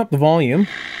I'll turn up the volume.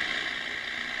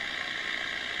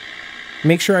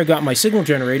 Make sure I got my signal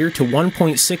generator to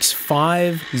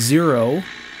 1.650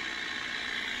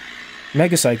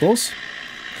 megacycles.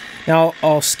 Now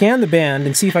I'll scan the band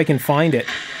and see if I can find it.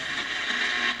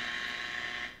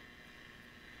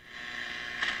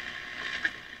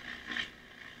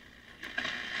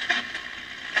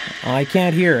 I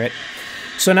can't hear it.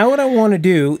 So now what I want to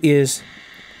do is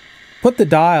put the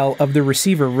dial of the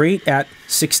receiver right at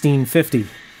 1650.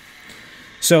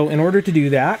 So in order to do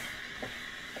that,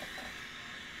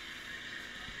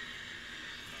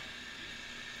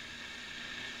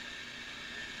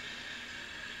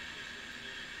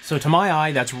 So to my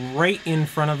eye, that's right in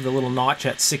front of the little notch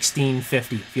at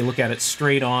 1650. If you look at it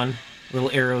straight on,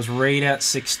 little arrows right at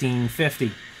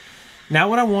 1650. Now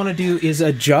what I want to do is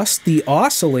adjust the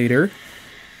oscillator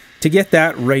to get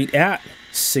that right at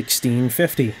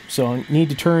 1650. So I need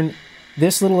to turn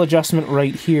this little adjustment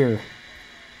right here.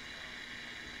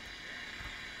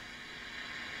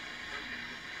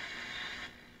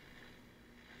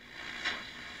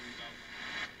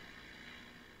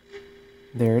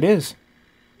 There it is.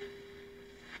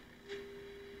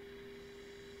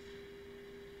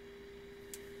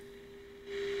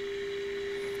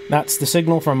 That's the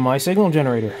signal from my signal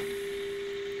generator.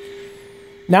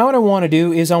 Now what I want to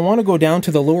do is I want to go down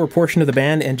to the lower portion of the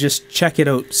band and just check it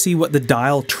out, see what the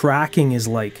dial tracking is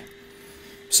like.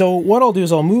 So what I'll do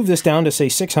is I'll move this down to say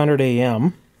 600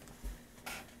 AM,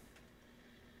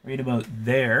 right about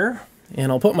there,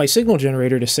 and I'll put my signal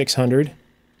generator to 600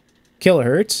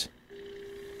 kilohertz.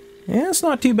 Yeah, it's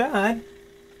not too bad.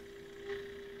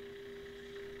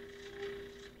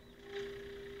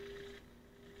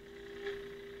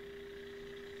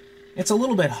 It's a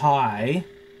little bit high.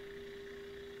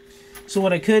 So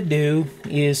what I could do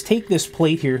is take this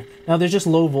plate here. Now there's just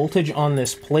low voltage on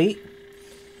this plate,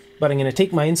 but I'm going to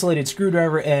take my insulated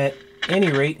screwdriver at any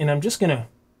rate, and I'm just going to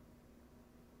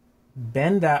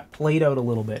bend that plate out a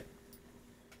little bit.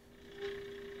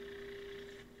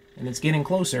 And it's getting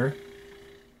closer.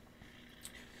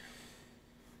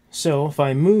 So if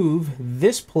I move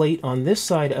this plate on this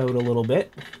side out a little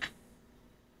bit,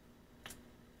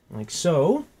 like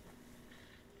so,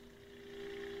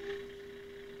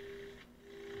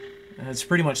 it's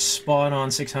pretty much spot on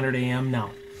 600 AM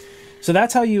now. So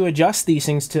that's how you adjust these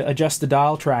things to adjust the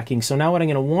dial tracking. So now what I'm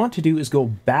going to want to do is go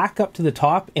back up to the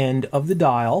top end of the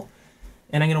dial,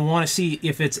 and I'm going to want to see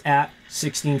if it's at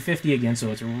 1650 again.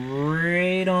 So it's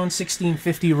right on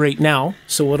 1650 right now.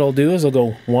 So what I'll do is I'll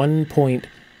go 1.65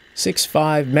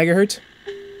 megahertz.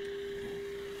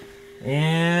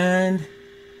 And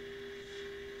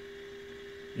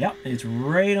yep, it's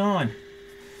right on.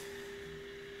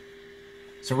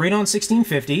 So right on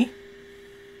 1650.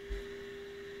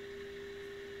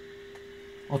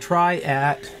 I'll try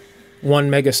at 1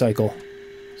 megacycle.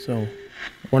 So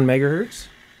 1 megahertz.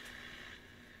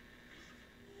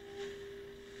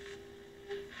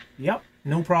 Yep,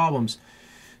 no problems.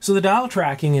 So the dial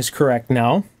tracking is correct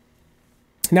now.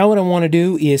 Now what I want to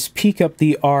do is peak up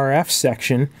the RF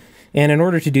section, and in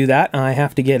order to do that, I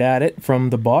have to get at it from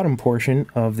the bottom portion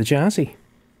of the chassis.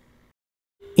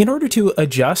 In order to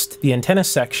adjust the antenna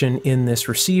section in this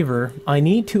receiver, I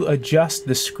need to adjust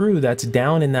the screw that's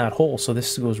down in that hole. So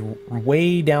this goes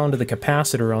way down to the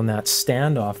capacitor on that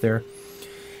standoff there.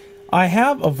 I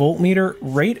have a voltmeter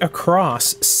right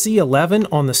across C11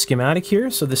 on the schematic here.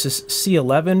 So this is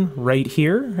C11 right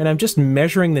here, and I'm just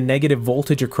measuring the negative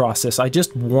voltage across this. I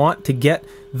just want to get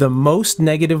the most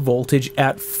negative voltage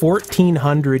at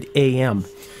 1400 AM.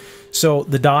 So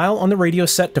the dial on the radio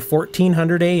is set to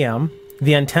 1400 AM.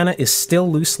 The antenna is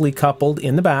still loosely coupled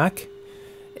in the back,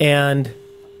 and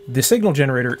the signal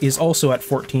generator is also at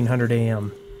 1400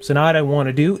 AM. So now what I want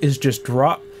to do is just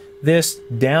drop this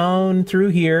down through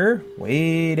here,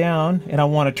 way down, and I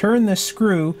want to turn this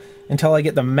screw until I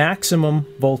get the maximum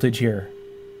voltage here.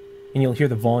 And you'll hear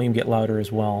the volume get louder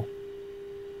as well.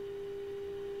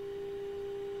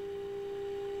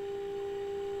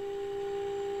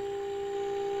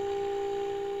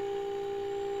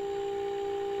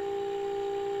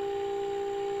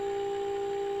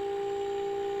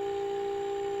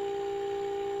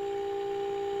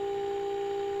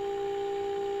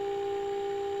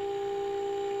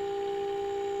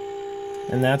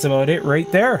 And that's about it right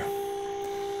there.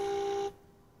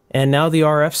 And now the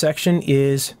RF section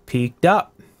is peaked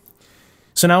up.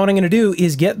 So now what I'm going to do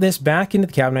is get this back into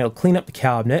the cabinet. I'll clean up the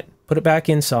cabinet, put it back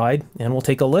inside, and we'll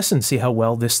take a listen, see how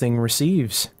well this thing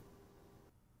receives.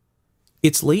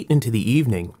 It's late into the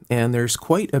evening, and there's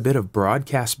quite a bit of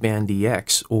broadcast band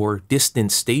DX, or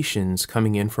distant stations,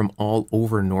 coming in from all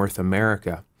over North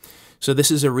America. So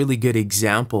this is a really good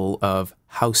example of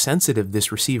how sensitive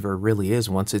this receiver really is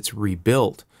once it's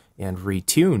rebuilt and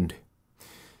retuned.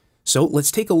 So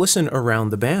let's take a listen around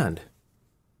the band.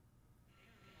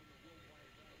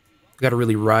 Got to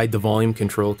really ride the volume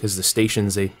control because the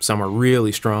stations, some are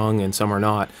really strong and some are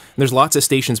not. And there's lots of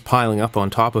stations piling up on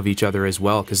top of each other as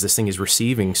well because this thing is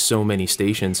receiving so many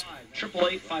stations.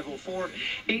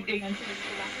 888-504-88.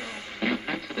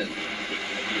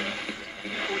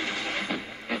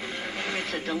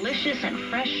 It's a delicious and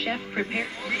fresh chef prepared.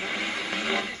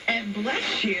 And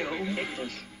bless you.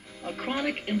 A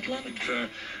chronic inflammatory.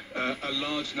 A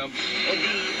large number.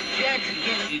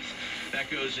 That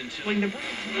goes into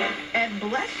and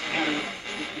bless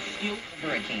The steel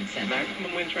hurricane center.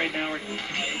 maximum winds right now are can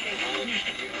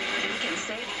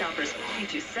save shoppers 50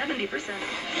 to 70%.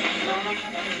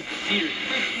 Peters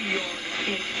 50 yards.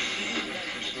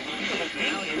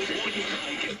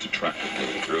 Get the traffic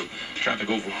going through. Traffic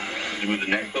over. You move the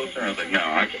neck closer? I was like, no,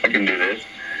 I can do this.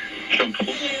 Some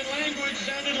people Language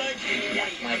sounded like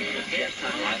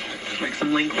Just make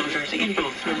some link closers and go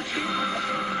through.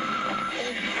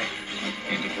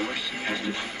 and divorce has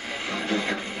to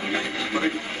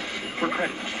for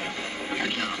credit.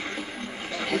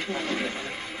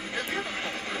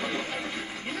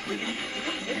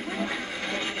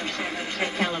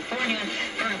 California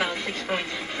for about 6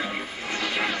 points.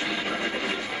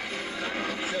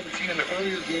 17 in the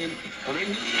earlier game.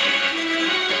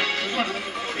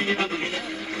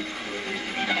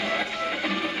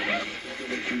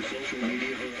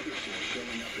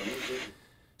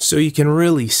 So you can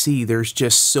really see there's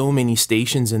just so many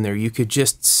stations in there. You could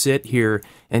just sit here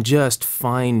and just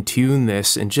fine tune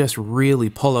this and just really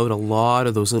pull out a lot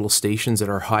of those little stations that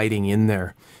are hiding in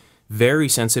there. Very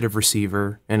sensitive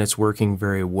receiver, and it's working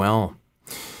very well.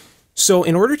 So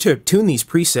in order to tune these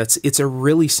presets, it's a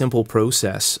really simple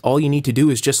process. All you need to do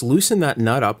is just loosen that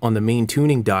nut up on the main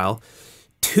tuning dial,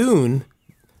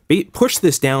 push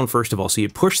this down first of all. So you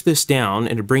push this down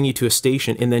and it'll bring you to a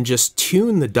station, and then just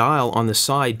tune the dial on the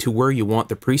side to where you want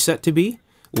the preset to be.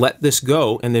 Let this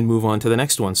go and then move on to the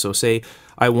next one. So say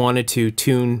I wanted to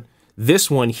tune this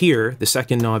one here, the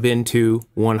second knob into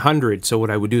 100. So what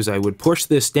I would do is I would push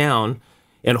this down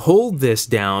and hold this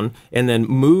down and then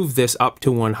move this up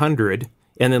to 100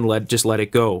 and then just let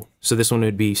it go. So this one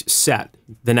would be set.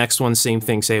 The next one, same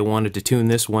thing. Say I wanted to tune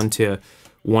this one to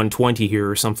 120 here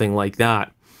or something like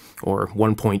that, or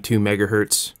 1.2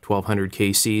 megahertz, 1200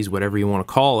 kcs, whatever you want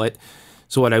to call it.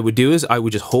 So what I would do is I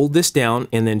would just hold this down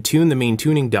and then tune the main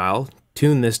tuning dial,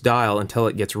 tune this dial until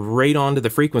it gets right onto the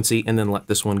frequency, and then let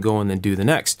this one go and then do the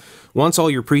next. Once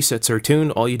all your presets are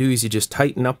tuned, all you do is you just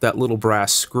tighten up that little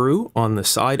brass screw on the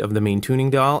side of the main tuning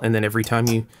dial, and then every time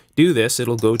you do this,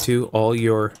 it'll go to all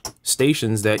your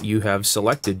stations that you have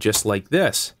selected, just like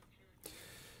this.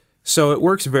 So it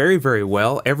works very, very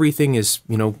well. Everything is,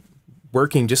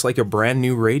 working just like a brand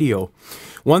new radio.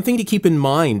 One thing to keep in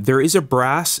mind, there is a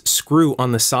brass screw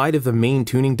on the side of the main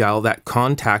tuning dial that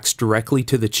contacts directly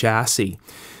to the chassis.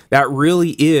 That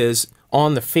really is,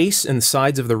 on the face and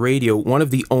sides of the radio, one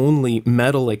of the only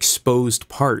metal exposed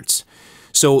parts.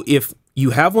 So if you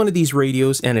have one of these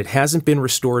radios and it hasn't been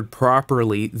restored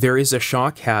properly, there is a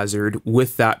shock hazard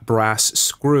with that brass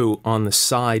screw on the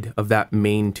side of that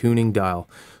main tuning dial.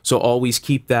 So always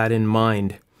keep that in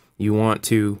mind. You want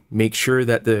to make sure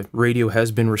that the radio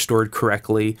has been restored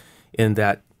correctly and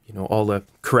that all the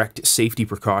correct safety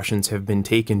precautions have been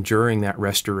taken during that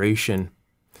restoration.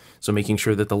 So making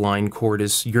sure that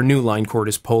the your new line cord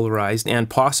is polarized, and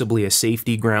possibly a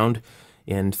safety ground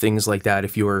and things like that.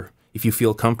 If you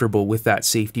feel comfortable with that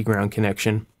safety ground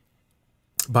connection,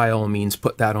 by all means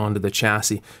put that onto the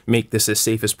chassis. Make this as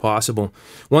safe as possible.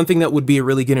 One thing that would be a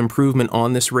really good improvement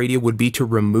on this radio would be to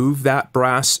remove that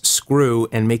brass screw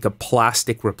and make a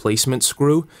plastic replacement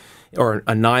screw or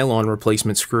a nylon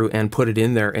replacement screw and put it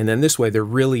in there. And then this way there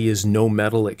really is no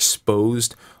metal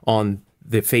exposed on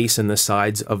the face and the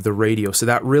sides of the radio. So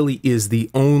that really is the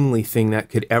only thing that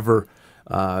could ever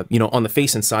on the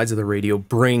face and sides of the radio,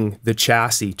 bring the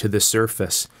chassis to the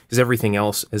surface, because everything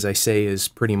else, as I say, is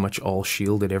pretty much all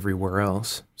shielded everywhere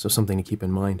else. So something to keep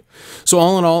in mind. So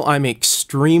all in all, I'm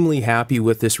extremely happy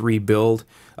with this rebuild.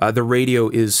 The radio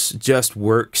just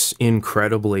works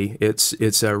incredibly.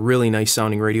 It's a really nice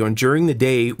sounding radio. And during the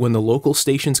day, when the local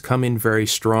stations come in very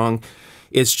strong,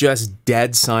 it's just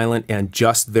dead silent and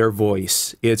just their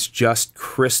voice. It's just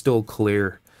crystal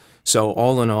clear. So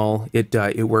all in all,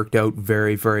 it worked out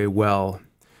very, very well.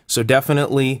 So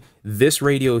definitely, this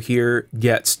radio here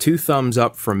gets 2 thumbs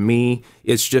up from me.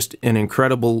 It's just an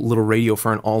incredible little radio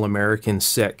for an All-American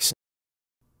 6.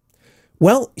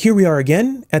 Well, here we are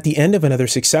again at the end of another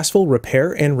successful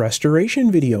repair and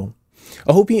restoration video.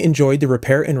 I hope you enjoyed the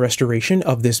repair and restoration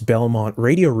of this Belmont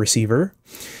radio receiver.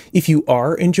 If you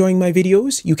are enjoying my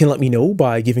videos, you can let me know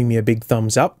by giving me a big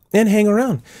thumbs up and hang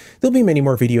around. There'll be many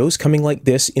more videos coming like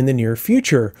this in the near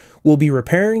future. We'll be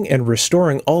repairing and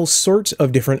restoring all sorts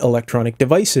of different electronic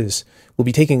devices. We'll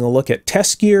be taking a look at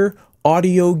test gear,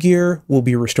 audio gear, we'll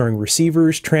be restoring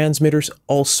receivers, transmitters,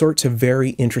 all sorts of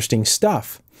very interesting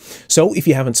stuff. So if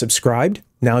you haven't subscribed,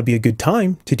 now would be a good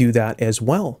time to do that as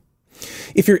well.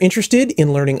 If you're interested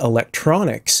in learning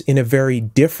electronics in a very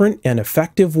different and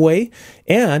effective way,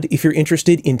 and if you're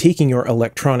interested in taking your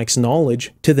electronics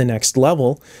knowledge to the next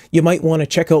level, you might want to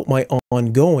check out my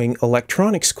ongoing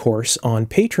electronics course on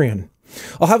Patreon.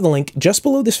 I'll have the link just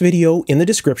below this video in the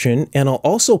description, and I'll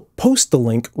also post the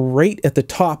link right at the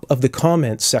top of the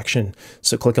comments section.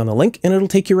 So click on the link and it'll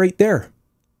take you right there.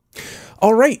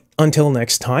 All right, until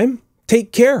next time,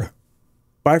 take care.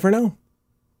 Bye for now.